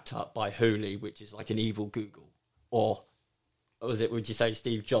snapped up by Hooli, which is like an evil Google. Or would you say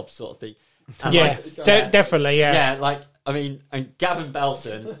Steve Jobs sort of thing? And definitely, yeah. Yeah, and Gavin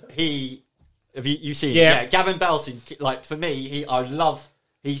Belson, have you seen it? Yeah, Gavin Belson, for me,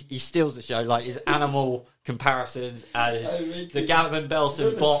 he steals the show, his animal comparisons and the Gavin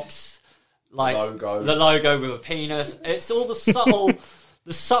Belson box, the logo with a penis. It's all the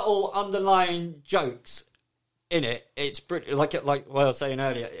subtle underlying jokes in it. It's like what I was saying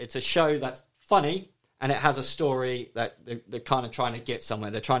earlier. It's a show that's funny and it has a story that they're kind of trying to get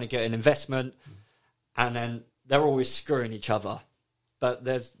somewhere. They're trying to get an investment, and then they're always screwing each other. But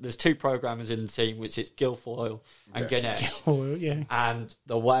there's two programmers in the team, which is Guilfoyle and Ganesh. And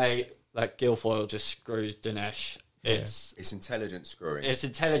the way that Guilfoyle just screws Dinesh, it's intelligent screwing. It's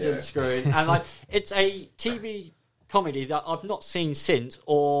intelligent screwing, and it's a TV comedy that I've not seen since,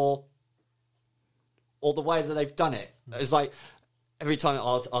 or the way that they've done it. It's every time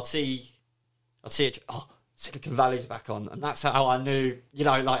I'll see it. Oh, Silicon Valley's back on, and that's how I knew.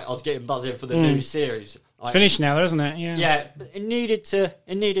 I was getting buzzing for the new series. It's finished now, though, isn't it? Yeah. Yeah, but it needed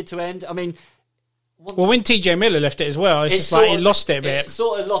to end. I mean, when TJ Miller left it as well, it's just it lost it a bit. It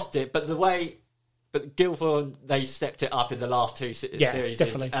sort of lost it, but Guilfoyle, they stepped it up in the last two series,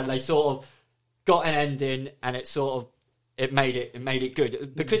 definitely, and they sort of got an ending, and it made it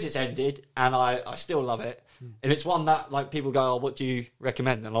good because it's ended, and I still love it, and it's one that people go, oh, what do you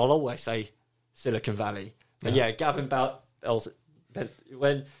recommend? And I'll always say Silicon Valley. But Gavin Belson,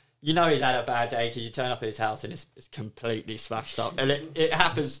 when he's had a bad day because you turn up at his house and it's completely smashed up, and it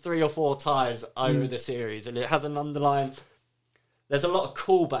happens 3 or 4 times over the series, and it has an underlying. There's a lot of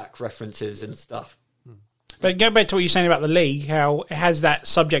callback references and stuff. But go back to what you're saying about the league, how it has that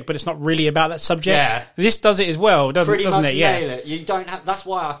subject, but it's not really about that subject. Yeah. This does it as well, doesn't it? Nail it. You don't have. That's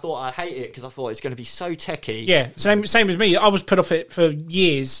why I thought I hate it, because I thought it's going to be so techie. Yeah, same as me. I was put off it for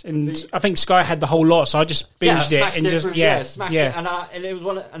years, and I think Sky had the whole lot, so I just binged it and smashed it. And it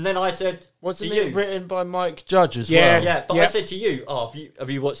was and then I said, wasn't it written by Mike Judge as well? Yeah, but I said to you, have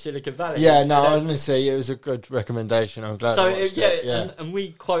you watched Silicon Valley? Yeah, no, honestly, it was a good recommendation. I'm glad. I watched it. And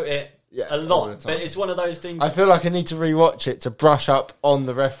we quote it. A lot, but it's one of those things. I feel like I need to rewatch it to brush up on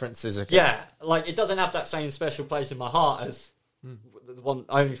the references again. Yeah, it doesn't have that same special place in my heart as the one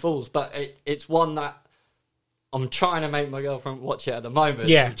Only Fools, but it's one that I'm trying to make my girlfriend watch it at the moment.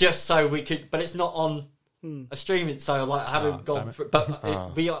 Yeah, just so we could, but it's not on a streaming, so I haven't gone.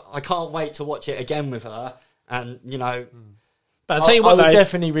 I can't wait to watch it again with her, and But I'll tell you what, I would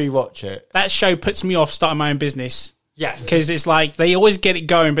definitely rewatch it. That show puts me off starting my own business. Yes. Because it's they always get it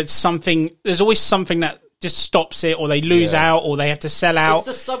going, but there's always something that just stops it, or they lose out, or they have to sell out. It's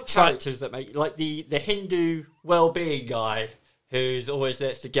the sub-characters that make, the Hindu well-being guy who's always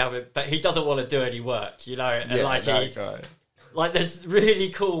there to Gavin, but he doesn't want to do any work, and that guy. There's really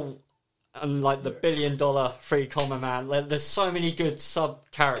cool, and the $1 billion free common man, there's so many good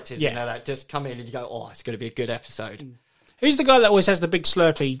sub-characters in there that just come in and you go, oh, it's going to be a good episode. Who's the guy that always has the big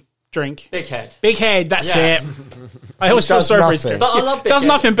Slurpee drink? Big Head. Big Head, that's it. I always feel sorry for him. But I love Big Does Head.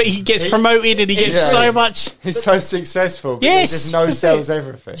 Nothing, but he gets promoted and he gets so much. He's so successful. Yes, he just sells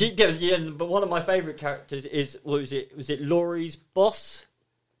everything. But one of my favourite characters is was it Laurie's boss?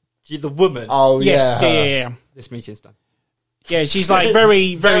 The woman. Oh yes, yeah. This meeting's done. Yeah, she's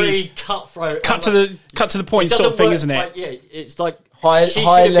very, very cutthroat. Cut to the point sort of thing, isn't it? It's like.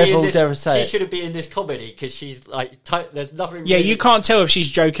 High level, dare I say. She shouldn't be in this comedy because she's there's nothing. Yeah, you can't tell if she's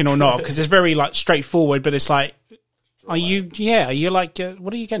joking or not because it's very straightforward. But it's are you? Yeah, are you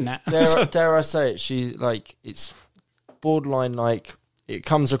what are you getting at? Dare I say it? She's it's borderline. It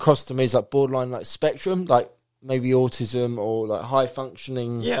comes across to me as borderline spectrum, maybe autism or high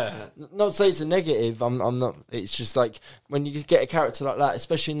functioning. Yeah, not to say it's a negative. I'm not. It's just when you get a character like that,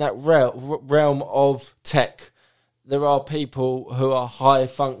 especially in that realm of tech. There are people who are high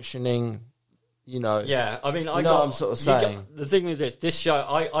functioning, Yeah, I mean, what I'm sort of saying. The thing with this show,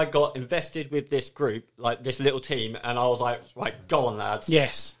 I got invested with this group, this little team, and I was like, right, go on, lads.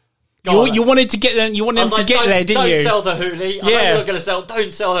 Yes. You wanted to get them. You wanted them to get there, didn't you? Don't sell the Hooli. I know Yeah. you're not going to sell.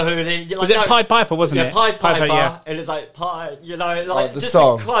 Don't sell the Hooli. Like, Was it Pied Piper? Wasn't yeah, it? Pied Piper. Yeah. And it's like pie. You know, like the just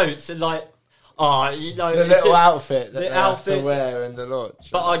song. the quotes and like, you know, The it's little just- outfit that the they have to outfits. wear in the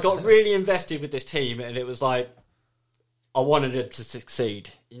launch. But I got really invested with this team, and it was like I wanted it to succeed,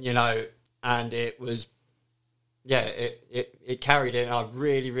 you know, and it was, yeah, it carried it, and I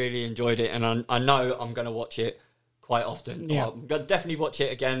really, really enjoyed it, and I know I'm going to watch it quite often. Yeah. I'm going to definitely watch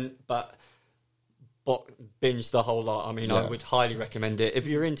it again, but binge the whole lot. I mean, I would highly recommend it. If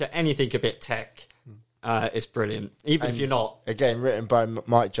you're into anything a bit tech, it's brilliant. Even if you're not. Again, written by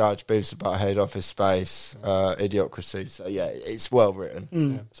Mike Judge, Beavis about Head Office Space, Idiocracy. So yeah, it's well written.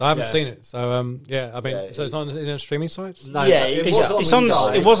 Mm. So I haven't Yeah. seen it. So I mean, Yeah, so it's not in streaming sites. No, Yeah, but it It's on.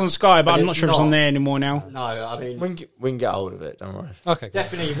 Sky. It was on Sky, but But I'm not it's sure if it's on not. there anymore now. No, I mean, We can get hold of it. Don't worry. Okay, cool.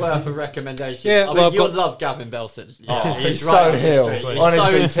 definitely worth a recommendation. Yeah, I mean, well, I've you'll got- love Gavin Belson. Yeah, He's right so up the Hill. street. He's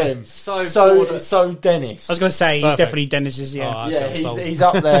Honestly, so, Tim. so So Dennis. I was going to say he's Perfect. definitely Dennis's. Yeah. Oh, yeah, I'm sold. he's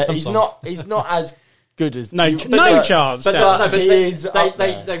up there. I'm He's sold. not as good as No, you- no but- chance. But, Dan. no, but he they, is they, up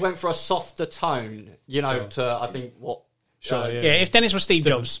they, there. they went for a softer tone, you know, to, I think, what... Sure, yeah. Yeah, if Dennis was Steve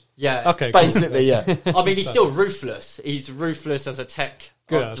Jobs. Yeah. Okay, cool. Basically, yeah. I mean, he's still ruthless. He's ruthless as a tech.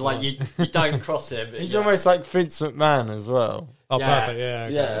 Good, that's like, fine. you don't cross him. He's yeah. almost like Vince McMahon as well. Oh, Yeah. perfect. Yeah,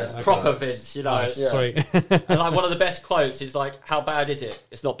 okay. Yeah, Okay. proper Vince, you know. Nice. Yeah. Sweet. And like one of the best quotes is like, "How bad is it?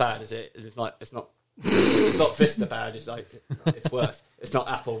 It's not bad, is it? It's like it's not. It's not Vista bad. It's like it's worse. It's not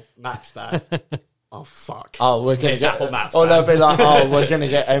Apple Maps bad. Oh fuck. Oh, we're gonna It's get Apple Maps, Or they'll man. be like, oh, we're gonna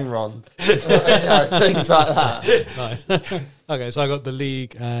get Enron. You know, things like that. Nice. Okay, so I got The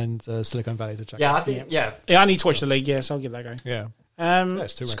League and Silicon Valley to check Yeah, out. I think yeah. Yeah, I need to watch the league. Yes, I'll give that a go. Yeah.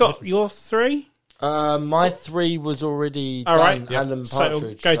 it's two Scott, recommendations. your three. My 3 was already All right. done. Alan So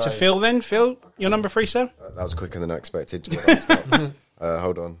Partridge. go to Phil then. Phil, your number 3, sir. That was quicker than I expected.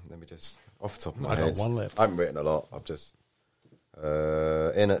 Hold on, let me just off the top of my I got head. one left. I haven't written a lot. I've just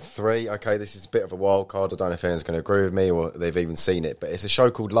in at 3. Okay, this is a bit of a wild card. I don't know if anyone's going to agree with me or they've even seen it, but it's a show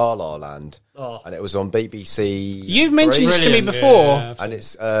called La La Land, and it was on BBC. You've mentioned this to me Brilliant. before. Yeah. and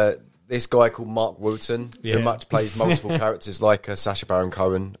it's this guy called Mark Wooten, Yeah. who much plays multiple characters like Sacha Baron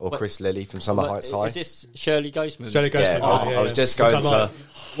Cohen or Chris Lilly from Summer Heights High. Is this Shirley Ghostman? Shirley Yeah, Ghostman. I was just going to.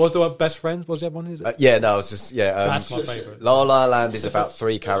 What's the one, Best Friends? What's the other one? Is it? Yeah, no, it's just That's my favourite. La La Land is about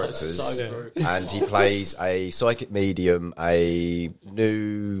 3 characters, So good. and he plays a psychic medium, a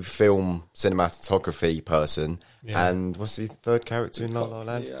new film cinematography person, Yeah. and what's the third character in La La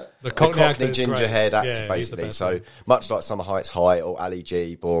Land? The A Cockney actor is ginger great. haired actor, Yeah, he's the basically. best So one. much like Summer Heights High or Ali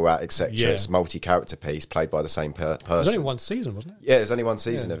G, Borat, etc. Yeah. It's a multi-character piece played by the same person. There's only one season, wasn't it? Yeah, there's only one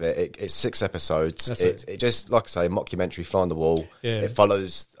season of it. It's 6 episodes. That's It just, like I say, mockumentary, fly on the wall. Yeah. It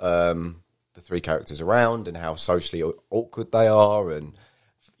follows the 3 characters around and how socially awkward they are, and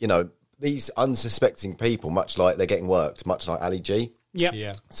you know, these unsuspecting people, much like they're getting worked, much like Ali G. Yep.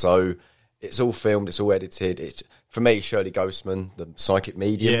 Yeah. So it's all filmed, it's all edited. It's for me, Shirley Ghostman, the psychic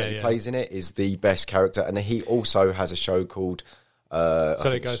medium Yeah, that he yeah. plays in it, is the best character, and he also has a show called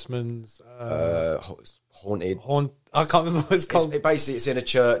Shirley Ghostman's Haunted. I can't remember what it's called. It's in a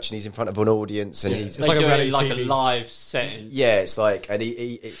church and he's in front of an audience and he's It's like a do it reality in like a TV. live setting. yeah, it's like, and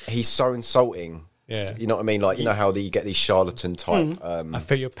he's so insulting. Yeah. You know what I mean? Like, you know how you get these charlatan type. I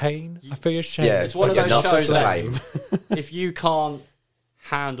feel your pain. I feel your shame. Yeah, It's one of like, those nothing shows to that blame. if you can't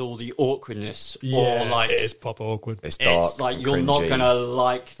handle the awkwardness Yeah, or like it is proper awkward. It's dark. it's like and you're not cringy. gonna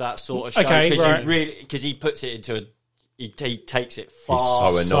like that sort of show Okay, because right. because he puts it into he takes it so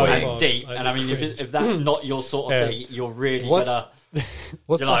far annoying. and deep, I and I mean cringe. if that's not your sort of Yeah. thing, you're really What's- gonna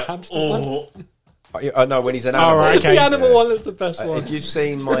What's you're the like hamster one? oh I know when he's an animal. right, okay. The animal one is the best one. If you've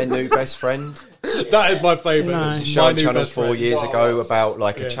seen My New Best Friend, That is my favourite. No. It's it's a show My on New Channel Best 4 Friend. years ago about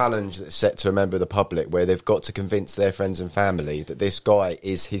like Yeah. a challenge that's set to a member of the public where they've got to convince their friends and family that this guy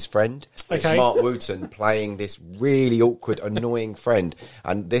is his friend. Okay. It's Mark Wooten playing this really awkward, annoying friend,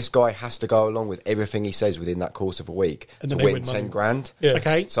 and this guy has to go along with everything he says within that course of a week And to then they win win 10 money. grand. Yeah.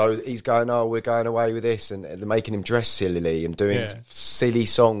 Okay. So he's going, oh, we're going away with this, and they're making him dress sillily and doing Yeah. silly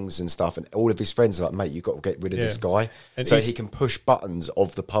songs and stuff. And all of his friends are like, mate, you've got to get rid of Yeah. this guy. And so each- he can push buttons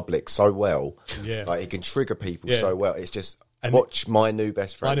of the public so well. Yeah. Like he can trigger people Yeah. so well. It's just And watch My New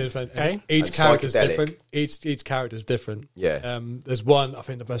Best My Friend. New Friend. Okay. Each And character's psychedelic. different. Each character's different. Yeah. There's one. I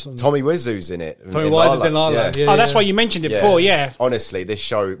think the best one. Tommy Wiseau's in it. Tommy in Wiseau's La La- in La La Land, yeah. Oh, that's why you mentioned it before. Yeah. Honestly, this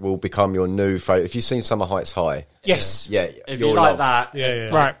show will become your new favourite. If you've seen Summer Heights High, Yes. yeah, if you'll you like love. that Yeah.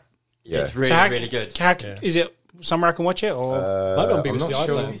 Right. Yeah. it's really So how- really good. Is it somewhere I can watch it or? Might be on I'm BBC not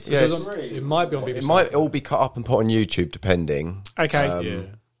sure. iPlayer. Yeah, It might be on BBC. It might all be cut up and put on YouTube, depending. Okay. Yeah.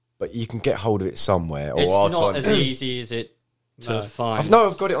 But you can get hold of it somewhere. Or It's our not time. as easy as it to find.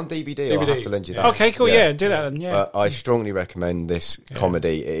 I've got it on DVD. I'll have to lend you that. Okay, cool. Yeah, do that then. Yeah. But I strongly recommend this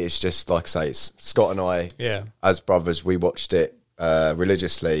comedy. It's just like I say, it's Scott and I, as brothers, we watched it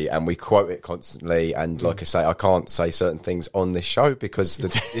religiously and we quote it constantly. And like I say, I can't say certain things on this show because the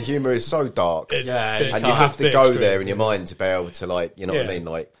humour is so dark. and you have to go there in your mind to be able to, like, you know what I mean,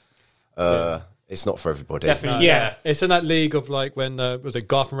 like. It's not for everybody. Definitely, It's in that league of like when was it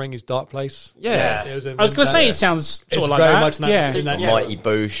Garth Marenghi's Dark Place? Yeah. It was I was going to say it sounds sort of like very that. much in that Mighty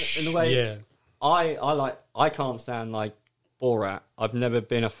Boosh. In the way, I can't stand like Borat. I've never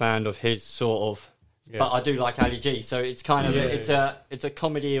been a fan of his sort of, but I do like Ali G. So it's kind of it's a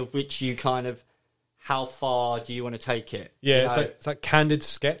comedy of which you kind of, how far do you want to take it? Yeah, it's like candid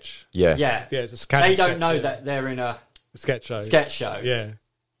sketch. Yeah. It's a candid they don't know that they're in a sketch show. Yeah.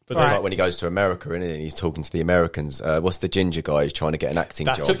 But it's like when he goes to America, isn't it? And he's talking to the Americans. What's the ginger guy who's trying to get an acting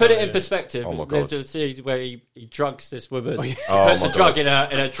job? To put it in perspective, oh my God. there's a series where he drugs this woman. He Oh puts my a drug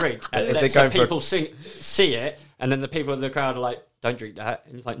God. in a drink. And Is they so going for people see it, and then the people in the crowd are like, don't drink that.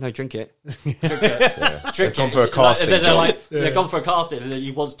 And he's like, no, drink it. Drink it. Drink gone it. for a casting and then job. they've gone for a casting, and then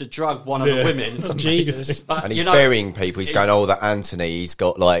he wants to drug one of the women. Jesus. But, And he's burying people. He's going, that Anthony, he's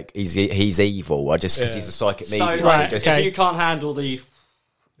got like, he's evil. Just because he's a psychic So, medium. if you can't handle the...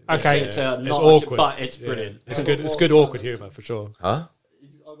 It's it's not awkward, but it's brilliant. It's good awkward humour for sure. Huh?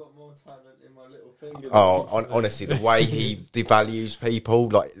 I've got more talent in my little finger. Honestly, the way he devalues people,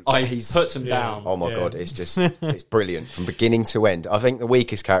 like He puts them down. Oh my God, it's just, it's brilliant from beginning to end. I think the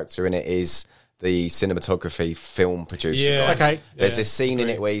weakest character in it is the cinematography film producer guy. Okay. There's this scene in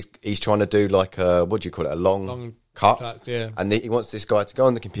it where he's trying to do like a, what do you call it, a long cut. And he wants this guy to go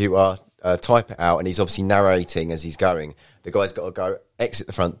on the computer, type it out, and he's obviously narrating as he's going. The guy's got to go exit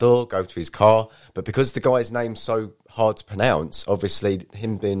the front door, go to his car, but because the guy's name's so hard to pronounce, obviously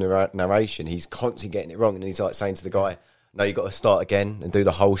him being narration, he's constantly getting it wrong, and he's like saying to the guy, no, you got to start again and do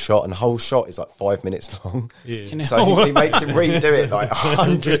the whole shot, and the whole shot is like 5 minutes long. So he makes him redo it like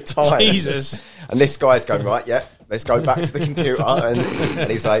 100 times. Jesus. And this guy's going, right, let's go back to the computer, and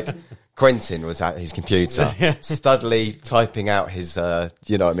he's like, Quentin was at his computer, studly typing out his,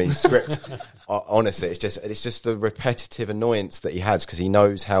 script. Honestly, it's just the repetitive annoyance that he has because he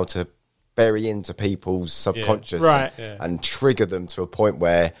knows how to bury into people's subconscious and trigger them to a point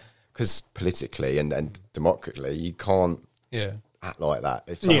where, because politically and democratically, you can't act like that.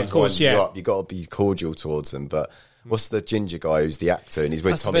 If someone's winding you up, you got to be cordial towards them. But what's the ginger guy who's the actor and he's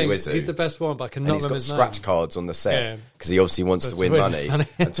with Tommy Wiseau? He's the best one, but I cannot remember his name. He's got scratch cards on the set because he obviously wants to win money.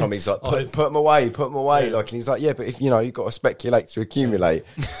 And Tommy's like, put them away. Like, and he's like, yeah, but if you've got to speculate to accumulate.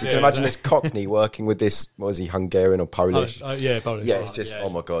 So you can imagine this Cockney working with this. What is he, Hungarian or Polish? Polish. Yeah, it's just oh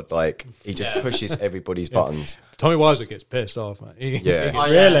my God, like he just pushes everybody's buttons. Tommy Wiseau gets pissed off, man. He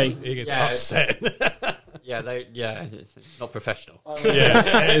really? He gets upset. It's not professional.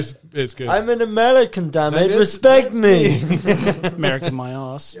 It's good. I'm an American, damn it. Respect me. American my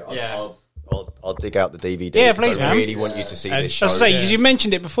ass. I'll dig out the DVD. Yeah, please, I man. really want you to see this show. I say, you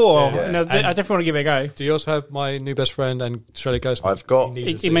mentioned it before. And I definitely want to give it a go. Do you also have My New Best Friend and Shirley Ghostman? I've got.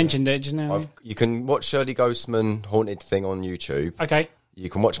 He mentioned it just now. You can watch Shirley Ghostman Haunted Thing on YouTube. Okay. You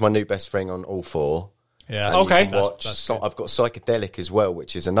can watch My New Best Friend on All 4. Yeah. Okay. I've got Psychedelic as well,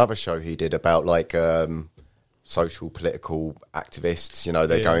 which is another show he did about like social political activists.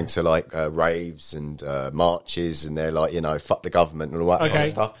 They're going to like raves and marches, and they're like, fuck the government and all that kind of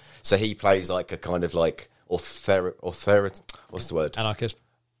stuff. So he plays like a kind of like what's the word? Anarchist.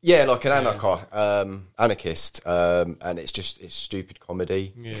 Yeah, like an anarchist, and it's stupid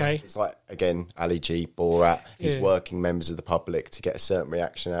comedy. Yeah. Okay. It's like, again, Ali G, Borat. He's working members of the public to get a certain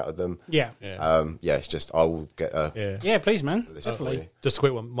reaction out of them. Yeah. It's just, I will get a... Yeah, please, man. Definitely. Just a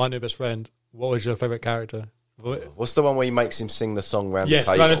quick one. My New Best Friend. What was your favourite character? What's the one where he makes him sing the song round the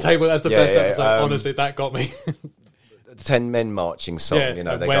table? Yes, round the table. That's the best episode. Honestly, that got me. The 10 Men marching song,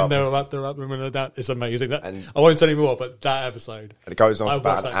 they're up, remember that? It's amazing. And I won't say any more, but that episode. And it goes on for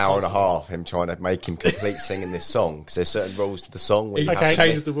about an hour and a half, him trying to make him complete singing this song, because there's certain rules to the song. He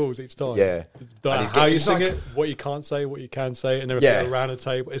changes the rules each time. Yeah. How you sing it, what you can't say, what you can say, and everything around the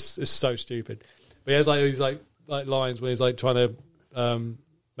table. It's so stupid. But he has like these like lines when he's like trying to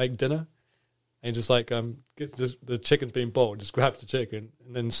make dinner, and just like the chicken's being boiled, just grabs the chicken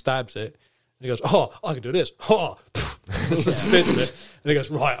and then stabs it. And he goes, oh, I can do this. Oh, spits it. And he goes,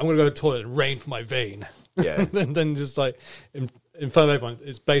 right, I'm going to go to the toilet and rain for my vein. Yeah. and then just like, in front of everyone,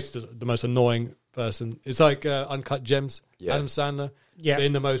 it's basically the most annoying person. It's like Uncut Gems, Adam Sandler. Yeah.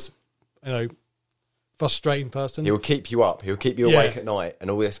 Being the most, frustrating person. He'll keep you up. He'll keep you awake at night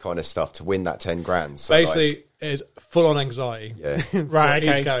and all this kind of stuff to win that 10 grand. So basically, is full on anxiety. Yeah. Right,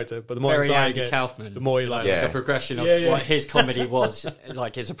 okay. Each character, but the more Very anxiety Andy you get, Kaufman. the more you like. Yeah. The progression of Yeah. what his comedy was.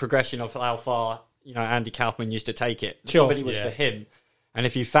 Like, it's a progression of how far, Andy Kaufman used to take it. The Sure. comedy was Yeah. for him. And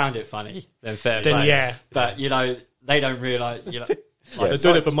if you found it funny, then fair Then play. yeah. But, they don't realise, They're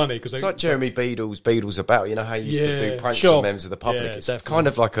doing it for money because It's like Jeremy Beadle's About. You know how he used to do pranks Sure. on members of the public? Yeah, it's definitely. kind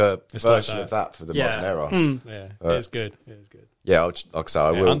of like a It's like version that. of that for the Yeah. modern era. Yeah, it's good. It's good. Yeah, like I say,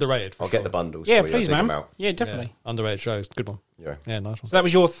 I Yeah, will. underrated, for I'll get sure. the bundles. Yeah, for you. I'll please, dig them man. out. Yeah, definitely. Yeah. Underrated shows. Good one. Yeah, Yeah, nice one. So that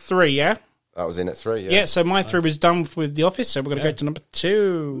was your 3, yeah? that was in at 3. Yeah, so my 3 was done with The Office, so we're going to go to number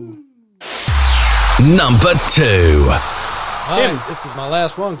 2. Number 2. Tim. Hi, this is my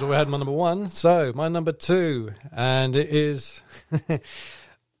last one because we had my number 1. So my number 2, and it is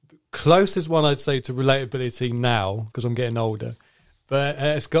closest one I'd say to relatability now because I'm getting older. But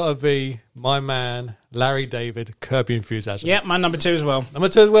it's got to be my man Larry David, Curb Your Enthusiasm. Yeah, my number 2 as well. Number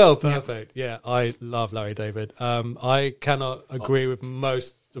 2 as well. Perfect. Yeah, I love Larry David. I cannot agree with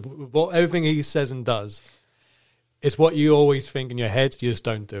most of everything he says and does. It's what you always think in your head. You just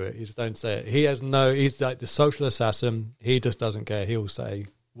don't do it. You just don't say it. He's like the social assassin. He just doesn't care. He'll say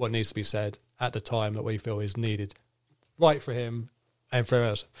what needs to be said at the time that we feel is needed. Right for him and for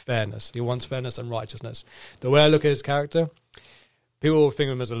us, fairness. He wants fairness and righteousness. The way I look at his character, people will think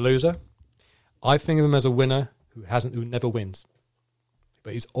of him as a loser. I think of him as a winner who never wins.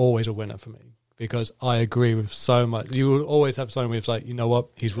 But he's always a winner for me because I agree with so much. You will always have someone who's like, you know what,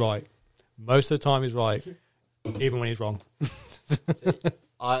 he's right. Most of the time he's right, even when he's wrong.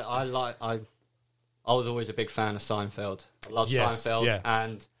 I was always a big fan of Seinfeld. I love Yes, Seinfeld. yeah.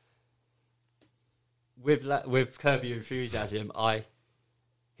 And with Curb Your Enthusiasm,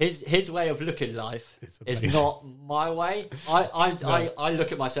 his way of looking at life is amazing. not my way. I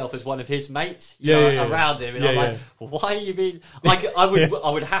look at myself as one of his mates, Yeah. around him, and Yeah, I'm like, why are you being like? I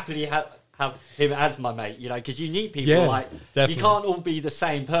would happily have him as my mate, because you need people Yeah, like definitely. you can't all be the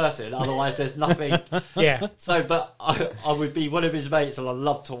same person, otherwise there's nothing. Yeah. So, but I would be one of his mates, and I'd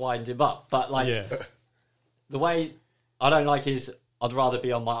love to wind him up, but the way I don't like is I'd rather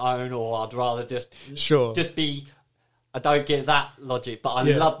be on my own, or I'd rather just be. I don't get that logic, but I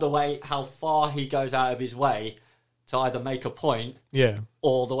love the way how far he goes out of his way to either make a point,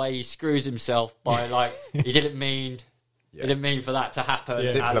 or the way he screws himself by he didn't mean for that to happen.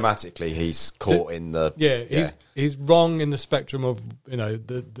 Yeah. Diplomatically, he's caught in the he's wrong in the spectrum of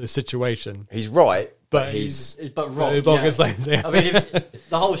the situation. He's right, but but wrong. Wrong at the same time. I mean, if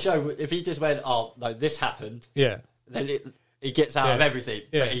the whole show, if he just went, "Oh no, this happened," then he gets out of everything.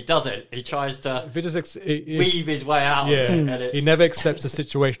 Yeah. But he doesn't. He tries to If he just weave his way out. yeah, Of it, and he never accepts the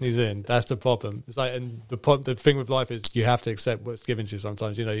situation he's in. That's the problem. It's like, and the thing with life is you have to accept what's given to you.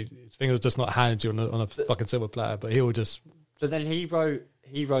 Sometimes things are just not handed to you on a fucking silver platter. But he will just. But then he wrote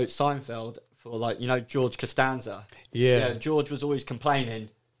Seinfeld for George Costanza. Yeah. George was always complaining,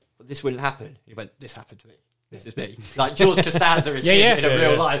 but this wouldn't happen. He went, "This happened to me. This is me." Like George Costanza is him in a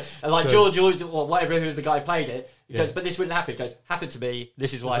real life, and George always, or whatever who the guy played it, he goes, "But this wouldn't happen." He goes, "Happened to me.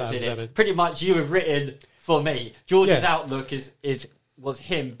 This is why it's in it." Pretty much, you have written for me. George's outlook was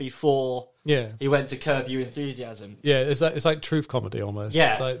him before. Yeah. He went to Curb Your Enthusiasm. Yeah, it's like truth comedy almost.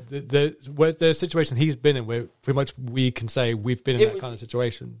 Yeah. It's like the situation he's been in, where pretty much we can say we've been in that kind of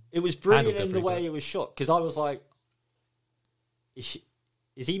situation. It was brilliant Handled in the way differently. it was shot, because I was like,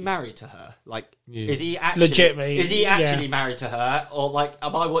 is he married to her? Like, is he actually Legitimately, Is he actually married to her, or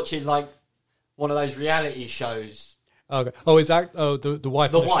am I watching one of those reality shows? Okay. Oh, the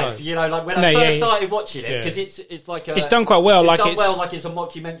wife. The on wife, show. when I first started watching it, because it's like it's done quite well. It's a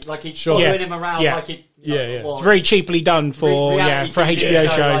mockumentary, like it's Sure. following him around, Yeah. It's very cheaply done for for a HBO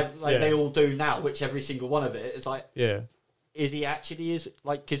show. like they all do now, which every single one of it is like. Yeah. Is he actually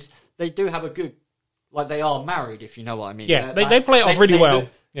because they do have a good, they are married, if you know what I mean. Yeah, they play it off really well.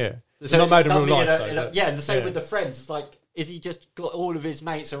 Yeah. So not married in real life, and the same with the friends. It's like, is he just got all of his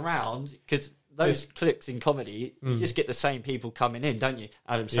mates around? Because those cliques in comedy, you just get the same people coming in, don't you?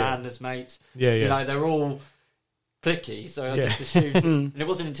 Adam Sandler's mates. Yeah. They're all cliquey, so I just assumed. And it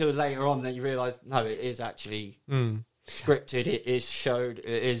wasn't until later on that you realise, no, it is actually scripted, it is showed,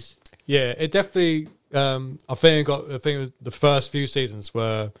 it is... Yeah, it definitely... I think the first few seasons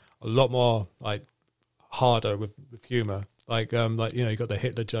were a lot more, harder with humour. You got the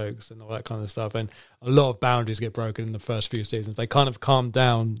Hitler jokes and all that kind of stuff, and a lot of boundaries get broken in the first few seasons. They kind of calmed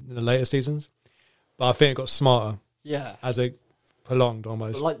down in the later seasons, but I think it got smarter. Yeah, as it prolonged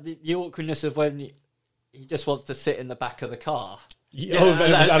almost. But the awkwardness of when he just wants to sit in the back of the car.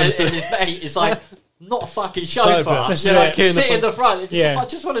 And his mate is like, not a fucking chauffeur. Sit in the front. I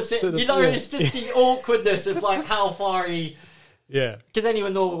just want to sit. It's just the awkwardness of how far he. Yeah. Because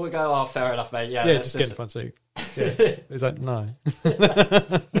anyone normal would go, "Oh, fair enough, mate. Yeah, just get in the front seat. Yeah. He's like, no. I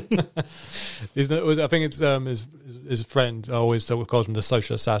think it's his friend always calls him the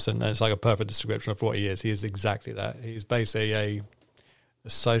social assassin, and it's like a perfect description of what he is. He is exactly that. He's basically a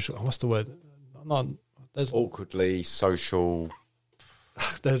social. What's the word? There's awkwardly social.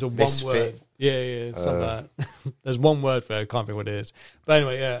 There's a misfit. one word. Yeah, something like that. There's one word for it. I can't think what it is. But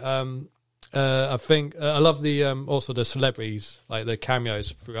anyway, yeah. I think I love the also the celebrities, like the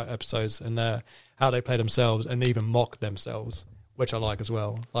cameos throughout episodes, and how they play themselves and even mock themselves, which I like as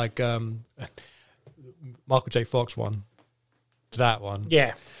well. Like Michael J. Fox one, that one,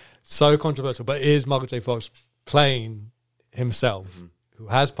 Yeah. so controversial. But it is Michael J. Fox playing himself, who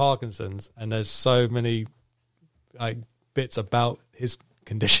has Parkinson's, and there's so many like bits about his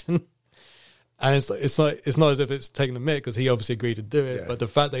condition. And it's not as if it's taking the mick, because he obviously agreed to do it. Yeah. But the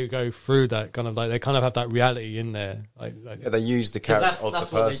fact they go through that kind of like, they kind of have that reality in there. Yeah, they use the character of that's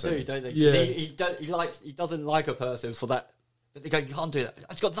the what person. they do, don't they? Yeah. He doesn't like a person for that. But they go, you can't do that.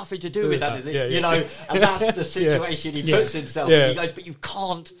 It's got nothing to do with that, is it? Yeah, yeah. You know, and that's the situation he puts himself in. Yeah. He goes, but you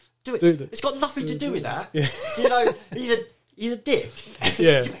can't do it. Do that. It's got nothing to do with that. Yeah. You know, he's a dick.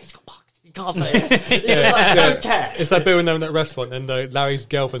 Yeah. He's got bugs. You can't say it. I don't care. It's that bit when they're in that restaurant and Larry's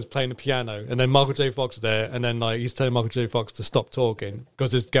girlfriend's playing the piano, and then Michael J. Fox is there, and then like he's telling Michael J. Fox to stop talking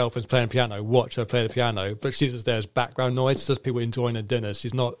because his girlfriend's playing piano. Watch her play the piano, but she's just there as background noise. It's just people enjoying their dinner.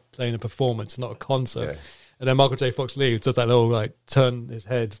 She's not playing a performance. It's not a concert. Yeah. And then Michael J. Fox leaves, does that little like turn his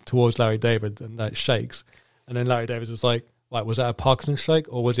head towards Larry David, and like shakes, and then Larry David's just like, was that a Parkinson's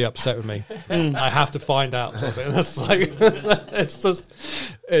shake, or was he upset with me? I have to find out. Sort of thing. And that's like,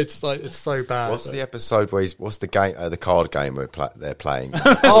 it's so bad. What's the episode where what's the game? The card game they're playing.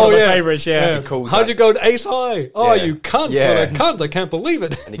 Oh, yeah. Favourites, yeah. He calls How'd that- you go to ace high? Oh, Yeah. you cunt! Yeah. What a cunt! I can't believe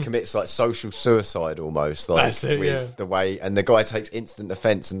it. and he commits like social suicide almost. Like, That's it, with yeah. the way, and the guy takes instant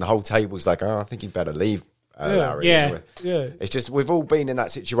offence, and the whole table's like, "Oh, I think you better leave." Larry. Yeah. Yeah. It's just we've all been in that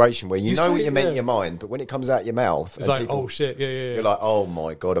situation where you know see what it, you meant in yeah. your mind, but when it comes out your mouth, It's like, oh shit, yeah. you're like, oh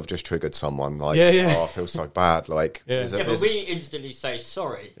my god, I've just triggered someone. Like, Yeah. oh, I feel so bad. Like, Yeah. Yeah, but we instantly say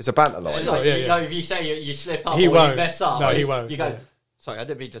sorry. it's a banter line. Like, yeah, you yeah. know, if you say you slip up He or won't. you mess up, No, or he won't, You go, yeah. sorry, I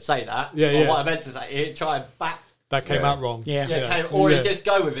didn't mean to say that. Yeah, or yeah. what I meant to say, try and back. That came Yeah. out wrong. Yeah. Or Yeah. you just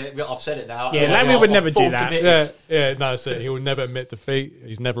go with it. I've said it now. Yeah, Or Larry I'll- would I'll never full do that. committed. Yeah, no, that's it. He will never admit defeat.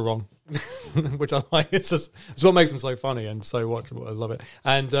 He's never wrong, which I like. It's what makes him so funny and so watchable. I love it.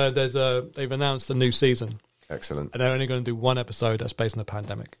 And they've announced a new season, Excellent. and they're only going to do one episode that's based on the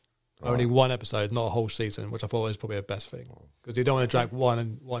pandemic. Only one episode, not a whole season, which I thought was probably the best thing, because you don't want to drag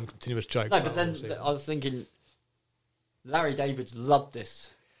one continuous joke. No, for but a then whole season. I was thinking, Larry David's loved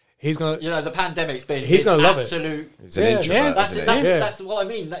this. He's gonna. You know, the pandemic's been He's his gonna love it. absolute. He's an Yeah, introvert, yeah, That's isn't it. he? That's what I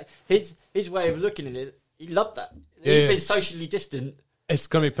mean. Like, his way of looking at it, he loved that. He's Yeah. been socially distant. It's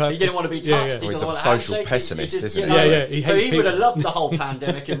gonna be perfect. He didn't want to be touched. Yeah, He yeah. doesn't Well, he's a want to social handshake. pessimist, He just, isn't you he? know, Yeah, he so hates he would have people. loved the whole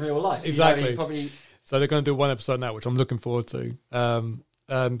pandemic in real life. Exactly. You know, he probably. So they're going to do one episode now, which I'm looking forward to.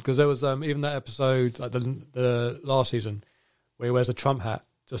 Because there was even that episode, like the last season, where he wears a Trump hat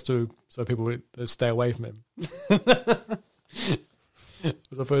just so people would stay away from him. I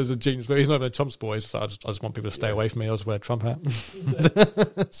thought it was a genius. But he's not even a Trump's boy, so I just want people to stay away from me. I just wear a Trump hat.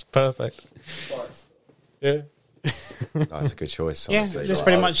 It's perfect. Yeah. That's a good choice. Yeah, honestly. that's Like,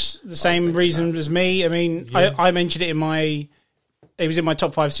 pretty I- much the same reason as me. I mean, I mentioned it it was in my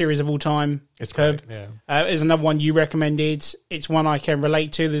top 5 series of all time. It's Curb. great, yeah. There's another one you recommended. It's one I can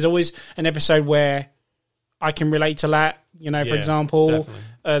relate to. There's always an episode where I can relate to that. You know, for Yeah, example,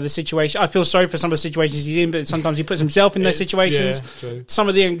 definitely. the situation. I feel sorry for some of the situations he's in, but sometimes he puts himself in those situations. Yeah, true. Some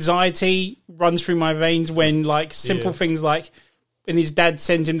of the anxiety runs through my veins when, like, simple Yeah. things like, and his dad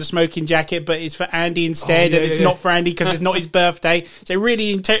sends him the smoking jacket, but it's for Andy instead, Oh, yeah, and it's yeah. not for Andy because it's not his birthday. So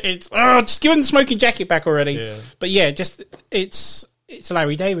really, just give him the smoking jacket back already. Yeah. But yeah, just it's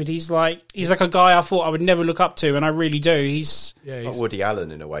Larry David. He's like a guy I thought I would never look up to, and I really do. He's Like Woody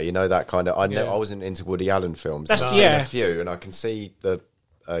Allen in a way, you know, that kind of. I wasn't into Woody Allen films. That's- I've seen yeah. a few, and I can see the,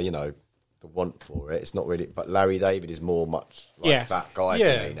 the want for it. It's not really, but Larry David is more much like Yeah. that guy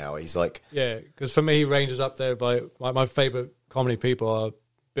Yeah. to me now. He's like, Yeah, because for me, he ranges up there by my favourite comedy people are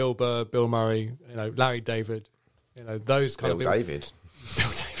Bill Burr, Bill Murray, Larry David, those kind Bill of people. David.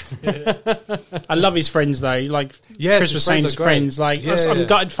 I love his friends though. Like Yes, Chris his was saying, friends his are great. friends. Like Yeah, I'm yeah.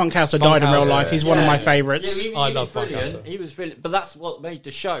 gutted Funkhouse died in real Funkhouse, life. yeah. He's one of my favourites. Yeah, he I was love brilliant. Funkhouse. He was brilliant, but that's what made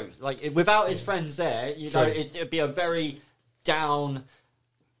the show. Like without his friends there, you know, True. it'd be a very down,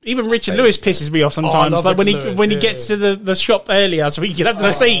 Even Richard Lewis pisses me off sometimes. love Like Richard when he Lewis, gets to the shop earlier so he can get up to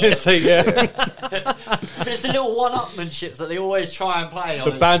the seat. It's It's the little one-upmanships that they always try and play on.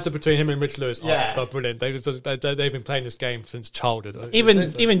 the banter between him and Rich Lewis are brilliant. They've been playing this game since childhood.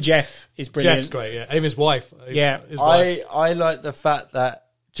 Even Jeff is brilliant. Jeff's great, yeah. Even his wife. His wife. I like the fact that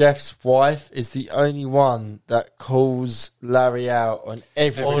Jeff's wife is the only one that calls Larry out on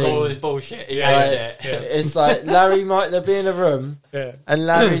everything. all this bullshit. He Like, hates it. it's like Larry might be in a room, Yeah. and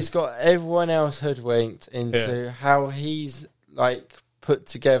Larry's got everyone else hoodwinked into how he's like put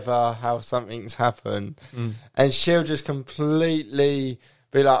together how something's happened, and she'll just completely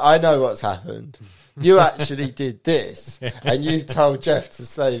be like, "I know what's happened. You actually did this, and you told Jeff to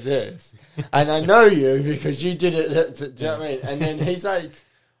say this, and I know you because you did it." Do you know what I mean? And then he's like,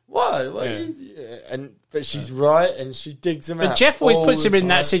 "What? But she's right, and she digs him out. But Jeff always all puts the him in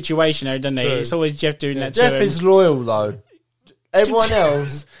that time. situation, though, doesn't he? True. It's always Jeff doing that Jeff to him. is loyal though. Everyone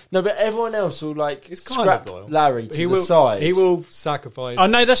else, but everyone else will like He's kind scrap of loyal. Larry to the side. He will sacrifice. Oh,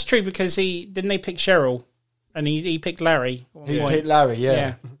 no, that's true because didn't they pick Cheryl? And he picked Larry. at one He point. picked Larry,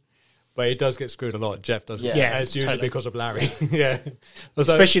 Yeah. But he does get screwed a lot. Jeff does. Yeah. Yeah, And it's usually totally. because of Larry. Yeah. There's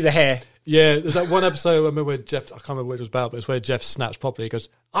that- Especially the hair. yeah, there's that one episode I remember where Jeff, I can't remember what it was about, but it's where Jeff snaps properly. He goes,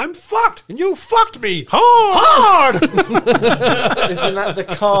 "I'm fucked, and you fucked me hard." Isn't that the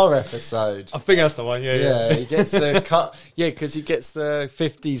car episode? I think that's the one. Yeah, Yeah, he gets the car. Yeah, because he gets the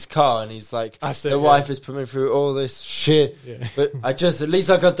 50s car, and he's like, That's it, the yeah. wife is putting me through all this shit, Yeah. but at least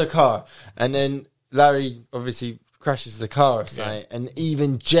I got the car. And then Larry obviously crashes the car or something, and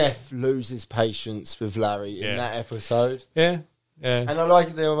even Jeff loses patience with Larry in Yeah. that episode. Yeah. And I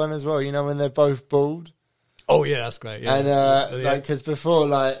like the other one as well. You know when they're both bald. Oh yeah, that's great. Yeah. And Yeah. like, because before,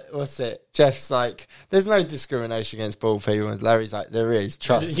 like, what's it? Jeff's like, "There's no discrimination against bald people," and Larry's like, "There is,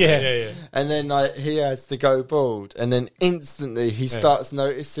 trust me." yeah. And then like he has to go bald, and then instantly he starts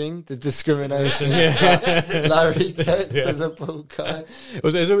noticing the discrimination Larry gets as a bald guy.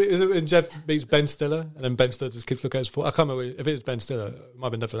 Was it when Jeff meets Ben Stiller, and then Ben Stiller just keeps looking at his phone? I can't remember if it's Ben Stiller. It might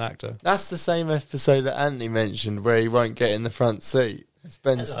have been a different actor. That's the same episode that Anthony mentioned where he won't get in the front seat. It's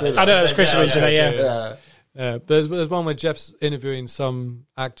Ben Stiller. I don't know, it's Chris mentioned that, yeah. Yeah. There's one where Jeff's interviewing some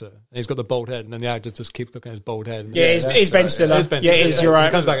actor, and he's got the bald head, and then the actor just keeps looking at his bald head. Yeah, it's Ben Stiller. It's Ben Yeah, Stiller. it is, you're right.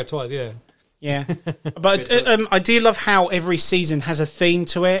 He comes back at twice, yeah. Yeah. But I do love how every season has a theme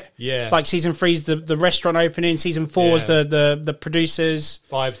to it. Yeah. Like season 3's the restaurant opening, season 4's Yeah. the producers.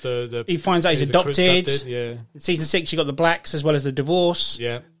 5's the He finds out he's adopted. Yeah, Season 6 you got the blacks as well as the divorce.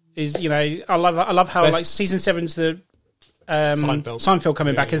 yeah. Is I love how Best- like season 7's the Seinfeld. Seinfeld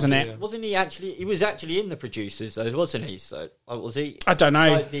coming back, isn't it? yeah. Wasn't he actually? He was actually in the producers, though, wasn't he? So was he? I don't know.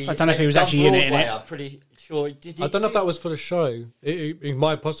 I don't know if he was actually in it. I'm pretty sure. Did he? I don't know if that was for the show. It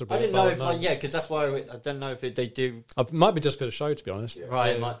might possibly. I didn't know if, but because that's why I don't know if they do. It might be just for the show, to be honest.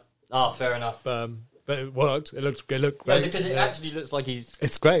 Right. Fair enough. But it worked. It looked No, great. because it actually looks like he's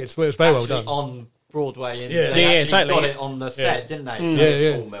It's great. It's very well actually done. on Broadway. And Yeah. they Yeah, actually totally. got it on the set, didn't they? So-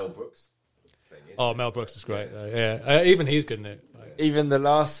 Yeah. All Mel Brooks thing, isn't Oh, Mel Brooks is great. Yeah, even he's good in it. Even the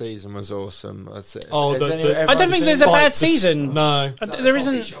last season was awesome. That's it. Oh, Has the- anyone- the- I don't everyone's think seen there's a bad Spike- season. No, There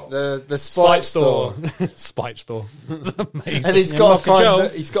isn't. the Spike Spike Store. store. Spike Store. It's amazing. And he's Yeah, got Mocha to find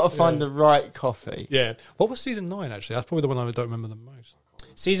Joe. he's got to find the right coffee. Yeah. What was season 9, actually? That's probably the one I don't remember the most.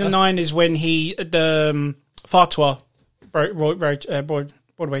 Season 9 is when he the Fartois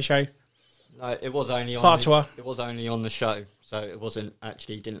Broadway show. No, it was only on. Fartois. It was only on the show, so it wasn't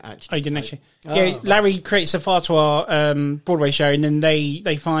actually. Didn't actually. Oh, he didn't actually. Yeah, Larry creates a Fartois Broadway show, and then they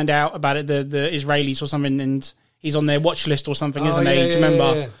find out about it, the Israelis or something, and he's on their watch list or something, isn't he? Do you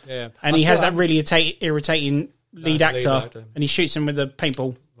remember? Yeah. And he has that really irritating lead actor, actor. and he shoots him with a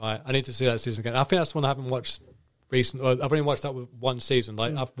paintball. Right, I need to see that season again. I think that's the one I haven't watched recently. Well, I've only watched that with one season.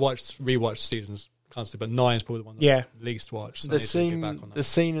 Like I've rewatched seasons constantly, but 9 is probably the one that Yeah. I've least watched. So I The need to get back scene, on that. the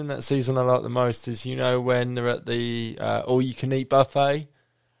scene in that season I like the most is when they're at the all-you-can-eat buffet.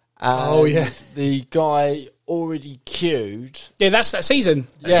 And Oh, yeah. the guy already queued. Yeah, that's that season.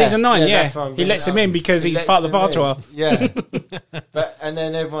 Yeah, Season 9, yeah. that's what I'm He getting lets him at. in because He he's lets part of the him in. Fartois. Yeah. And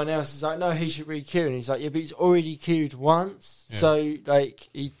then everyone else is like, no, he should re-queue. And he's like, yeah, but he's already queued once. Yeah. So, like,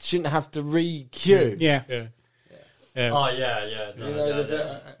 he shouldn't have to re-queue. Yeah. Yeah. Oh yeah. You know,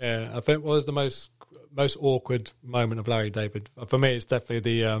 the Yeah, I think what was the most awkward moment of Larry David? For me, it's definitely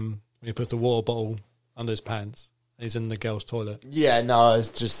the when he puts the water bottle under his pants. And he's in the girls' toilet. yeah, no, I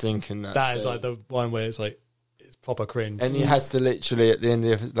was just thinking That is like the one where it's like it's proper cringe. And he has to literally, at the end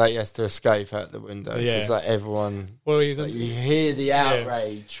of it, like, he has to escape out the window. Yeah. Because, like, everyone... Well, he's Like, you hear the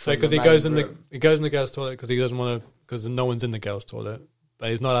outrage. so because he goes in the girls' toilet because he doesn't want to because no one's in the girls' toilet, but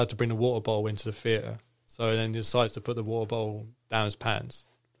he's not allowed to bring the water bowl into the theater. So then he decides to put the water bowl down his pants,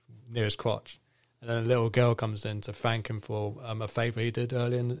 near his crotch. And then a little girl comes in to thank him for a favour he did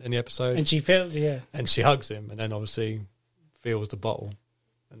early in the episode. And she feels, And she hugs him, and then obviously feels the bottle.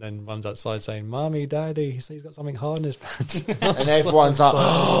 And then runs outside saying, "Mommy, Daddy, he's got something hard in his pants." And everyone's like,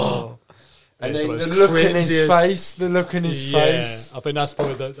 "Oh!" And then the look in his face, face. I think that's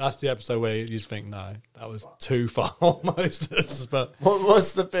probably that's the episode where you just think, no, that was too far almost. But what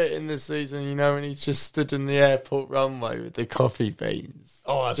was the bit in the season? You know, when he's just stood in the airport runway with the coffee beans.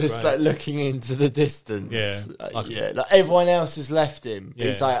 Oh, that's just great. like looking into the distance. Yeah, like everyone else has left him. Yeah.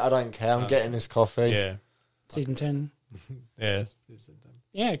 He's like, I don't care. I'm getting this coffee. Yeah, season 10.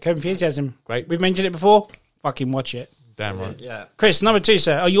 Yeah, Curb Enthusiasm. Great. We've mentioned it before. Fucking watch it. Damn right. Yeah. Chris, number 2,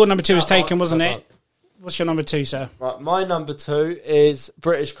 sir. Oh, your number 2 was taken, wasn't it? What's your number 2, sir? Right, my number 2 is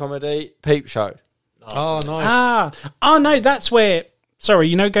British comedy Peep Show. Oh, nice. Oh no, that's where.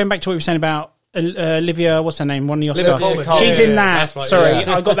 Sorry, going back to what we were saying about Olivia. What's her name? Won the Oscar. Olivia Colman. She's in that. That's right, Sorry,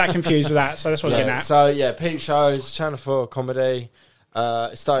 yeah. I got that confused with that. So that's what I was getting at. So Peep Show is Channel 4 comedy.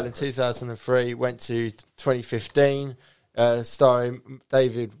 It started in 2003, went to 2015. Starring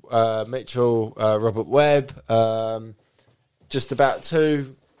David Mitchell, Robert Webb. Just about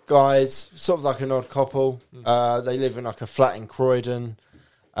 2 guys, sort of like an odd couple. They live in like a flat in Croydon.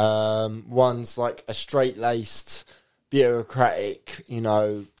 One's like a straight-laced, bureaucratic,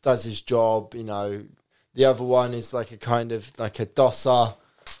 does his job. The other one is like a kind of like a dosser,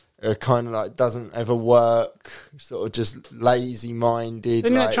 kind of like doesn't ever work, sort of just lazy-minded.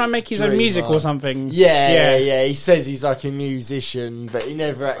 Didn't they try and make his own music or something? Yeah. He says he's like a musician, but he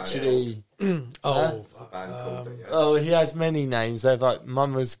never actually. He has many names. They're like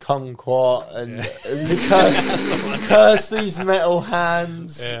Mama's Kumquat and curse these metal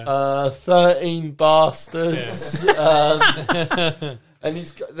hands, 13 bastards, and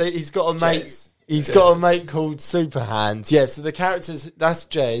he's got a mate. He's got a mate called Superhands. Yeah, so the characters, that's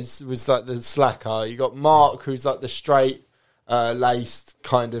Jez, was like the slacker. You got Mark, who's like the straight laced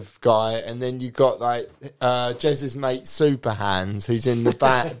kind of guy, and then you got like Jez's mate Superhands, who's in the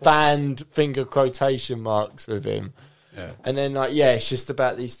band finger quotation marks with him. Yeah. And then it's just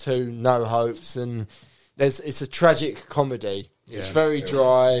about these 2 no hopes, and it's a tragic comedy. It's very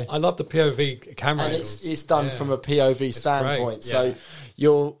dry. I love the POV camera. And it's done from a POV standpoint. So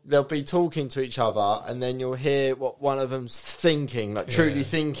they'll be talking to each other, and then you'll hear what one of them's thinking, like truly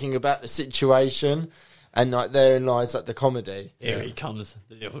thinking about the situation. And like therein lies like the comedy. Here he comes,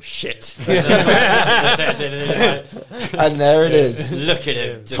 the little shit. And there it is. Look at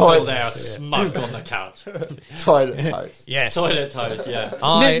him, just all there, smug on the couch. Toilet toast. Yes. Toilet toast, yeah.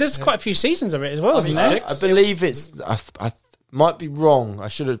 There's quite a few seasons of it as well, isn't there? I believe it's. I might be wrong. I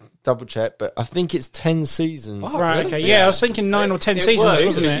should have double checked, but I think it's 10 seasons. Oh, right. Okay. Yeah, I was thinking 9 or 10 seasons,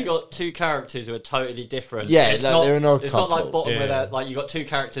 wasn't it? You got 2 characters who are totally different. Yeah, they're an odd It's couple. not like bottom where they're like you got 2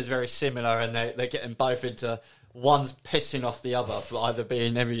 characters very similar, and they're getting both into. One's pissing off the other for either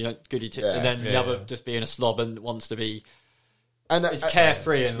being every goody tip, and then the other just being a slob and wants to be. And it's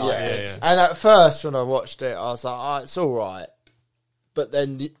carefree in life. And at first, when I watched it, I was like, it's all right. But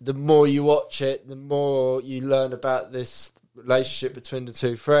then the more you watch it, the more you learn about this relationship between the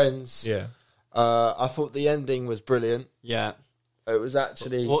 2 friends. Yeah. I thought the ending was brilliant. Yeah. It was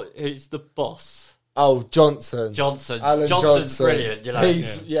actually... Who's the boss? Oh, Johnson. Alan Johnson's brilliant.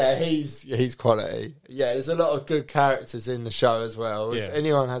 He's quality. Yeah, there's a lot of good characters in the show as well. Yeah. If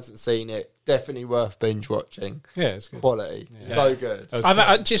anyone hasn't seen it, definitely worth binge watching. Yeah, it's good. Quality. Yeah. So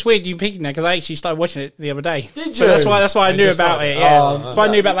good. Just weird you picking that because I actually started watching it the other day. Did you? So that's why I knew about it. Yeah, so I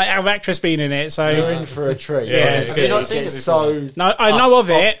knew about like our actress being in it. So you're in for a treat. Yeah, you've not seen it before. No, I know of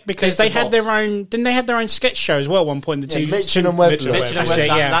it because they had their own. Didn't they have their own sketch show as well? At one point, Mitchell and Webb.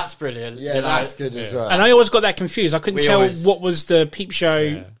 That's brilliant. Yeah, that's good as well. And I always got that confused. I couldn't tell what was the Peep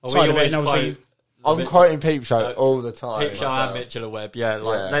Show side of it. And obviously, I'm quoting Peep Show all the time. Peep Show and Mitchell and Webb,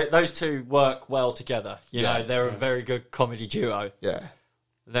 those 2 work well together. You know, they're a very good comedy duo. Yeah,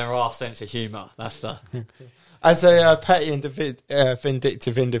 there are sense of humour. That's the. As a petty and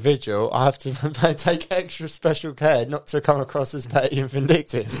vindictive individual, I have to take extra special care not to come across as petty and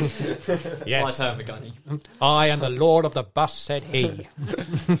vindictive. Yes, my turn, McGunny. I am the Lord of the Bus, said he.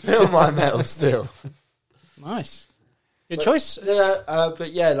 Feel my metal still. Nice. Good choice.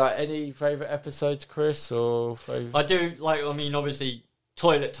 Like any favourite episodes, Chris? Or I do like. I mean, obviously,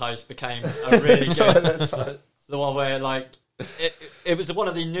 Toilet Toast became a really good. Toilet Toast. The one where like it was one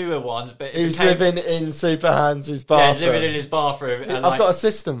of the newer ones, but he was living in Superhands' bathroom. Yeah, living in his bathroom. And I've got a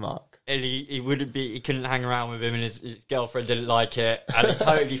system, Mark. And he couldn't hang around with him, and his girlfriend didn't like it, and he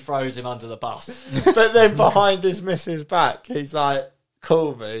totally throws him under the bus. But then behind his missus' back, he's like,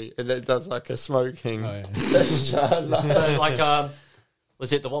 "Call me," and then does like a smoking gesture.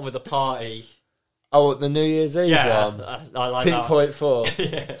 Was it the one with the party? Oh, the New Year's Eve one. I like Pinpoint 4.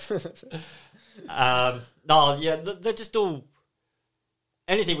 They're just all.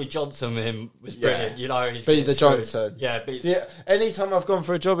 Anything with Johnson with him was brilliant. You know, he's Be the Johnson. Yeah, anytime I've gone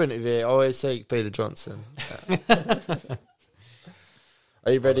for a job interview, I always say Be the Johnson.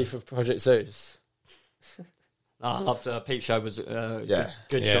 Are you ready for Project Zeus? I loved Peep Show was good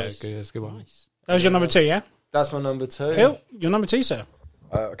choice. Good, that's a good one. Nice. That was your number 2, yeah? That's my number 2. Phil, your number 2, sir.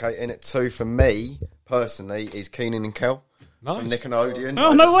 Okay, in at 2 for me personally is Keenan and Kel. Nice. From Nickelodeon.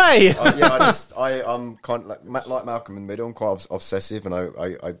 Oh, no way! I'm kind of like Malcolm in the Middle. I'm quite obsessive, and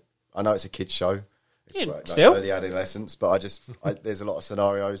I know it's a kids show. It's still early adolescence, but there's a lot of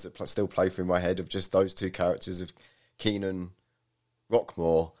scenarios that still play through my head of just those two characters of Keenan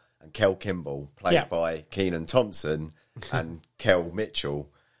Rockmore and Kel Kimball, played by Keenan Thompson and Kel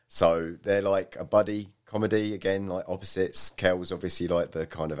Mitchell. So they're like a buddy comedy, again, like opposites. Kel's obviously like the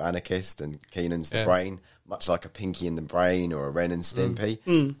kind of anarchist, and Keenan's the brain, much like a Pinky and the Brain or a Ren and Stimpy.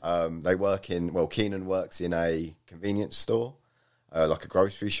 They work Keenan works in a convenience store, like a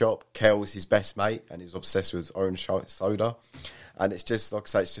grocery shop. Kel's his best mate and he's obsessed with orange soda. And it's just, like I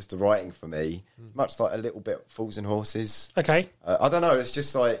say, it's just the writing for me. Much like a little bit Fools and Horses. Okay. I don't know, it's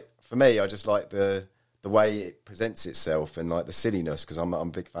just like, for me, I just like the way it presents itself and like the silliness, because I'm a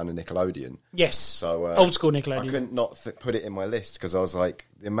big fan of Nickelodeon. Yes. So old school Nickelodeon. I couldn't not put it in my list, because I was like,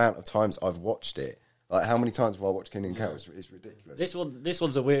 the amount of times I've watched it, like how many times have I watched Keenan and Kel? It's ridiculous. This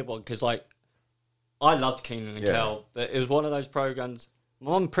one's a weird one, because like I loved Keenan and Kel, but it was one of those programs.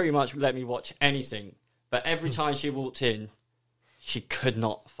 My mum pretty much let me watch anything, but every time she walked in, she could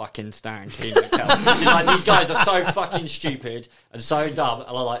not fucking stand Keenan and Kel. She's like, these guys are so fucking stupid and so dumb. And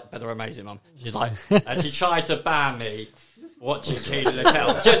I'm like, but they're amazing, Mum. She's like, and she tried to ban me watching Keenan and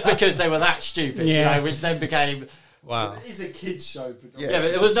Kel just because they were that stupid, you know, which then became... Wow. It is a kids show. But but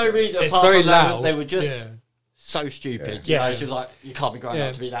there was no reason It's apart very from loud. they were just so stupid. Yeah. You know, she was like, you can't be grown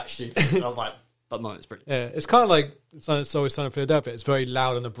up to be that stupid. And I was like, but Mum, it's brilliant. Yeah, it's kind of like It's Always Sunny in Philadelphia. It's very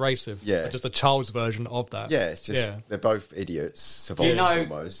loud and abrasive. Yeah. Just a child's version of that. Yeah, it's just, they're both idiots, savants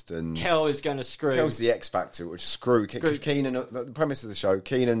almost. And Kel is going to screw. Kel's the X Factor, which screw. Keenan, the premise of the show,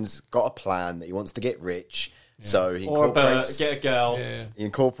 Keenan's got a plan that he wants to get rich. So he incorporates, get a girl. Yeah. He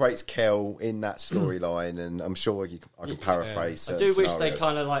incorporates Kel in that storyline, and I'm sure I can paraphrase. I do wish scenarios. they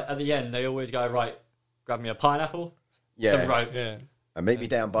kind of like at the end they always go, right, grab me a pineapple, some rope, and meet me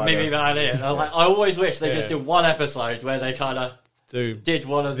down by meet me down here. And I always wish they just did one episode where they kind of did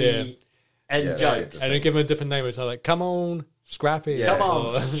one of the end jokes, and then give him a different name. It's like, come on, Scrappy, come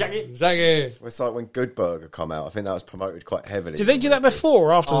on, Shaggy. Zaggy. It's like when Good Burger come out. I think that was promoted quite heavily. Did they do that before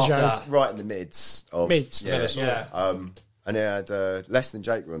or after the show? After. Right in the mids. Yeah. And they had Less Than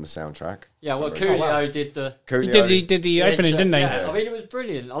Jake were on the soundtrack. Yeah, well, Coolio did the... He did the opening, didn't they? Yeah, I mean, it was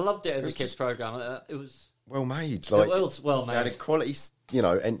brilliant. I loved it as a kids' programme. It was... well made. Like, it was well made. They had a quality,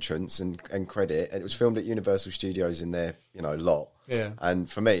 entrance and credit, and it was filmed at Universal Studios in their, lot. Yeah. And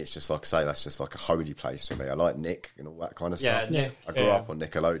for me, it's just like I say, that's just like a holy place for me. I like Nick and all that kind of stuff. Yeah. I grew up on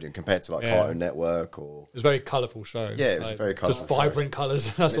Nickelodeon compared to like Cartoon Network or. It was a very colourful show. Yeah, it was a very colourful. Just vibrant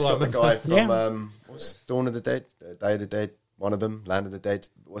colours. That's It's what got I the meant. guy from what's Dawn of the Dead, Day of the Dead, one of them, Land of the Dead.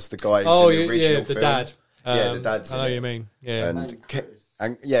 What's the guy? Oh, in the original the film? dad. Yeah, the dad's. I know in what it. you mean. Yeah.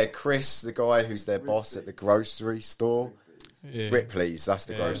 And Chris, the guy who's their boss at the grocery store. Ripley's, that's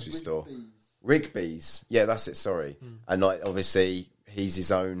the grocery store. Rigby's, yeah, that's it. Sorry, and like obviously he's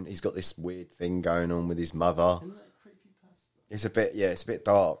got this weird thing going on with his mother. It's a bit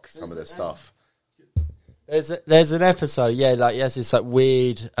dark. Some of the stuff. There's an episode, like he has this like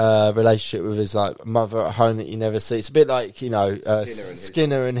weird relationship with his like mother at home that you never see. It's a bit like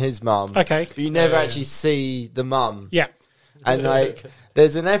Skinner and his mum. Okay, but you never actually see the mum. Yeah, and like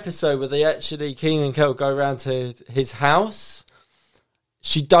there's an episode where they actually Keenan and Kel go around to his house.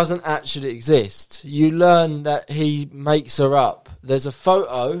 She doesn't actually exist. You learn that he makes her up. There's a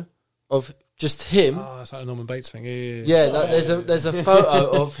photo of just him. Oh, that's like a Norman Bates thing. There's a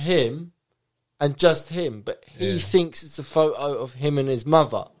photo of him and just him, but he thinks it's a photo of him and his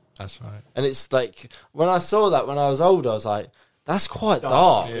mother. That's right. And it's like, when I saw that when I was older, I was like, that's quite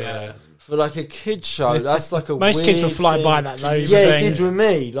dark. Yeah. For like a kid's show, that's like a most kids would fly thing. by that though. Yeah, it did with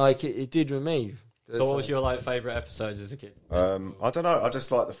me. Like, it did with me. So what was your favourite episodes as a kid? I don't know. I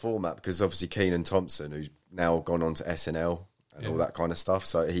just like the format because obviously Keenan Thompson, who's now gone on to SNL and all that kind of stuff,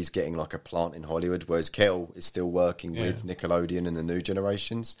 so he's getting like a plant in Hollywood, whereas Kel is still working with Nickelodeon and the new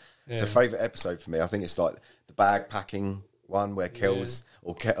generations. It's a favourite episode for me. I think it's like the bag packing one where Kel's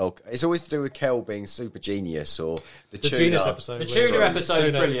or it's always to do with Kel being super genius or the Genius episode. The tuna episode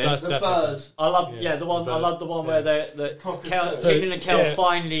is brilliant. The bird. I love the one. I love the one where Kenan and Kel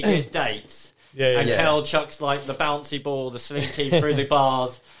finally get dates. And Kel chucks like the bouncy ball, the slinky through the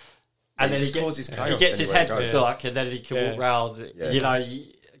bars, and then he gets his head stuck, and then he can walk round. You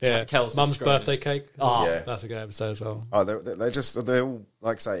know, Kel's Mum's birthday cake. Oh, that's a good episode as well. Oh, they're all,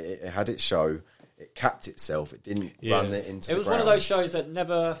 like I say, it had its show. It capped itself. It didn't run it into. It was one of those shows that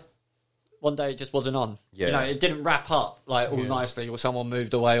never. One day it just wasn't on. Yeah. You know, it didn't wrap up like all nicely, or someone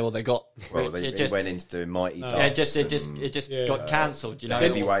moved away, or they got. Well, it went into doing Mighty Ducks. Yeah, it just got cancelled. You know,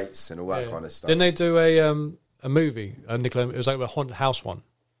 heavyweights and all that kind of stuff. Didn't they do a movie? It was like a haunted house one.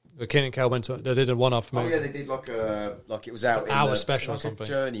 Kenan and Kel went to. They did a one-off movie. Oh yeah, they did like it was out an hour special or something. A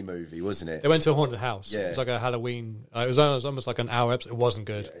journey movie, wasn't it? They went to a haunted house. Yeah. It was like a Halloween. It was almost like an hour episode. It wasn't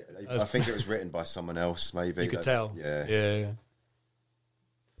good. I think it was written by someone else. Maybe you could tell. Yeah.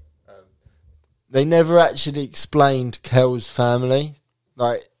 They never actually explained Kel's family,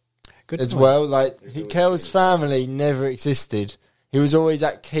 well. Like Kel's family never existed. He was always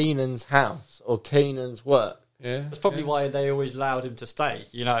at Kenan's house or Kenan's work. Yeah, that's probably why they always allowed him to stay.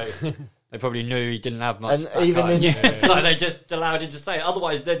 You know, they probably knew he didn't have much. And even so they just allowed him to stay.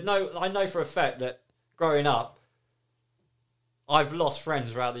 Otherwise, I know for a fact that growing up, I've lost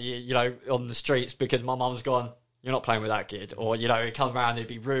friends throughout the year. You know, on the streets because my mum's gone, "You're not playing with that kid," or you know, he'd come around, he'd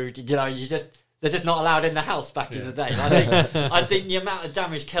be rude. You know, they're just not allowed in the house back in the day. I think the amount of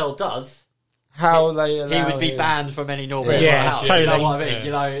damage Kel does. How they allow he would be banned from any normal house. Totally. You know what I mean?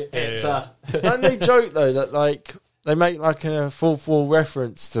 You know, it's. Don't they joke though that like they make like a full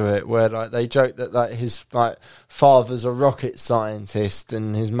reference to it where like they joke that like his like father's a rocket scientist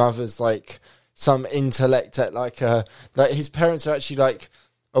and his mother's like some intellect at like his parents are actually like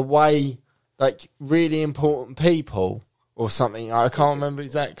away like really important people or something. I can't remember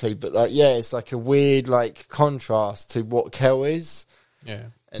exactly, but like it's like a weird like contrast to what Kel is. Yeah.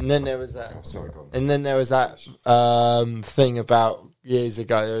 And then there was that. Thing about years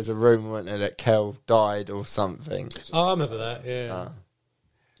ago. There was a rumor, wasn't there, that Kel died or something. Oh, I remember that.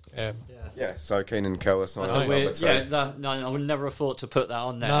 Yeah. So Kenan and Kel. That's weird. I would never have thought to put that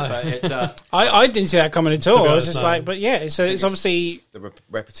on there. No. But it's. I didn't see that coming at all. I was just like, but it's obviously the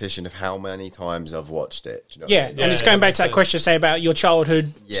repetition of how many times I've watched it. Do you know and it's going back to that question, say about your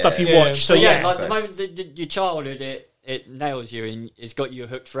childhood stuff you watch. So like the moment your childhood it nails you and it's got you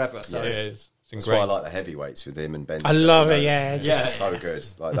hooked forever. So that's why I like the heavyweights with him and Ben. I love it. Just so good.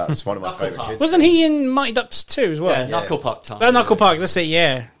 Like that's one of my favourite kids. Wasn't he in Mighty Ducks 2 as well? Yeah, Knuckle Puck time. Knuckle Puck. That's it.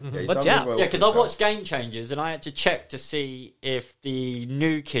 Yeah. But because I watched Game Changers and I had to check to see if the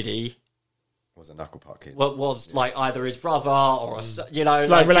new kiddie was a Knuckle Puck kid. Was like either his brother or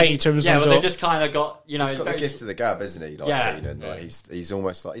like related to him. Yeah, they just kind of got he's got the gift of the gab, isn't he? Like Kenan. Like he's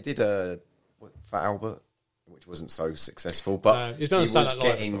almost like he did for Albert, which wasn't so successful, but he was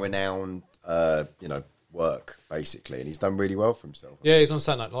getting renowned, work basically, and he's done really well for himself. Yeah, he's on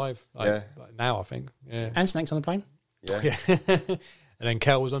Saturday Night Live. Like now, I think. Yeah, and Snakes on the Plane. Yeah. And then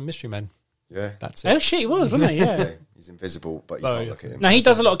Kel was on Mystery Men. Yeah, that's it. Oh shit, he was, wasn't he? Yeah. He's invisible, but you can't look at him. No, he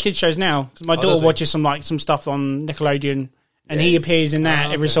does a lot of kids shows now. My daughter watches some stuff on Nickelodeon, and he appears in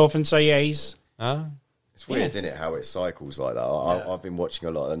that every so often. So he's. It's weird, isn't it, how it cycles like that? I've been watching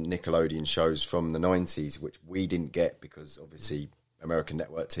a lot of Nickelodeon shows from the 90s, which we didn't get because, obviously, American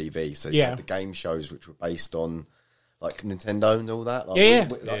network TV. So you had the game shows, which were based on, like, Nintendo and all that.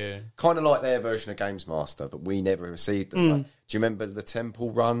 Kind of like their version of Games Master, but we never received them. Like, do you remember the Temple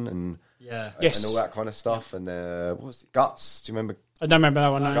Run and all that kind of stuff? And what was it? Guts? Do you remember? I don't remember that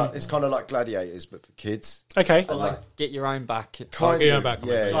one. No. It's kind of like Gladiators, but for kids. Okay. Like Get Your Own Back. Get Your Own Back.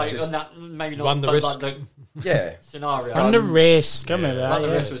 Yeah. Like, maybe not Run the Risk. Like scenario. Run the Risk. I remember that. Run the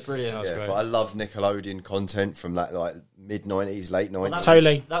Risk was brilliant. Yeah, but I love Nickelodeon content from that like mid-90s, late 90s.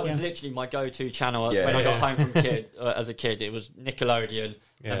 Totally. That was literally my go-to channel when I got home from as a kid. It was Nickelodeon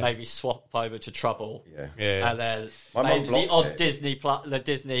and maybe swap over to Trouble. Yeah. And then my mum maybe the odd it. the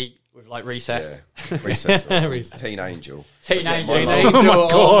Disney with like Recess. Yeah. Recess. Teen Angel. Teen Angel. Oh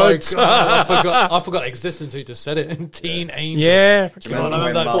my god. I forgot existence who just said it. Teen Angel. Yeah. Do you remember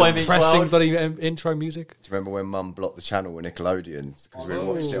when that depressing bloody intro music? Do you remember when Mum blocked the channel with Nickelodeon because we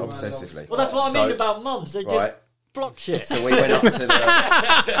watched it obsessively? Well, that's what I mean about mums. They just block shit. So we went up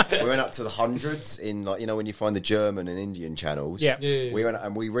to the hundreds in, like, you know, when you find the German and Indian channels. Yeah. We went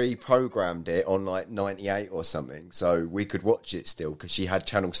and we reprogrammed it on like 98 or something, so we could watch it still because she had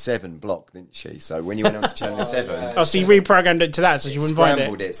channel 7 blocked, didn't she? So when you went on to channel 7, Oh, so you reprogrammed it to that, so you wouldn't find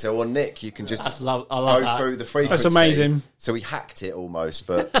scrambled it. it. So on Nick, you can just I love go that. through the frequency. That's amazing. So we hacked it almost,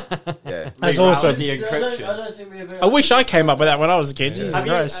 but yeah. That's Reroute awesome. The I encryption. don't think we ever. I wish I came up with that when I was a kid. Jesus Have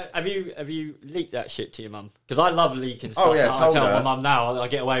Christ. you leaked that shit to your mum? Because I love leaking stuff. Oh, yeah, I told tell her. my mum now. I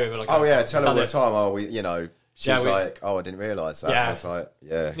get away with it. Like, Oh yeah, tell her all done the it. time. Oh, we, you know, she Yeah, was we- like, "Oh, I didn't realise that." Yeah. I was like,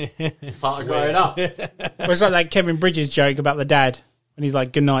 "Yeah." Part of growing up. Well, it's like that Kevin Bridges joke about the dad. And he's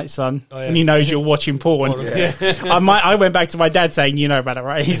like, "Good night, son," Oh, yeah. and he knows you're watching porn. Yeah. I went back to my dad saying, "You know about it,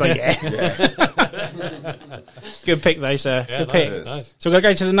 right?" He's like, "Yeah." Good pick, though, sir. Yeah, Good nice, pick. nice. So we're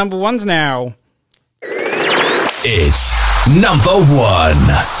gonna go to the number ones now. It's number 1.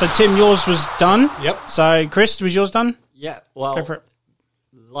 So Tim, yours was done. Yep. So Chris, was yours done? Yeah, well, Go for it.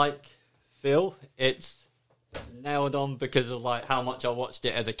 like Phil, it's nailed on because of like how much I watched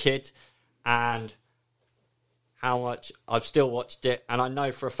it as a kid and how much I've still watched it, and I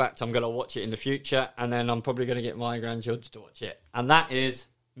know for a fact I'm going to watch it in the future, and then I'm probably going to get my grandchildren to watch it, and that is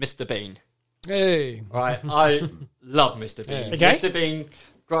Mr. Bean. Hey. Right, I love Mr. Bean. Okay. Mr. Bean,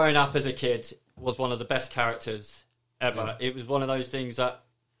 growing up as a kid, was one of the best characters ever. It was one of those things that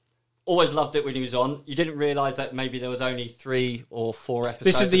always loved it when he was on. You didn't realise that maybe there was only 3 or 4 episodes.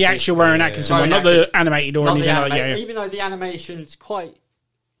 This is the of actual season. Rowan Atkinson one, Rowan not the Atkinson. animated or Not the anything like anima- that. Yeah. Even though the animation's quite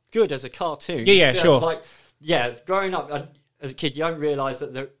good as a cartoon. Yeah, sure. Like, yeah, growing up as a kid, you don't realise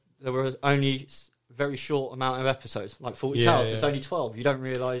that there were only very short amount of episodes, like 40 Yeah, tales. yeah. It's only 12. You don't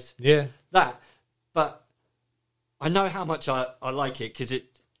realise Yeah. that. But I know how much I like it because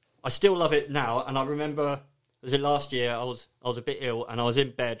I still love it now. And I remember, was it last year? I was a bit ill and I was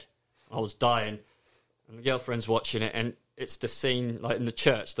in bed. I was dying, and the girlfriend's watching it, and it's the scene like in the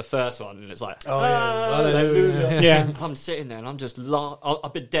church, the first one, and it's like, Oh, yeah. hallelujah. Yeah. I'm sitting there and I'm just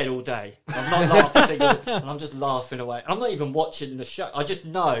I've been dead all day. I'm not laughing, and I'm just laughing away. I'm not even watching the show. I just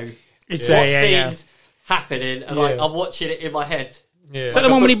know It's what yeah. scenes happening, and like Yeah. I'm watching it in my head. Yeah. Is that the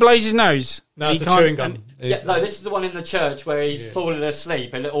one when he blows his nose? No, He it's the can't- chewing gum. Yeah, no, this is the one in the church where he's Yeah. falling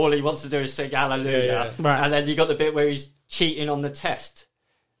asleep and all he wants to do is sing hallelujah. Yeah, yeah. Right. And then you got the bit where he's cheating on the test.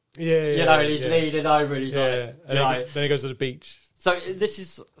 Yeah, You know, and he's leaning over and he's Yeah, like, and you then, know. then he goes to the beach. So this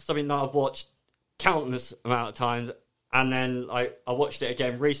is something that I've watched countless amount of times, and then I watched it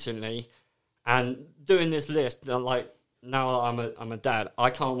again recently, and doing this list, like now I'm a dad, I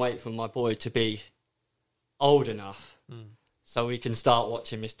can't wait for my boy to be old enough so we can start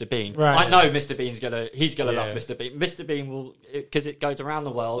watching Mr. Bean. Right. I know Mr. Bean's gonna Yeah. love Mr. Bean. Mr. Bean will, because it goes around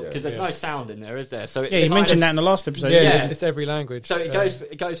the world, because there's Yeah. no sound in there, is there? So Yeah, you mentioned that in the last episode. Yeah, Yeah. it's every language. So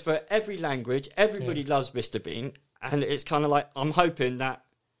it goes for every language. Everybody loves Mr. Bean, and it's kind of like I'm hoping that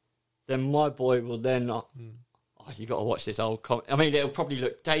then my boy will then. Oh, you got to watch this old. I mean, it'll probably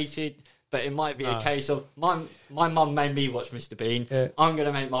look dated, but it might be a case of my mum made me watch Mr. Bean. Yeah. I'm going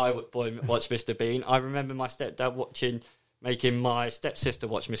to make my boy watch Mr. Bean. I remember my stepdad making my stepsister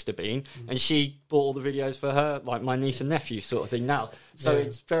watch Mr. Bean, and she bought all the videos for her, like my niece and nephew sort of thing now. So Yeah.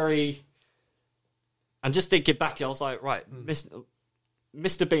 it's very. And just thinking back, I was like, right,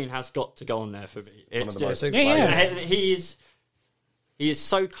 Mr. Bean has got to go on there for me. One of It's the most just, Yeah. and he is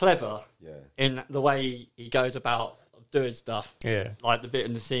so clever Yeah. in the way he goes about doing stuff. Yeah. Like the bit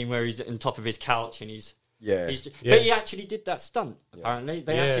in the scene where he's on top of his couch and Yeah. he's Yeah. but he actually did that stunt, apparently.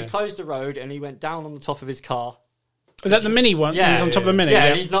 They Yeah. actually closed the road and he went down on the top of his car. Was that the mini one? Yeah. He's on top of the mini. Yeah, Yeah.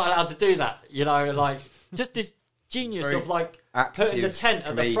 and he's not allowed to do that. You know, like just this genius Very of like active putting the tent at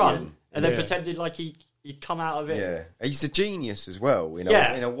the comedian. front and then Yeah. pretended like he'd come out of it. Yeah, he's a genius as well. You know,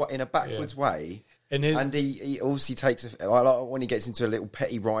 Yeah. in a backwards way. And his, And he obviously takes like when he gets into a little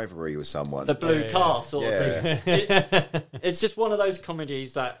petty rivalry with someone. The blue car sort of Yeah. thing. It's just one of those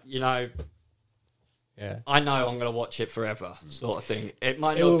comedies that, you know, yeah. I know I'm going to watch it forever, sort of thing. It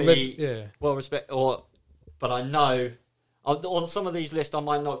might It not will be yeah. well respected, but I know on some of these lists I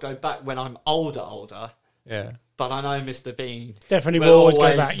might not go back when I'm older. Yeah. But I know Mr. Bean Definitely will always go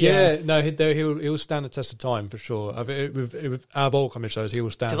always- back. Yeah. Yeah, no, he'll stand the test of time for sure. I mean, out of all comedy shows, he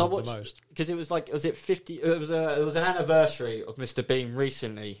will stand because I the watched most. because it was like was it 50? It was an anniversary of Mr. Bean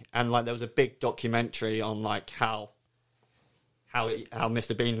recently, and like there was a big documentary on like how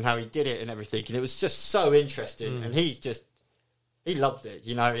Mr. Bean and how he did it and everything, and it was just so interesting. And he loved it.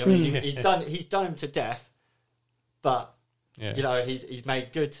 You know, I mean, he's done him to death, but Yeah, you know he's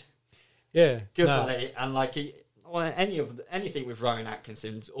made good no. money, and like anything with Rowan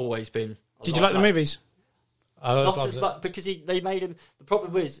Atkinson's always been. Did you like the movies? Not as much, because they made him. The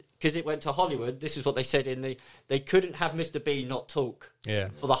problem is, because it went to Hollywood, this is what they said they couldn't have Mr. Bean not talk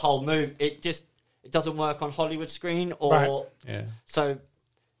for the whole movie. It doesn't work on Hollywood screen, so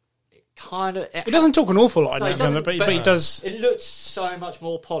it kind of... It doesn't talk an awful lot, but it does... It looks so much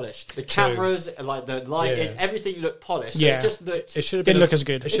more polished. The cameras, like the lighting, everything looked polished. So it just looked... It should have didn't look as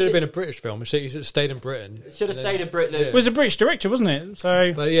good. It should have been a British film. It should have stayed in Britain. It should have stayed in Britain. It was a British director, wasn't it?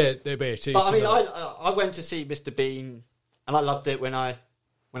 So, but yeah, they're British. But I mean, I went to see Mr. Bean, and I loved it when I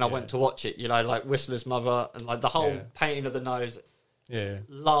went to watch it. You know, like Whistler's Mother, and like the whole painting of the nose. Yeah,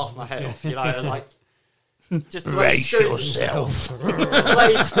 laughed my head off. You know, like just the way he screws himself, the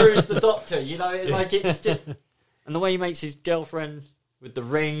way he screws the Doctor. You know, like it's just, and the way he makes his girlfriend with the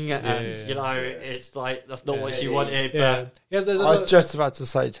ring, and you know, it's like that's not what she wanted. But I was just about to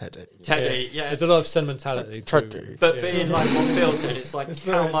say Teddy. There's a lot of sentimentality. Teddy. But being like what Phil said, it's like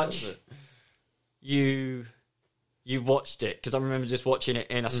how much you watched it, because I remember just watching it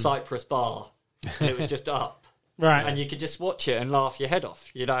in a Cyprus bar, and it was just up, right, and you could just watch it and laugh your head off,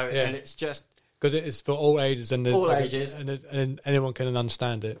 you know, and it's just. Because it is for all ages, and all ages, and anyone can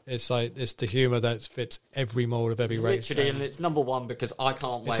understand it. It's like it's the humour that fits every mould of every race. Literally, and it's number one because I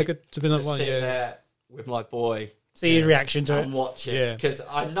can't wait to be number one. Sit there with my boy, see his reaction to it, and watch it. Because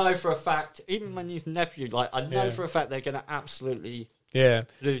I know for a fact, even when he's nephew, like I know for a fact they're going to absolutely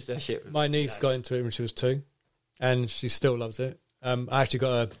lose their shit. My niece got into it when she was 2, and she still loves it. I actually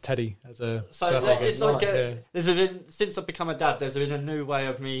got a Teddy as a. So it's like there's been, since I've become a dad, there's been a new way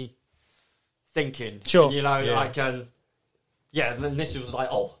of me thinking, sure, you know, like, and then this was like,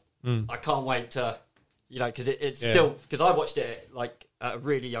 I can't wait to, you know, because it's still, because I watched it like at a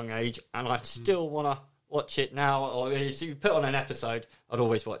really young age, and I still want to watch it now. Or if you put on an episode, I'd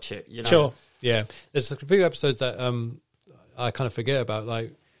always watch it, you know. Sure, yeah. There's a few episodes that I kind of forget about. Like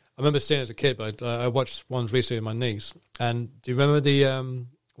I remember seeing it as a kid, but I watched ones recently with my niece. And do you remember the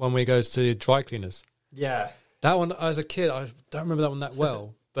one where he goes to dry cleaners? Yeah, that one. As a kid, I don't remember that one that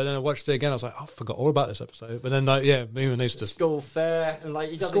well. But then I watched it again. I was like, I forgot all about this episode. But then, like, me and my niece just school fair and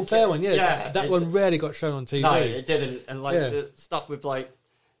like the school fair one. That one rarely got shown on TV. No, it didn't. And like the stuff with like,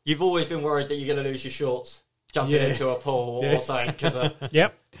 you've always been worried that you're going to lose your shorts jumping into a pool or something because of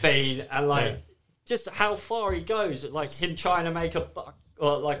Bean, and like just how far he goes, like him trying to make a buck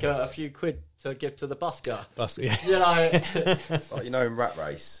or like a few quid to give to the busker. You know, it's like, you know, in Rat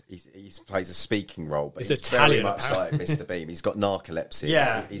Race, he plays a speaking role, but he's Italian, very much like Mr. Beam. He's got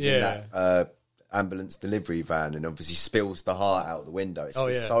narcolepsy. He's in that ambulance delivery van, and obviously spills the heart out the window.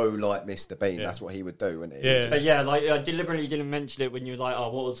 It's so like Mr. Bean. That's what he would do, wouldn't it? But like I deliberately didn't mention it when you were like,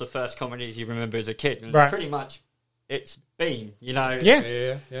 what was the first comedy you remember as a kid? And pretty much it's Bean, you know.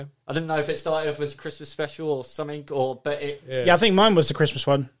 Yeah. I didn't know if it started off as a Christmas special or something, but it. Yeah, I think mine was the Christmas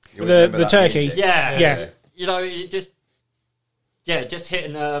one. The turkey. Yeah. You know, it just hit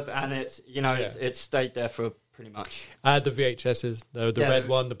a nerve, and it's, you know, it's stayed there for pretty much. I had the VHSs, the red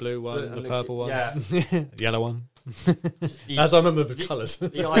one, the blue one, the purple one, the yellow one. As I remember the colours. The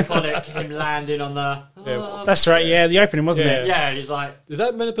iconic him landing on the... That's right, the opening, wasn't it? Yeah, and he's like... Is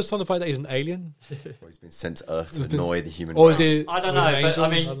that meant to personify that he's an alien? Well, he's been sent to Earth to annoy the human race. I don't know, but I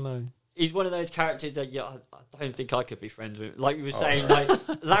mean... He's one of those characters that I don't think I could be friends with. Like you were saying, like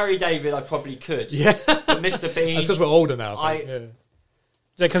Larry David, I probably could. Yeah, but Mr. Bean. That's because we're older now.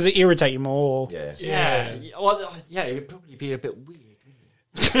 Because it irritates you more. Yeah. Well, it would probably be a bit weird.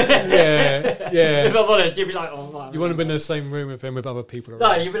 yeah. If I'm honest, you'd be like, oh, you wouldn't have been in the same room with him with other people around.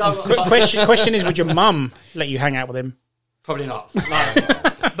 No, you'd be like, question is, would your mum let you hang out with him? Probably not. No.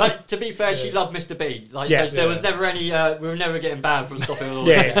 But to be fair, she loved Mr. Bean. Like, so there was never any. We were never getting banned from stopping all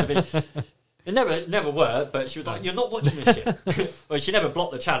Mr. Bean. It never worked, but she was like, "You're not watching this shit." Well, she never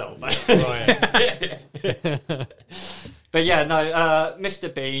blocked the channel. But, but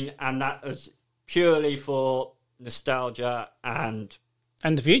Mr. Bean, and that was purely for nostalgia and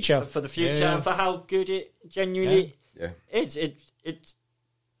the future, for the future, and for how good it genuinely is. It's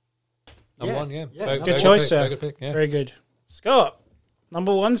number one. Good choice, sir. Very good pick. Yeah. Very good, Scott.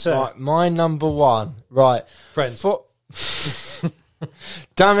 Number one, sir. Right, my number one. Right. Friends.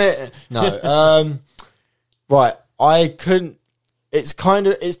 Damn it. No. Right. I couldn't. It's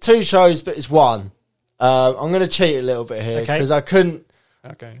 2 shows, but it's one. I'm going to cheat a little bit here because I couldn't.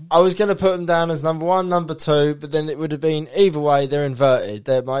 Okay. I was going to put them down as number 1, number 2, but then it would have been either way. They're inverted.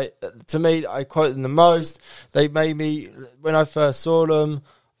 To me, I quote them the most. They made me, when I first saw them,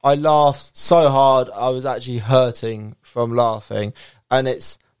 I laughed so hard I was actually hurting from laughing. And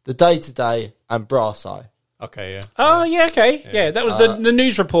it's The Day-to-Day and Brass Eye. Okay, yeah. Oh, yeah, okay. Yeah, that was the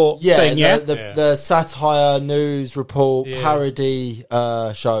news report thing, the satire news report parody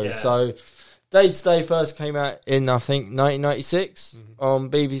show. Yeah. So Day to Day first came out in, I think, 1996 on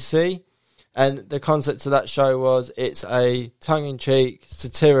BBC. And the concept of that show was it's a tongue-in-cheek,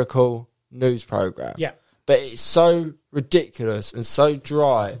 satirical news program. Yeah. But it's so ridiculous and so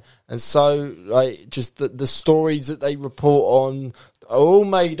dry and so, like, just the stories that they report on are all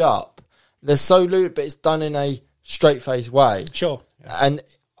made up. They're so lewd, but it's done in a straight-faced way. Sure. And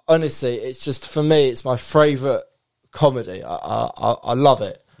honestly, it's just, for me, it's my favourite comedy. I love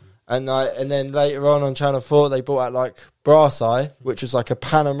it. And then later on Channel 4, they brought out like Brass Eye, which was like a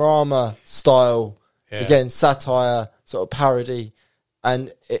panorama style, again, satire, sort of parody.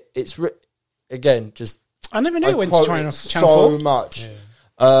 And it's again, just... I never knew it went to Channel 4. So much.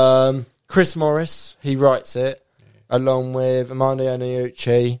 Chris Morris, he writes it, along with Armando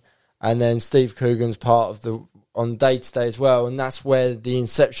Iannucci, and then Steve Coogan's part of on Day to Day as well, and that's where the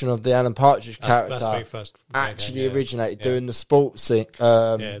inception of the Alan Partridge character actually originated, doing the sports thing. Is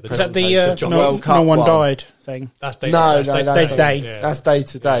that the World Cup no one died thing? That's Day to Day. That's Day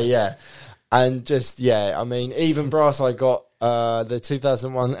to Day, yeah. And just, I mean, even Brass Eye got the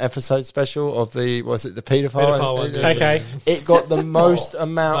 2001 episode special of the paedophile one? Okay. It got the most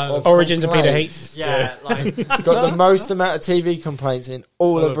amount of Origins of Peter complaints. Heath. Yeah, like Got the most amount of TV complaints in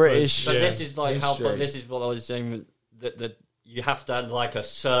all of British. But this is like history. but this is what I was saying, that you have to have like a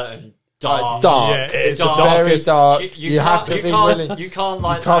certain It's dark. dark. Yeah, it's dark. very dark. You have to be willing. You can't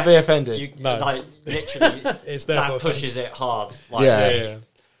like. You can't be offended. Like literally, It's there for that pushes it hard. Like, Yeah.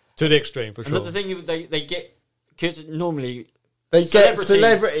 To the extreme, for And sure. the thing is, they get, because normally They get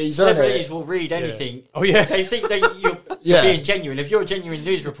celebrities will read anything. Oh, yeah. They think that you're Yeah. being genuine. If you're a genuine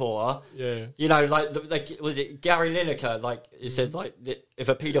news reporter, Yeah. you know, like was it Gary Lineker? Like it said, like that if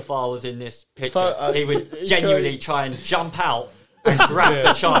a paedophile was in this picture, he would genuinely try and jump out and grab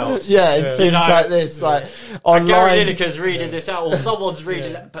the child. Yeah, and things You know, like this, like And Gary online. Lineker's reading this out, or someone's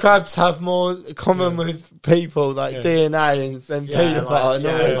reading it. But Crabs have more common with people like DNA than paedophile and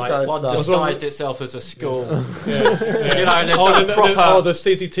all this like kind one of stuff. disguised itself as a school. You know, they've done a proper. the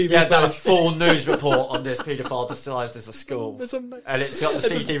CCTV. Yeah, done a full news report on this paedophile disguised as a school, and it's got the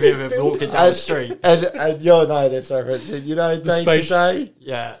CCTV of him walking down the street. And you'll know this reference. You know, Day to Day.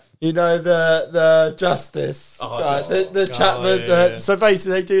 Yeah, You know the Justice, Oh, right? The Chapman. yeah. So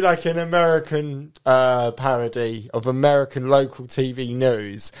basically, they do like an American parody of American local TV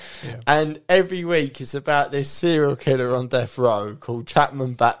news, and every week it's about this serial killer on death row called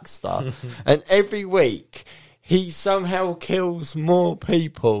Chapman Baxter, and every week he somehow kills more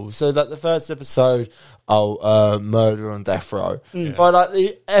people. So that the first episode, murder on death row. By like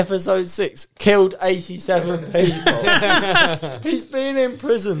the episode 6, killed 87 people. He's been in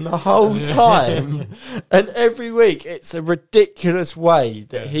prison the whole time, and every week it's a ridiculous way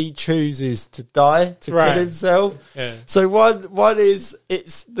that he chooses to die, to kill himself. Yeah. So one is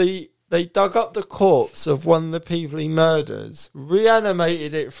they dug up the corpse of one of the people he murders,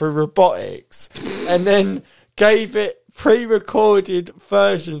 reanimated it for robotics, and then gave it pre-recorded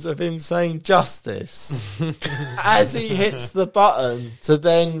versions of him saying justice as he hits the button to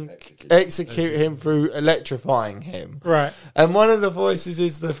then execute him through electrifying him. Right. And one of the voices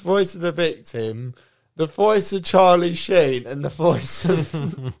is the voice of the victim, the voice of Charlie Sheen, and the voice of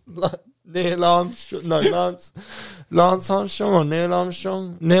Neil Armstrong. No, Lance Armstrong or Neil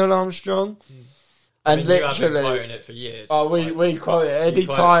Armstrong? Neil Armstrong. And you have been literally, quoting it for years. we quote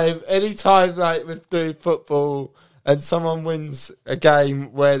it anytime like with doing football and someone wins a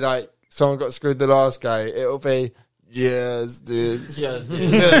game where like someone got screwed the last game, it'll be justice. Yes,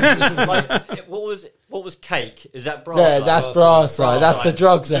 like what was cake? Is that brass? Yeah, that's Brass Eye. That's the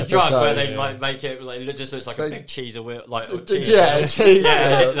drugs the episode. drug where they like make it like it just looks like a big cheese or like cheese. Yeah, cheese.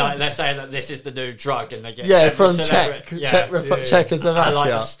 Yeah, like they're saying that this is the new drug, and they get from celebrity- Czechoslovakia. And like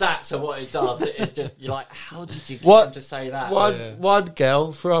the stats of what it does, it's just you're like, how did you get them to say that? One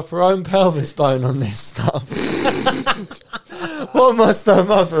girl threw up her own pelvis bone on this stuff. What must her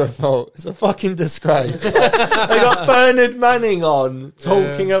mother have thought? It's a fucking disgrace. They got Bernard Manning on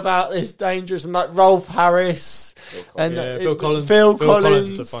talking about this dangerous, and like Rolf Harris and Phil Collins. Phil Collins Collins,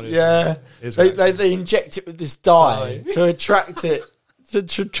 is the funniest yeah. They inject it with this dye to attract it. To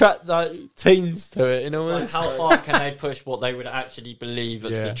attract like teens to it, in all Like, this. how far can they push what they would actually believe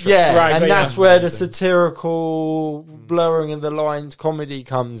as the truth? Yeah, Right, and so that's where the satirical blurring of the lines comedy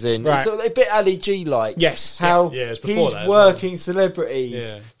comes in. Right. It's a bit Ali G like. Yes. How it's before he's that, working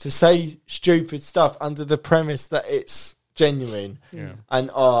celebrities Yeah. to say stupid stuff under the premise that it's genuine. Yeah. And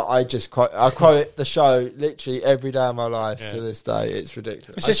I quote the show literally every day of my life to this day. It's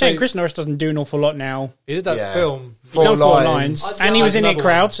ridiculous. It's a shame Chris Norris doesn't do an awful lot now. He did that film. He done 4 lines. lines. And he was in It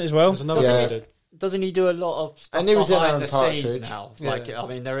Crowd as well. There's another Yeah. one he did. Doesn't he do a lot of stuff And he was in behind Alan the Partridge. scenes now? Like, I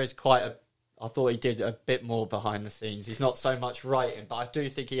mean, there is quite a. I thought he did a bit more behind the scenes. He's not so much writing, but I do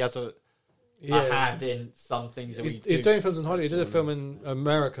think he has a hand in some things that he's doing films in Hollywood. He did a film in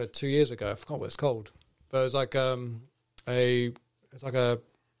America 2 years ago. I forgot what it's called, but it was like a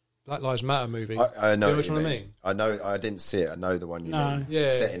Black Lives Matter movie. I know which one I mean. I know. I didn't see it. I know the one you mean. Yeah,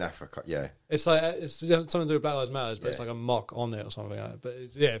 set in Africa. Yeah, it's like it's something to do with Black Lives Matter, but it's like a mock on it or something like that. But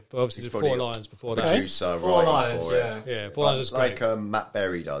but obviously there's 4 lines before that. Producer, Four writing lines, for it. Yeah, 4 lines is great. Like Matt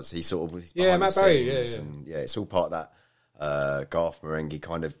Berry does. He sort of Matt Berry. And it's all part of that Garth Marenghi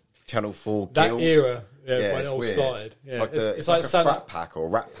kind of Channel 4 that guild. era. Yeah, when it's it all weird. started. It's Yeah, like it's like a frat pack or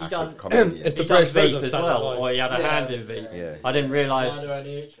rat pack of comedians. It's the He done British version Veep of as Saturday well, Night Live. or he had a hand in Veep. Yeah. I didn't realise.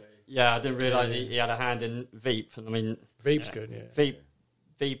 Yeah, I didn't realise he had a hand in Veep. I mean, Veep's good. Yeah,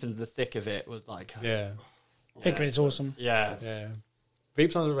 Veep and the thick of it was like. yeah. Thick of it's awesome. Yeah.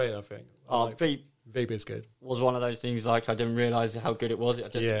 Veep's on the radar, I think. Veep is good. was one of those things like I didn't realise how good it was. I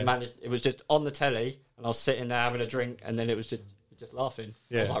just managed. It was just on the telly, and I was sitting there having a drink, and then it was just laughing.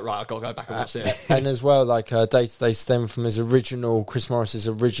 Yeah. I was like, right, I've got to go back and watch it. and as well, like Day to Day stemmed from his original, Chris Morris's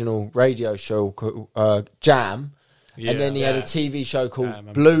original radio show called Jam. Yeah. And then he had a TV show called I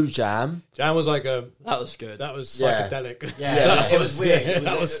remember. Blue Jam. Jam was like That was good. that was Yeah. psychedelic. Yeah, it was weird.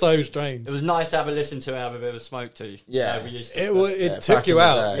 That was so strange. It was nice to have a listen to and have a bit of a smoke too. Yeah. We used to, It back took in you the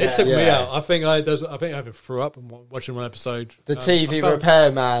out. day. It took me Yeah. out. I think I threw up watching one episode. The I TV felt-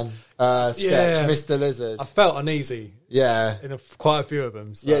 repairman sketch, Yeah. Mr. Lizard. I felt uneasy Yeah. in quite a few of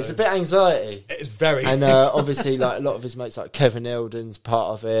them. So Yeah, it's a bit anxiety. It's very. And obviously, like a lot of his mates, like Kevin Eldon's part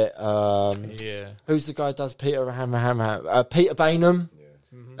of it. yeah. Who's the guy who does Peter Peter Bainham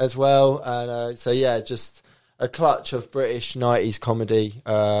as well. And just a clutch of British 90s comedy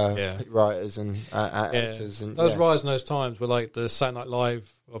writers and actors. And Those rise in those times were like the Saturday Night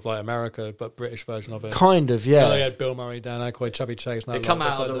Live of like America, but British version of it. kind of, You know, yeah. they had Bill Murray, Dan Aykroyd, Chubby Chase. They come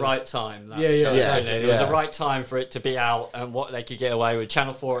out at the right time. That Yeah. show, Yeah. didn't it? It was the right time for it to be out and what they could get away with.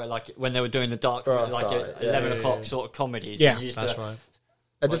 Channel 4, like when they were doing the dark, Right like side, at yeah. 11 o'clock sort of comedies. Yeah. They used That's to, right.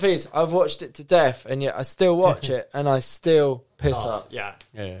 And the thing is, I've watched it to death, and yet I still watch it, and I still piss up. Yeah.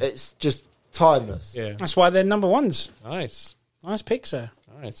 Yeah. It's just timeless. Yeah. That's why they're number ones. Nice. Nice pick, sir.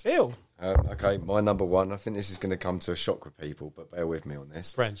 Nice. Ew. Okay, my number one. I think this is going to come to a shock with people, but bear with me on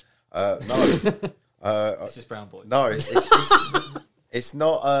this. Friends. No, This is Brown Boy. no, it's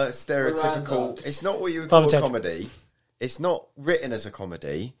not a stereotypical. It's not what you would call Father a Ted. comedy. It's not written as a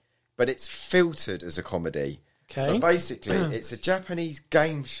comedy, but it's filtered as a comedy. Okay. So basically, it's a Japanese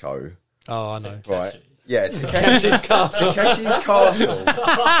game show, Oh, I know. right? Yeah, Takeshi's Castle,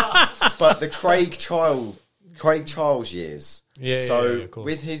 but the Craig Charles years. Yeah, So yeah, of course.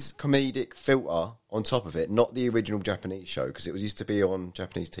 with his comedic filter on top of it, not the original Japanese show because it was used to be on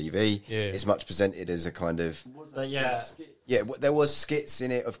Japanese TV. Yeah. It's much presented as a kind of But yeah. there was skits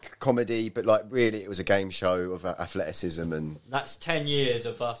in it of comedy, but like really it was a game show of athleticism and That's 10 years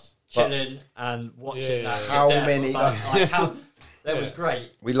of us chilling and watching Yeah. that. to How death. many- Like that was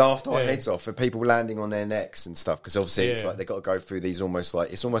great. we laughed our Yeah. heads off for people landing on their necks and stuff because obviously it's Yeah. like they got to go through these almost like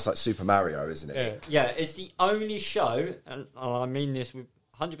Super Mario, isn't it? Yeah. Yeah, it's the only show, and I mean this with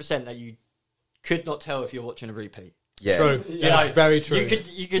 100% that you could not tell if you're watching a repeat. Yeah. True. You Yeah, know, very true. You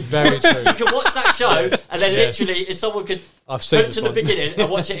could Very true. You could watch that show, and then Yes. literally, if someone could I've put seen it this to the one. beginning and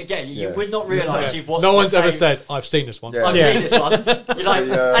watch it again, you Yeah. would not realise you've watched. No the one's ever same- said, I've seen this one. Yeah. I've Yeah. seen this one. You're like,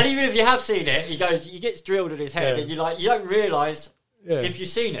 Yeah. and even if you have seen it, he gets drilled in his head, Yeah. and you don't realise Yeah. if you've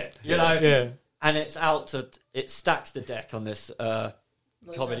seen it, you know. Yeah. And it stacks the deck on this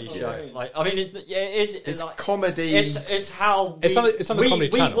comedy show. Like, I mean, It's like, comedy. It's how It's on the Comedy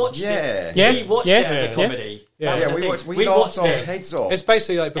we Channel. watched Yeah. it. Yeah. We watched Yeah. it as a Yeah. comedy. Yeah. That Yeah, was the we thing. watched. We laughed our it. heads off. It's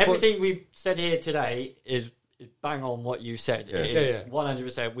basically like before. Everything we've said here today is bang on what you said. Yeah. It Yeah, is yeah.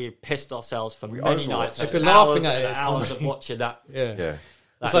 100%. We pissed ourselves for many overwatched nights. it. If you're hours laughing at and it, it's hours of comedy. watching that. Yeah. Yeah.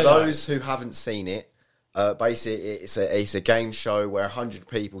 that For show. those who haven't seen it, basically it's a game show where 100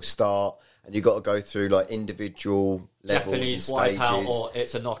 people start, and you got to go through like individual levels Japanese and wipeout, stages. or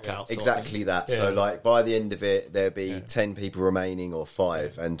it's a knockout. sort of Exactly thing. that. Yeah. So like by the end of it, there'll be 10 people remaining or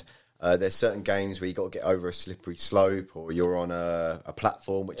 5, and there's certain games where you got to get over a slippery slope, or you're on a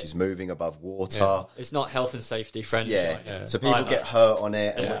platform which is moving above water. It's not health and safety friendly. Yeah. like, So people either. get hurt on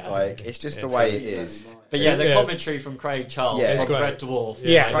it, and Yeah. like it's just the way it is. But yeah, the Yeah. commentary from Craig Charles Yeah. It's from great. Red Dwarf.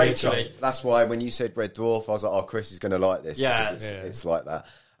 Yeah. like, Great literally. job. That's why when you said Red Dwarf, I was like, "Oh, Chris is going to like this." Yeah. because Yeah. it's like that.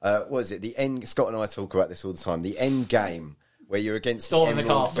 What is it? The end. Scott and I talk about this all the time. The end game where you're against Storming the the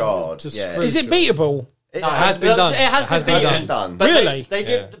Emerald castle. Guard. Just Yeah, screw- Is it beatable? It has been done. It has been done. But Really? They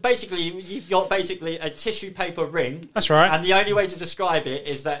give basically you've got basically a tissue paper ring. That's right. And the only way to describe it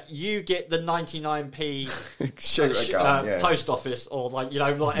is that you get the 99p Shoot a gun, post office, or like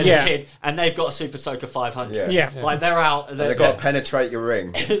as Yeah. a kid, and they've got a Super Soaker 500. Yeah. Like they're out. And They've got to penetrate your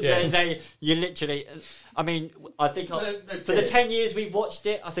ring. you literally. I mean, I think for the 10 years we've watched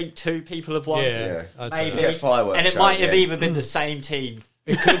it, I think 2 people have won. Yeah. Maybe. Get fireworks And it out, might have yeah. even been the same team.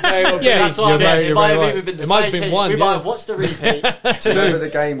 It could very well be. That's what I mean. It might have right. even been the It might same have been team. one. We might have watched the repeat. Do you remember the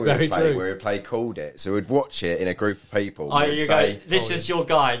game we Very would play true. where we'd play Called It? So we'd watch it in a group of people. Oh, We'd you say, go, this is your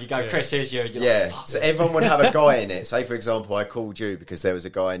guy. You go, Chris, here's you. You're yeah. like, fuck. So everyone would have a guy in it. Say, for example, I called you because there was a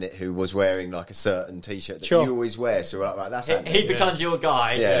guy in it who was wearing like a certain T-shirt that Sure. you always wear. So we're like that's He becomes your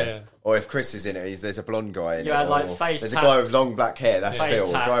guy. yeah. Or if Chris is in it, there's a blonde guy in You it. had, like, or face there's tats. a guy with long black hair, that's Face Phil.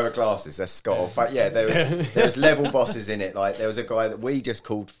 A guy tats. with glasses, that's Scott. Or there was level bosses in it. Like there was a guy that we just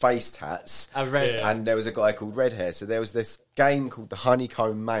called Face Tats, and there was a guy called Red Hair. So there was this game called the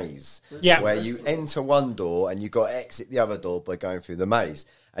Honeycomb Maze, where you enter one door and you got to exit the other door by going through the maze.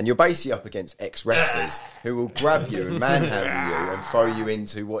 And you're basically up against ex-wrestlers who will grab you and manhandle you and throw you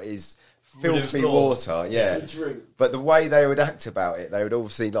into what is filthy water. Yeah. But the way they would act about it, they would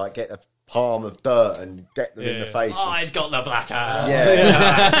obviously like get a palm of dirt and get them in the face. Oh, he's got the black hair.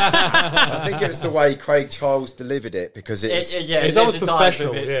 Yeah. I think it was the way Craig Charles delivered it because it's It's almost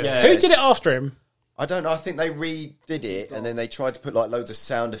professional. Who Who did it after him? I don't know. I think they redid it and then they tried to put like loads of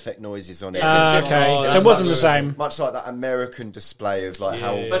sound effect noises on it. Okay, so it wasn't the same. Much like that American display of like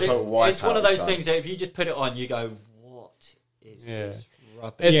how But Total Wipeout it's one of was those done. things that if you just put it on, you go, what is this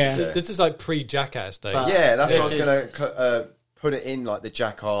rubbish? This is like pre-Jackass days. Yeah, that's what I This was going to put it in, like the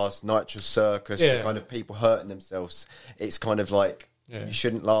Jackass, Nitro Circus, the kind of people hurting themselves. It's kind of like you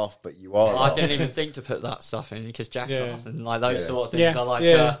shouldn't laugh, but you are. I didn't even think to put that stuff in because Jackass and like those sort of things Yeah. are like,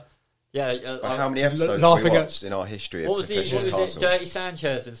 But how many episodes laughing we at- watched in our history of what was Takeshi's it? Castle? Dirty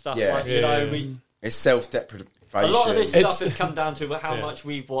Sanchez and stuff. Yeah. Like, we It's self-deprivation. a lot of this It's- stuff has come down to how much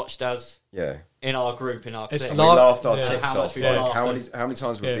we've watched as in our group, in our It's clique. We laughed our Yeah. tits How much off. we Like, laughed how many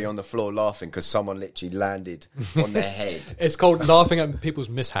times would we be on the floor laughing because someone literally landed on their head? It's called laughing at people's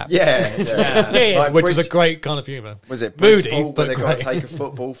mishaps. Yeah. Like Which is a bridge- great kind of humour. Was it bridge moody, ball, where but they've got to great. take a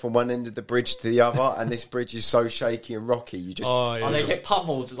football from one end of the bridge to the other, and this bridge is so shaky and rocky, you just Oh, yeah. And they get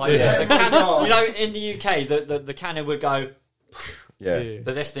pummeled. Like the cannon, in the UK, the cannon would go. But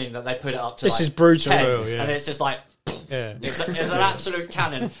this thing that they put it up to. This like is brutal. 10, Real, yeah. and it's just like. Yeah. It's an absolute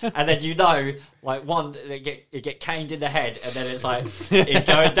cannon, and then like one they get caned in the head, and then it's like it's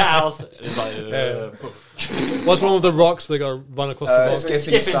going down. It's like What's one of the rocks where they got to run across the box?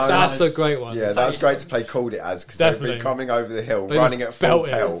 skipping stones. That's a great one. Yeah, that was great to play Called It as because they've been Definitely. coming over the hill, They running just at full belt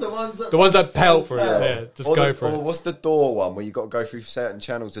it. pelt. The ones that pelt for it. Yeah, just or go for or it. what's the door one where you got to go through certain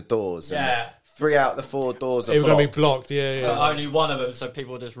channels of doors? And Yeah. 3 out of the 4 doors are It was going to blocked. be blocked, yeah. only one of them, so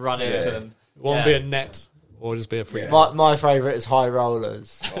people just run into them. It won't be a net or just be a free. My favourite is high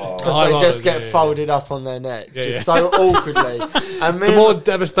rollers because High they rollers, just get yeah. folded up on their neck Yeah, just so awkwardly. And me The more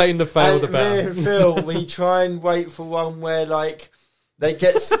devastating the fail, the me better. and Phil, we try and wait for one where like they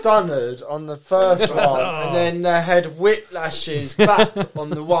get stunned on the first one, and then their head whiplashes back on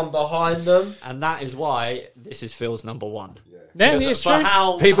the one behind them. And that is why this is Phil's number one. Yeah, it's true.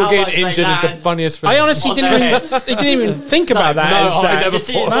 People how getting much they injured is the land. funniest thing. I honestly On didn't their even, heads. he didn't even think about that. no, as I that. never You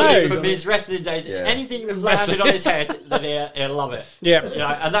see thought- it No. from his wrestling days. Yeah. Anything that landed on his head, then he'll love it. Yeah. You know,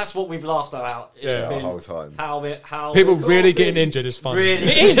 and that's what we've laughed about. It's Yeah. The been whole time. how People really getting injured is fun. really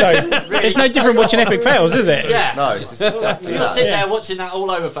It is though. It's no different watching epic fails, is it? yeah. No, it's just exactly You're that. sitting there watching that all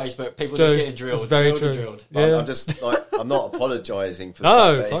over Facebook. People true. just getting drilled. It's very drilled and true. drilled. But Yeah. I'm just like I'm not apologising for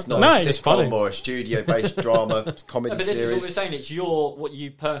No, the fact that it's fuck not no. a No, sitcom it's funny. or a studio-based drama No, comedy but this is what we're series. saying. It's what you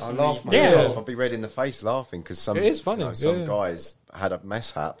I personally. laugh myself. Yeah. I'll be red in the face laughing because some It is funny, some yeah. guys had a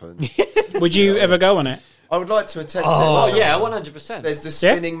mishap, and Would you ever go on it? I would like to attempt Oh it. yeah, 100%. There's the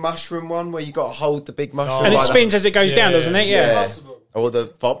spinning mushroom one where you got to hold the big mushroom, And it by the- spins as it goes down, doesn't it? Yeah. or the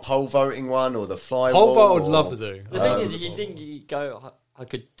pole voting one, or the fly Whole wall. vote I would or- love to do. The thing is, you think you go, I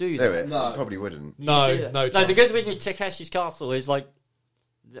could do Do that. it. You probably wouldn't. No, Do that. no. The chance. good thing with Takeshi's Castle is like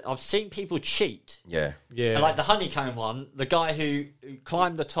I've seen people cheat. Yeah. Yeah. And like the honeycomb one, the guy who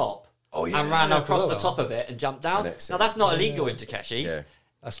climbed the top and ran yeah, across the cool. top of it and jumped down. And exit. Now that's not illegal in Takeshi's. Yeah.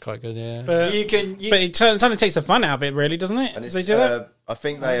 That's quite good, yeah. But You can. it only takes the fun out of it, really, doesn't it? And Does it's, they do that? I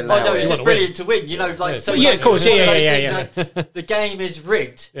think they allow Oh no, it's it. just brilliant to win. You know, like Yeah, so yeah, like, of course, it's one yeah, those yeah, things, like, the game is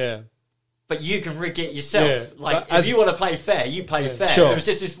rigged, Yeah. but you can rig it yourself. Yeah, Like, but if you want to play fair, you play fair. Sure. There was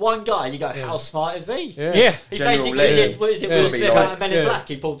just this one guy, and you go, how smart is he? Yeah. He General basically Lee. did, what is it, Will Be Smith like- out of Men in Black?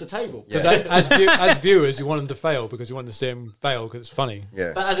 He pulled the table. Yeah. As viewers, you want them to fail because you want to see him fail because it's funny.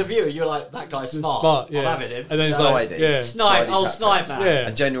 Yeah. But as a viewer, you're like, that guy's smart. I'm having him. And then it's Snidey. like, yeah, Snipe, Snidey old tactics. Snipe, man. yeah.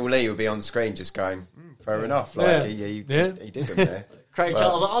 And General Lee would be on screen just going, fair enough. Like Yeah. he Yeah. did them there. Craig Well-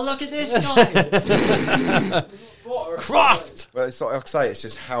 Charles, like, oh, look at this guy. Craft. Well, it's like I say, it's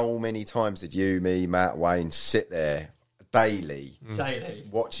just how many times did you, me, Matt, Wayne sit there daily Daily.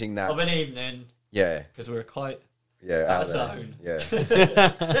 watching that? Of an evening, Yeah, because we were quite yeah, out out of there. zone.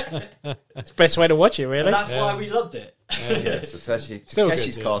 Yeah, It's the best way to watch it, really. And that's why we loved it. yeah. So Still good,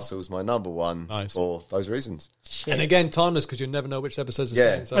 Takeshi's yeah. Castle's my number one Nice. for those reasons. Shit. And again, timeless because you never know which episode's the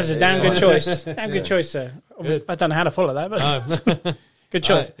Yeah. same. So That's a it's damn good timeless. choice. Damn good choice, sir. Good. I don't know how to follow that, but good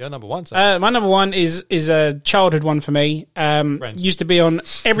choice. You're number one. So. My number one is a childhood one for me. Friends. Used to be on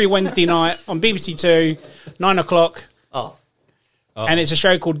every Wednesday night on BBC Two, 9 o'clock, Oh, and it's a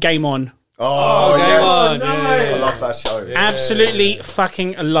show called Game On. Oh, yes. on, yeah. I love that show. Absolutely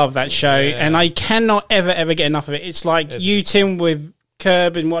fucking love that show, and I cannot ever get enough of it. It's like you, Tim, with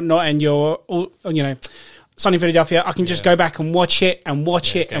Curb and whatnot, and your, Sunny Philadelphia. I can just go back and watch it and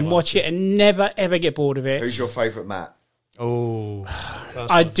watch it and watch it and never ever get bored of it. Who's your favourite Matt? Oh,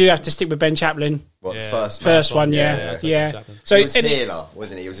 I do have to stick with Ben Chaplin. What, Yeah. the first First Matt one, Yeah. yeah. So He was and it- healer,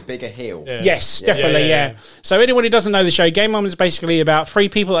 wasn't he? He was a bigger heel. Yeah. Yes, definitely, yeah. So anyone who doesn't know the show, Game On is basically about three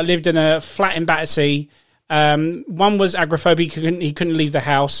people that lived in a flat in Battersea. One was agoraphobic; he couldn't leave the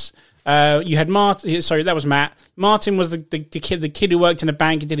house. You had Martin. Sorry, that was Matt. Martin was the kid who worked in a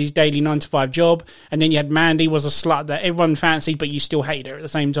bank and did his daily 9 to 5 job. And then you had Mandy, was a slut that everyone fancied, but you still hated her at the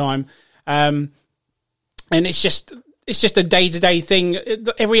same time. And it's just a day-to-day thing.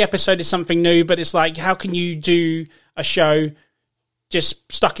 Every episode is something new, but it's like, how can you do a show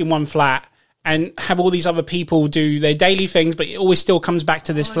just stuck in one flat and have all these other people do their daily things, but it always still comes back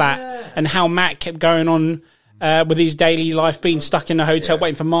to this flat, and how Matt kept going on with his daily life, being stuck in a hotel,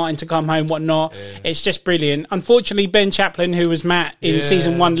 waiting for Martin to come home, whatnot. It's just brilliant. Unfortunately, Ben Chaplin, who was Matt in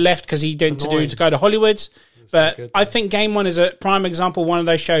season 1, left because he didn't to go to Hollywood. But good, I think Game On is a prime example, one of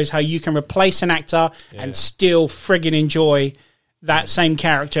those shows how you can replace an actor and still friggin' enjoy that same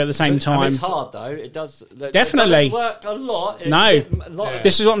character at the same time. it's hard though. It does Definitely. It doesn't work a lot. No.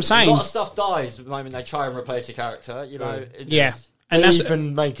 This is what I'm saying. A lot of stuff dies the moment they try and replace a character. You know. It Yeah. just- And They that's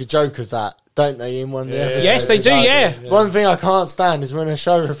even make a joke of that, don't they? In one of the episodes. Yes, they do, Like, yeah. One thing I can't stand is when a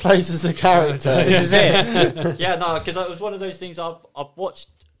show replaces a character. this is it. yeah, no, because it was one of those things I've watched.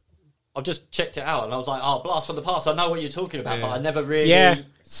 I've just checked it out and I was like, oh, Blast from the Past. I know what you're talking about, but I never really. Yeah.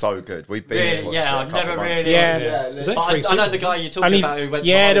 So good. We've been Really, watched yeah, it a I've couple never months really. Yeah. Is it But free I know season? the guy you're talking Only, about who went.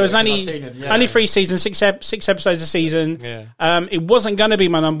 yeah, to there was Hollywood, only 'cause I've seen him, only 3 seasons, six episodes a season. Yeah. It wasn't going to be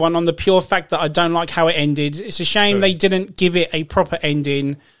my number one on the pure fact that I don't like how it ended. It's a shame they didn't give it a proper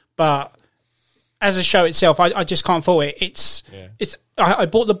ending, but as a show itself, I just can't fault it. I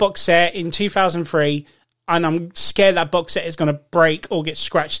bought the box set in 2003. And I'm scared that box set is going to break or get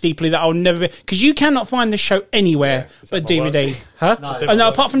scratched deeply. That I'll never be, because you cannot find the show anywhere but DVD. Huh? No,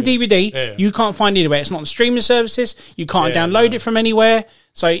 apart from DVD, you can't find it anywhere. It's not on streaming services. You can't download it from anywhere.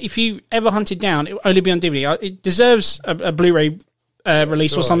 So if you ever hunt it down, it will only be on DVD. It deserves a Blu-ray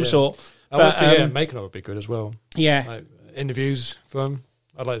release or some sort. I want But, to see making of would be good as well. yeah, Like, interviews from.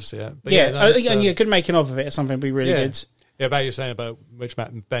 I'd like to see that. But yeah, no, it's, and good making of it or something would be really good. Yeah, about you saying about Rich Matt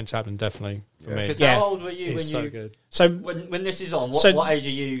and Ben Chaplin, definitely for me. Because Yeah. how old were you when He's so you good. So when this is on? What age are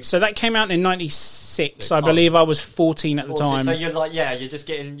you? So that came out in '96. I believe I was 14 at the time. So you're like, you're just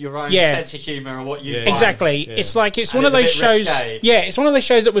getting your own Yeah. sense of humour and what you find. Exactly. It's like it's And one of it's those a bit shows. risque. Yeah, it's one of those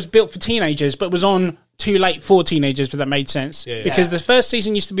shows that was built for teenagers, but was on too late for teenagers. If that made sense, because the first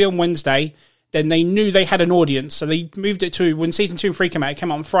season used to be on Wednesday. Then they knew they had an audience, so they moved it to when season 2 and 3 came out. It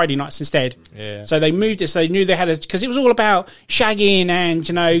came out on Friday nights instead. Yeah. So they moved it, so they knew they had because it was all about shagging and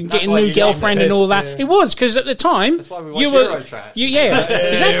getting a why new you girlfriend named and it. all that. Yeah. It was because at the time That's why we watch you were Eurotrash.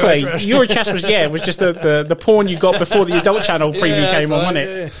 exactly. Eurotrash was just the porn you got before the Adult Channel preview Yeah, came on,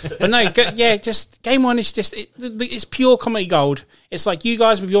 that's wasn't it? But no, just Game On is just it's pure comedy gold. It's like you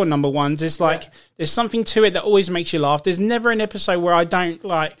guys with your number ones. It's like there's something to it that always makes you laugh. There's never an episode where I don't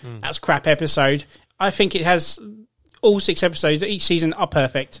like that's a crap episode. I think it has all 6 episodes. Each season are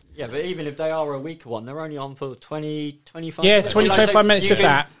perfect. Yeah, but even if they are a weaker one, they're only on for 20, 25 Yeah, minutes. 20, So 25 minutes you of can-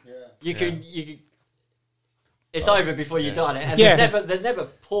 that. You can. It's over before you've done it. And Yeah. they're never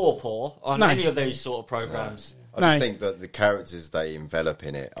poor on No. any of these sort of programs. I just think that the characters they envelop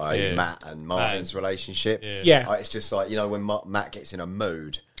in it, Matt and Martin's relationship. Yeah. It's just like, when Matt gets in a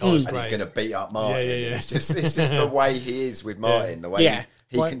mood it's and he's great. going to beat up Martin. Yeah. It's just the way he is with Martin, the way Yeah.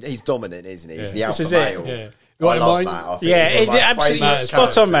 He's dominant, isn't he? He's the This alpha is it. male. Yeah. I Right in love mine- that. I think Yeah, he's one of my absolutely favourite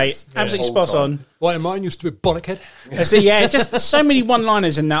spot on, mate. characters Absolutely of all spot on. time. Right in mine used to be Bollockhead. That's it, yeah, just so many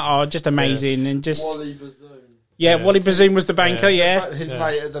one-liners in that are just amazing and just Wally Bazoon. Wally Bazoon was the banker, yeah. His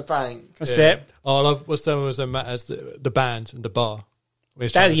mate at the bank. That's it. Oh, I love what's done was Matt as the band and the bar.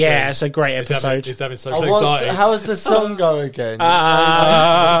 It's a great episode. He's having so Oh, exciting. how does the song go again?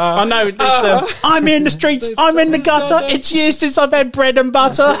 I know. It's, I'm in the streets. I'm in the gutter. It's years since I've had bread and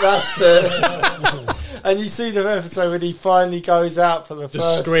butter. That's it. And you see the episode when he finally goes out for the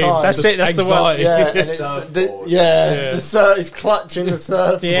first scream. time. That's it. That's the one. Anxiety. Yeah, and it's he's clutching the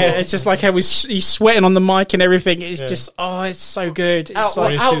surfboard. Yeah, it's just like how he's sweating on the mic and everything. It's just it's so good. It's Out,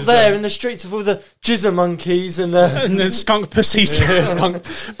 like out there in the streets of all the jizzer monkeys and the and the skunk pussies.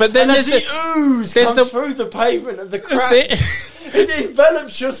 But then and there's the ooze there's comes through the pavement of the that's crack. it. It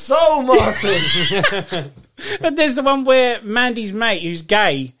envelops your soul, Martin. And there's the one where Mandy's mate, who's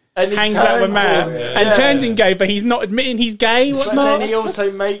gay, And he hangs out with turns Matt him, and turns him gay, but he's not admitting he's gay. What, But Mark? then he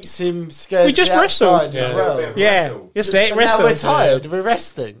also makes him scared. We just to be wrestled. outside as well. Yeah, yes, they And wrestle. now we're tired. We're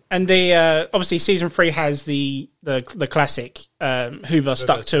resting. And the obviously season 3 has the classic Hoover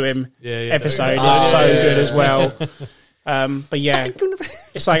stuck to him episode. It's so good as well. But yeah,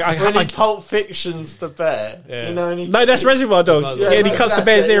 it's like When he Pulp Fiction's the bear. You know, and he, no, that's Reservoir Dogs. Yeah, and he cuts the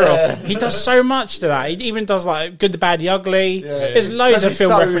bear's that's it, ear yeah. off. He does so much to that. He even does like Good, the Bad, the Ugly. Yeah. There's loads Because of he's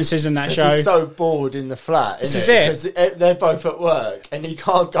film so- references in that 'cause show. He's so bored in the flat. This isn't is it. Because they're both at work and he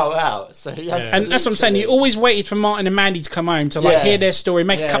can't go out. So he has to And that's what I'm saying. You literally- always waited for Martin and Mandy to come home to like Yeah. hear their story,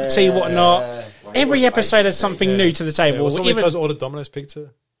 make a cup of tea, whatnot. Every episode has something new to the table. What's the one Even- he tries to order Domino's pizza?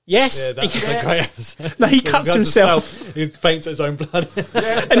 yes, Yeah, that's a great episode. No, he cuts himself. He faints at his own blood.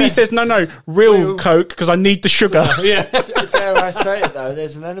 and he says, "No, real Coke because I need the sugar." yeah. Dare I say it though?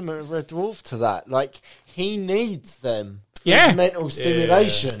 There's an element of Red Dwarf to that. Like he needs them. for Yeah. his mental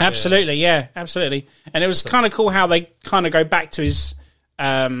stimulation. Absolutely, yeah, absolutely. And it was kind of cool how they kind of go back to his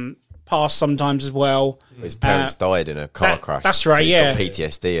past sometimes as well. His parents died in a car crash. that's right, so he's yeah. got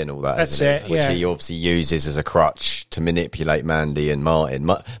PTSD and all that. That's isn't it, Which yeah. he obviously uses as a crutch to manipulate Mandy and Martin.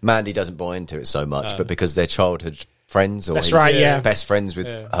 Mandy doesn't buy into it so much, but because they're childhood friends, or That's he's right, yeah. best friends with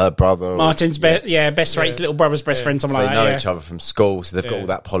her brother. or- Martin's best friend, his little brother's best friend, something So like they that. know Yeah. each other from school, so they've got Yeah. all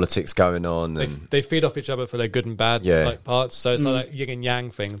that politics going on. And They feed off each other for their good and bad like parts. So it's like that yin and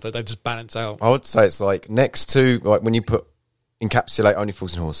yang thing that they just balance out. I would say it's like next to like when you encapsulate Only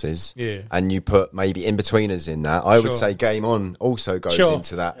Fools and Horses, and you put maybe In-Betweeners in that. I would say Game On also goes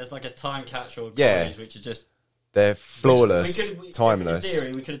into that. There's like a time capsule of Yeah. stories which is just They're flawless, we timeless. In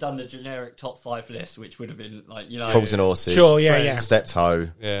theory, we could have done the generic top 5 list, which would have been like Fools and Horses, Sure, yeah. Steptoe.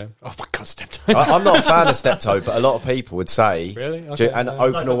 Yeah. Oh my God, Steptoe. I'm not a fan of Steptoe, but a lot of people would say, Really? Okay, and yeah.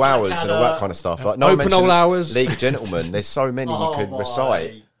 Open Like All Black Hours and all that Adder. kind of stuff. Like, no one Open mentioned All Hours. League of Gentlemen. There's so many you could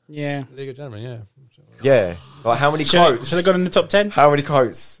recite. Yeah. League of Gentlemen, yeah. Yeah, like how many Should quotes? have gone in the top 10. How many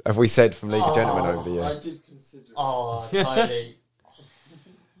quotes have we said from League of Gentlemen over the I year? did consider it. Oh, totally.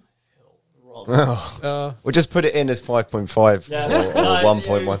 We'll just put it in as 5.5 Yeah, or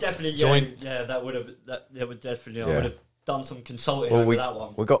 1.1. Definitely, Joint. that would definitely. I Yeah. would have done some consulting Well, over that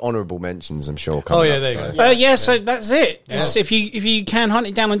one. we've got honourable mentions, I'm sure. Coming yeah, up, there you so. go. So that's it. It's- If you can hunt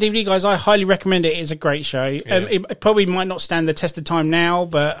it down on DVD, guys, I highly recommend it. It's a great show. It probably might not stand the test of time now,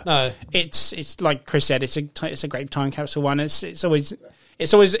 but No. it's like Chris said, it's a great time capsule one.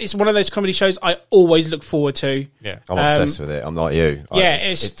 It's one of those comedy shows I always look forward to. Yeah. I'm obsessed with it. I'm like you. Yeah,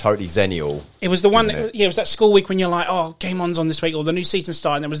 it's totally zennial. It was the one Isn't it? it was that school week when you're like, oh, Game On's on this week or the new season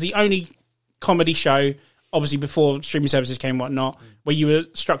starting. That was the only comedy show, obviously before streaming services came, whatnot, where you were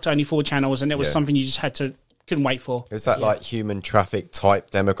struck to only 4 channels and it was something you just couldn't wait for. It was that like human traffic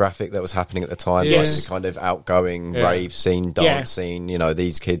type demographic that was happening at the time. Yes. Like the kind of outgoing Yeah. rave scene, dance scene. You know,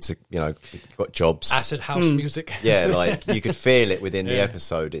 these kids, got jobs. Acid house music. Yeah, like you could feel it within the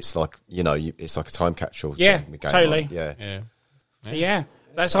episode. It's like it's like a time capsule. Yeah, thing with Game totally. On. Yeah. Yeah. So, yeah,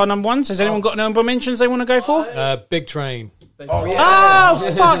 that's our number 1. Has anyone got no honorable mentions they want to go for? Big Train.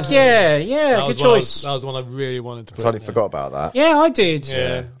 Oh, fuck yeah. Yeah, That good was choice. That was one I really wanted to put. Totally in forgot about that. Yeah, I did.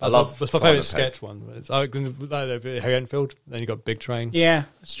 Yeah. I love That's my Simon favourite Pegg. sketch one. It's Harry Enfield. Then you got Big Train. Yeah,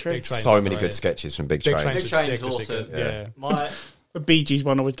 that's true. Big Train. So many good sketches from Big Big Train. Train's Big Train's ridiculously awesome. good. Yeah. My The Bee Gees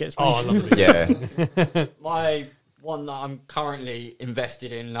one always gets me. Oh, I love it. Yeah. my one that I'm currently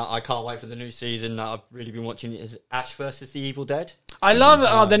invested in that I can't wait for the new season that I've really been watching is Ash versus the Evil Dead. I love it.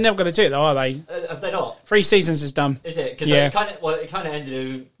 Oh, they're never going to do it though, are they? Have they not? 3 seasons is done. Is it? Because Yeah. it kind of ended.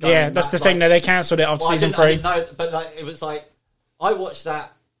 In Yeah, that's the thing. They cancelled it after season 3. I didn't know, but like it was like I watched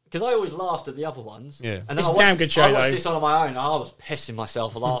that because I always laughed at the other ones. Yeah. and then It's I a damn watched- good show, I watched though. this on my own. And I was pissing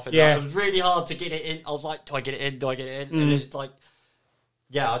myself laughing. Yeah. Like, it was really hard to get it in. I was like, do I get it in? Do I get it in? And it's like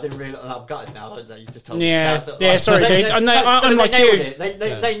Yeah, I didn't really. I'm gutted now. You just told Yeah. me. To cancel. Yeah, sorry, dude. I'm like nailed you. it.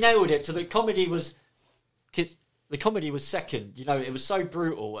 They nailed it. To the comedy was, cause the comedy was second. You know, it was so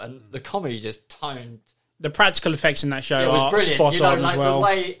brutal, and the comedy just toned. The practical effects in that show It was are brilliant. spot You know, on like as well. the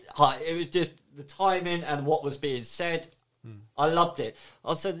way it was just the timing and what was being said. I loved it.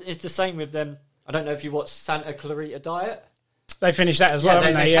 Also, it's the same with them. I don't know if you watched Santa Clarita Diet. They finished that as well, Yeah,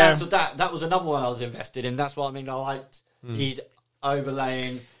 haven't they they? Yeah. cancelled that. That was another one I was invested in. That's what I mean. I liked these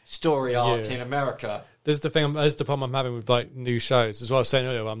overlaying story arcs in America. This is the thing. This is the problem I'm having with like new shows. As what I was saying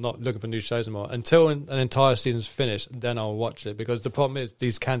earlier, I'm not looking for new shows anymore until an entire season's finished. Then I'll watch it because the problem is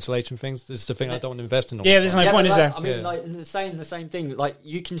these cancellation things. This is the thing I don't want to invest in. All Yeah, the there's time. no point, is there? I mean, like the same thing. Like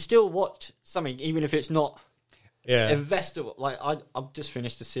you can still watch something even if it's not investable. Like I've just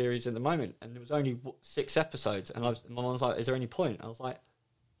finished a series at the moment, and there was only 6 episodes, and my mum was like, "Is there any point?" I was like,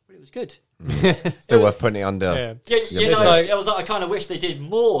 "But it was good." Still worth putting it under. Yeah. You know, like- it was like I kind of wish they did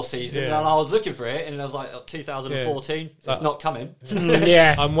more seasons, Yeah. and I was looking for it, and I was like, 2014, it's not coming.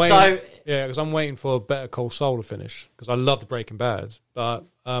 Yeah. I'm waiting. So- Yeah, because I'm waiting for Better Call Saul to finish because I loved Breaking Bad, but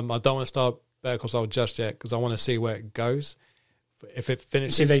I don't want to start Better Call Saul just yet because I want to see where it goes. If it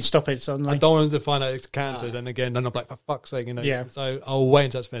finishes, See if they stop it suddenly. I don't want them to find out it's cancelled, and again, then I'm like, for fuck's sake, you know. Yeah. So I'll wait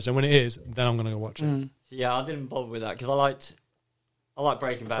until it's finished, and when it is, then I'm going to go watch it. Yeah, I didn't bother with that because I liked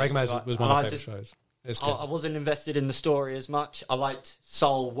Breaking Bad. Breaking Bad so was I- one of and my I favorite shows. It's I good. wasn't invested in the story as much. I liked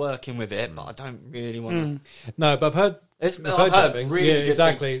Soul working with it, but I don't really want to. No, but I've heard I've good heard things. really Yeah, good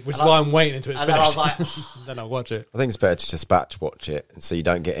exactly. things. Which is And why I'm waiting until it's and then I finished. was like, then I'll watch it. I think it's better to just batch watch it, so you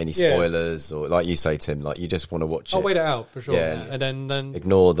don't get any Yeah. spoilers, or like you say, Tim, like you just want to watch I'll it. wait it out for sure. Yeah. And then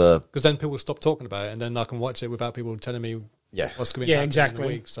Ignore the because then people stop talking about it, and then I can watch it without people telling me what's going to be Yeah, happening exactly. in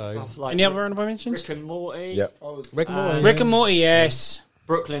the week. So stuff like Any other honorable mentions? Rick and Morty, Yep. Rick and Morty, Rick and Morty, yes.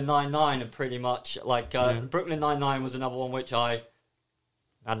 Brooklyn Nine-Nine, are pretty much like Brooklyn Nine-Nine was another one which I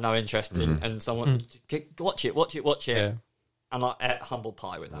had no interest in, and someone watch it, Yeah. and I ate humble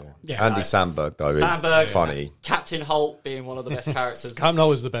pie with that one. Yeah. Andy Samberg though Sandberg, is funny. Captain Holt being one of the best characters. Cam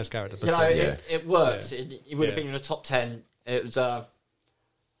Knoll is the best character. For You know, sure. it worked. It would have Yeah. been in the top 10. It was,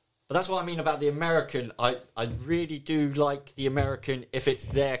 but that's what I mean about the American. I really do like the American if it's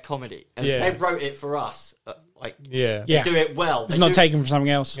their comedy, and Yeah. they wrote it for us. Yeah. Yeah. They do it well. It's They not do- taken from something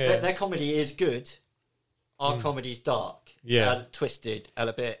else. Yeah. Their comedy is good. Our comedy's dark, Yeah. and twisted, and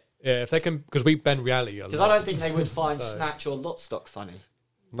a bit. Yeah, if they can, because we bend reality a lot. Because I don't think they would find So- Snatch or Lotstock funny.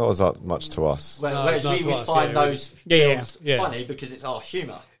 Not as much to us. No, Whereas not we to would us, find yeah. those Yeah, films yeah. funny because it's our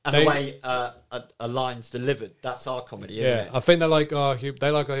humour and They- the way a line's delivered. That's our comedy, isn't Yeah, it? I think they like our humor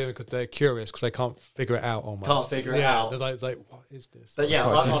because they're curious because they can't figure it out almost. Can't figure it Yeah, out. they're like, what is this? But yeah, It's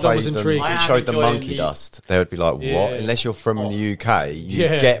like I'm- if I'm- you was showed them, intrigued. if I you am showed them enjoying monkey these- dust, they would be like, "What?" Yeah. Unless you're from the UK, you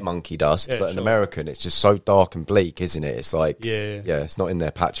Yeah. get monkey dust, Yeah, but in sure. American, it's just so dark and bleak, isn't it? It's like, Yeah. it's not in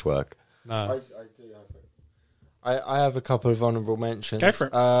their patchwork. No. I have a couple of honourable mentions. Go for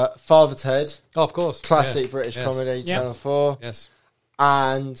it. Father Ted, Oh, of course. classic Yeah. British Yes. comedy, Yeah. Channel 4. Yes.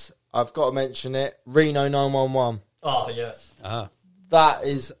 And I've got to mention it, Reno 911. Oh, yes. That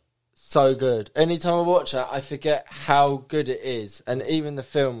is so good. Anytime I watch that, I forget how good it is. And even the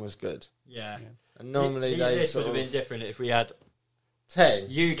film was good. Yeah. And normally These they lists sort would have of... been different if we had 10.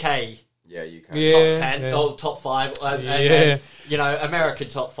 UK Yeah, you can. Yeah. top 10 yeah. or top 5, and Yeah. you know, American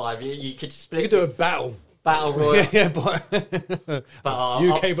top 5. You could split You could do a battle. battle royal. yeah, but But,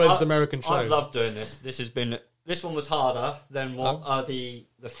 UK versus American I shows. love doing this. This one was harder than what the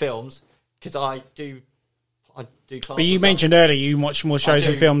films because I do class. But you myself- mentioned earlier you watch more I shows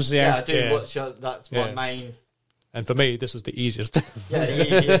do- and films, Yeah, I yeah. do Yeah. watch. That's my Yeah. main. And for me, this was the easiest.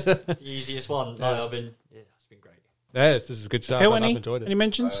 The easiest one. Yeah. I've been. Yeah, it's been great. Yes, this is a good show. Phil, I've any enjoyed any it.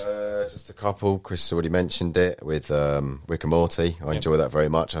 mentions? Just a couple. Chris already mentioned it with Rick and Morty. I enjoy that very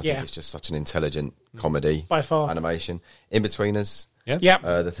much. I think Yeah. it's just such an intelligent comedy, By far. animation. In-Betweeners, Yep.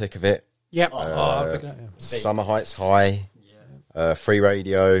 The Thick of It, Yep. Oh, I'm thinking that, yeah. Summer Heights High, Free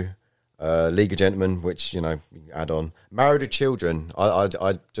Radio, League of Gentlemen, which you can add on. Married with Children. I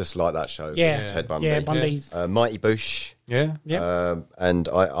just like that show. Yeah. with Ted Bundy. Yeah, Bundy's. Mighty Boosh. Yeah. Yeah. And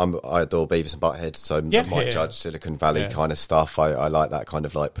I adore Beavis and Butthead, so Yeah. Mike Yeah. Judge, Silicon Valley Yeah. kind of stuff. I like that kind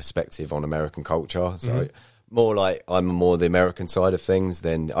of like perspective on American culture. So more like I'm more the American side of things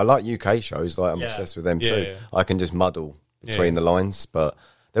than I like UK shows. Like I'm obsessed with them Yeah, too. yeah. I can just muddle between the lines, but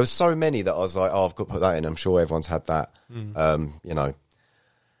there was so many that I was like, oh, I've got to put that in. I'm sure everyone's had that,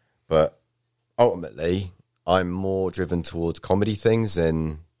 But ultimately, I'm more driven towards comedy things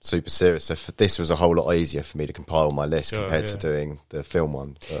than super serious. So this was a whole lot easier for me to compile my list Sure, compared yeah. to doing the film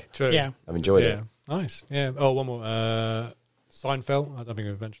one. But True. Yeah. I've enjoyed Yeah. it. Nice. Yeah. Oh, one more. Seinfeld. I don't think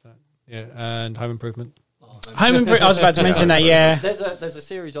we've mentioned that. Yeah. And Home Improvement. Oh I was about to mention that. Yeah. There's a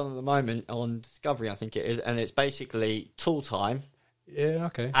series on at the moment on Discovery, I think it is, and it's basically Tool Time. Yeah,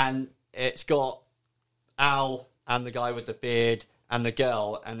 okay. And it's got Al and the guy with the beard and the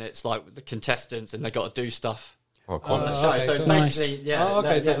girl, and it's like the contestants, and they got to do stuff on the show. Okay, So it's cool. basically,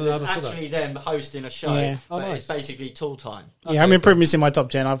 it's actually them hosting a show, Yeah. but it's basically Tool Time. Yeah, I'm Improvements in my top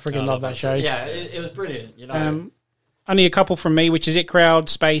 10. I freaking love that show. Yeah, it was brilliant. You know, Only a couple from me, which is It Crowd,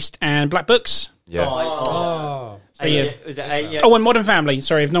 Spaced, and Black Books. Yeah. So, yeah. Was it 8? Yeah. Oh, and Modern Family.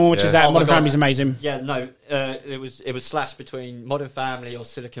 Sorry, if no one watches that, Oh my Modern God. Family's amazing. Yeah, no, it was slashed between Modern Family or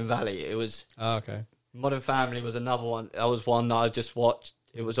Silicon Valley. It was Okay. Modern Family was another one. That was one that I just watched.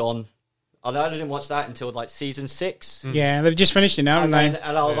 It was on. I didn't watch that until like season 6. Yeah, they've just finished it now, haven't And they?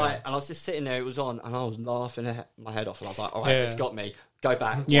 I was like, and I was just sitting there. It was on, and I was laughing my head off. And I was like, all right, it's got me. Go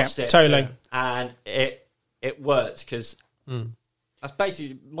back, Yeah, watched it, totally. and it worked because that's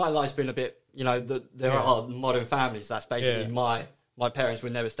basically my life's been a bit. You know, there are modern families. That's basically my parents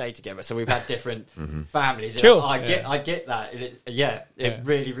would never stay together, so we've had different families. Sure. I get that. It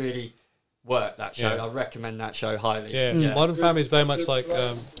really, really worked, that show. I recommend that show highly. Yeah, Modern Family is very much like.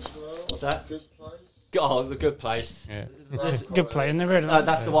 What's that? Oh, The Good Place. Yeah. Good play. Never heard of that.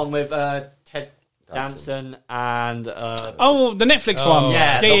 That's the one with Ted Danson and. Oh, the Netflix one.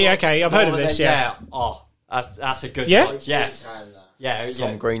 Yeah, okay. I've heard of this, yeah. Oh, that's a good Yeah? one. Yes. Yeah.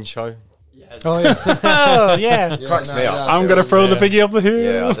 Tom Green show. Oh, yeah. Oh, yeah. Cracks me up. I'm going to throw the piggy up the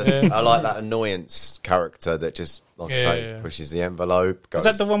hill. Yeah, I like that annoyance character that just, like I say, pushes the envelope. Is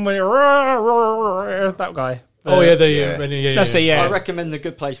that the one where that guy? Oh, yeah, That's it, yeah. I recommend The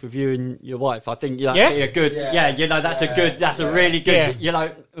Good Place with you and your wife. I think that'd be a good. That's a really good. Yeah. You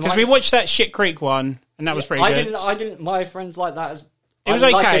know, Because we watched that Shit Creek one, and that was pretty good. I didn't. My friends like that as. It was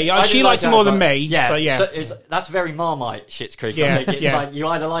okay. She liked it more than me. Yeah, but yeah. So that's very Marmite Schitt's Creek. Yeah, I think it's like you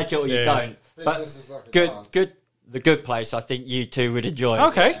either like it or you don't. But good. The Good Place, I think you two would enjoy.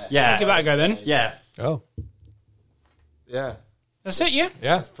 Okay. Yeah. I'll give that a go then. Yeah. Oh. Yeah. That's it, yeah?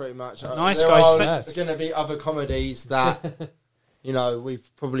 Yeah. That's pretty much. Nice, there guys. There's going to be other comedies that,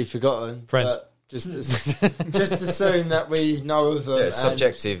 we've probably forgotten. Friends. But just assume that we know of them. Yeah, and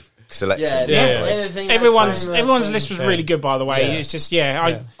subjective selection. Anything that's Everyone's famous list was really good, by the way. Yeah. It's just,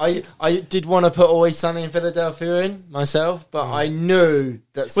 I did want to put Always Sunny in Philadelphia in myself, but I knew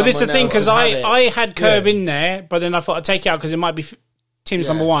that. Well, this is the thing, because I had had Curb in there, but then I thought I'd take it out because it might be Tim's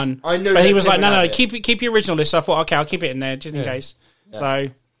number one. I knew, but he that was Tim like, would no, have it. keep your original list. So I thought, okay, I'll keep it in there just in case. So,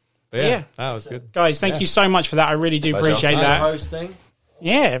 But yeah, that was good. guys, thank you so much for that. I really do Pleasure. appreciate And that. hosting.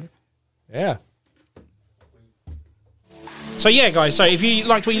 Yeah. Yeah. So yeah, guys. So if you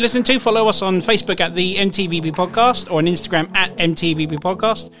liked what you listened to, follow us on Facebook at the MTVB Podcast, or on Instagram at MTVB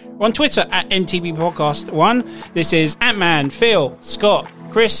Podcast, or on Twitter at MTVB Podcast 1. This is Ant-Man, Phil, Scott,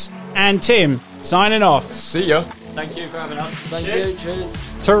 Chris, and Tim signing off. See ya. Thank you for having us. Thank you.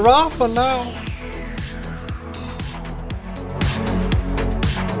 Cheers. Ta-ra for now.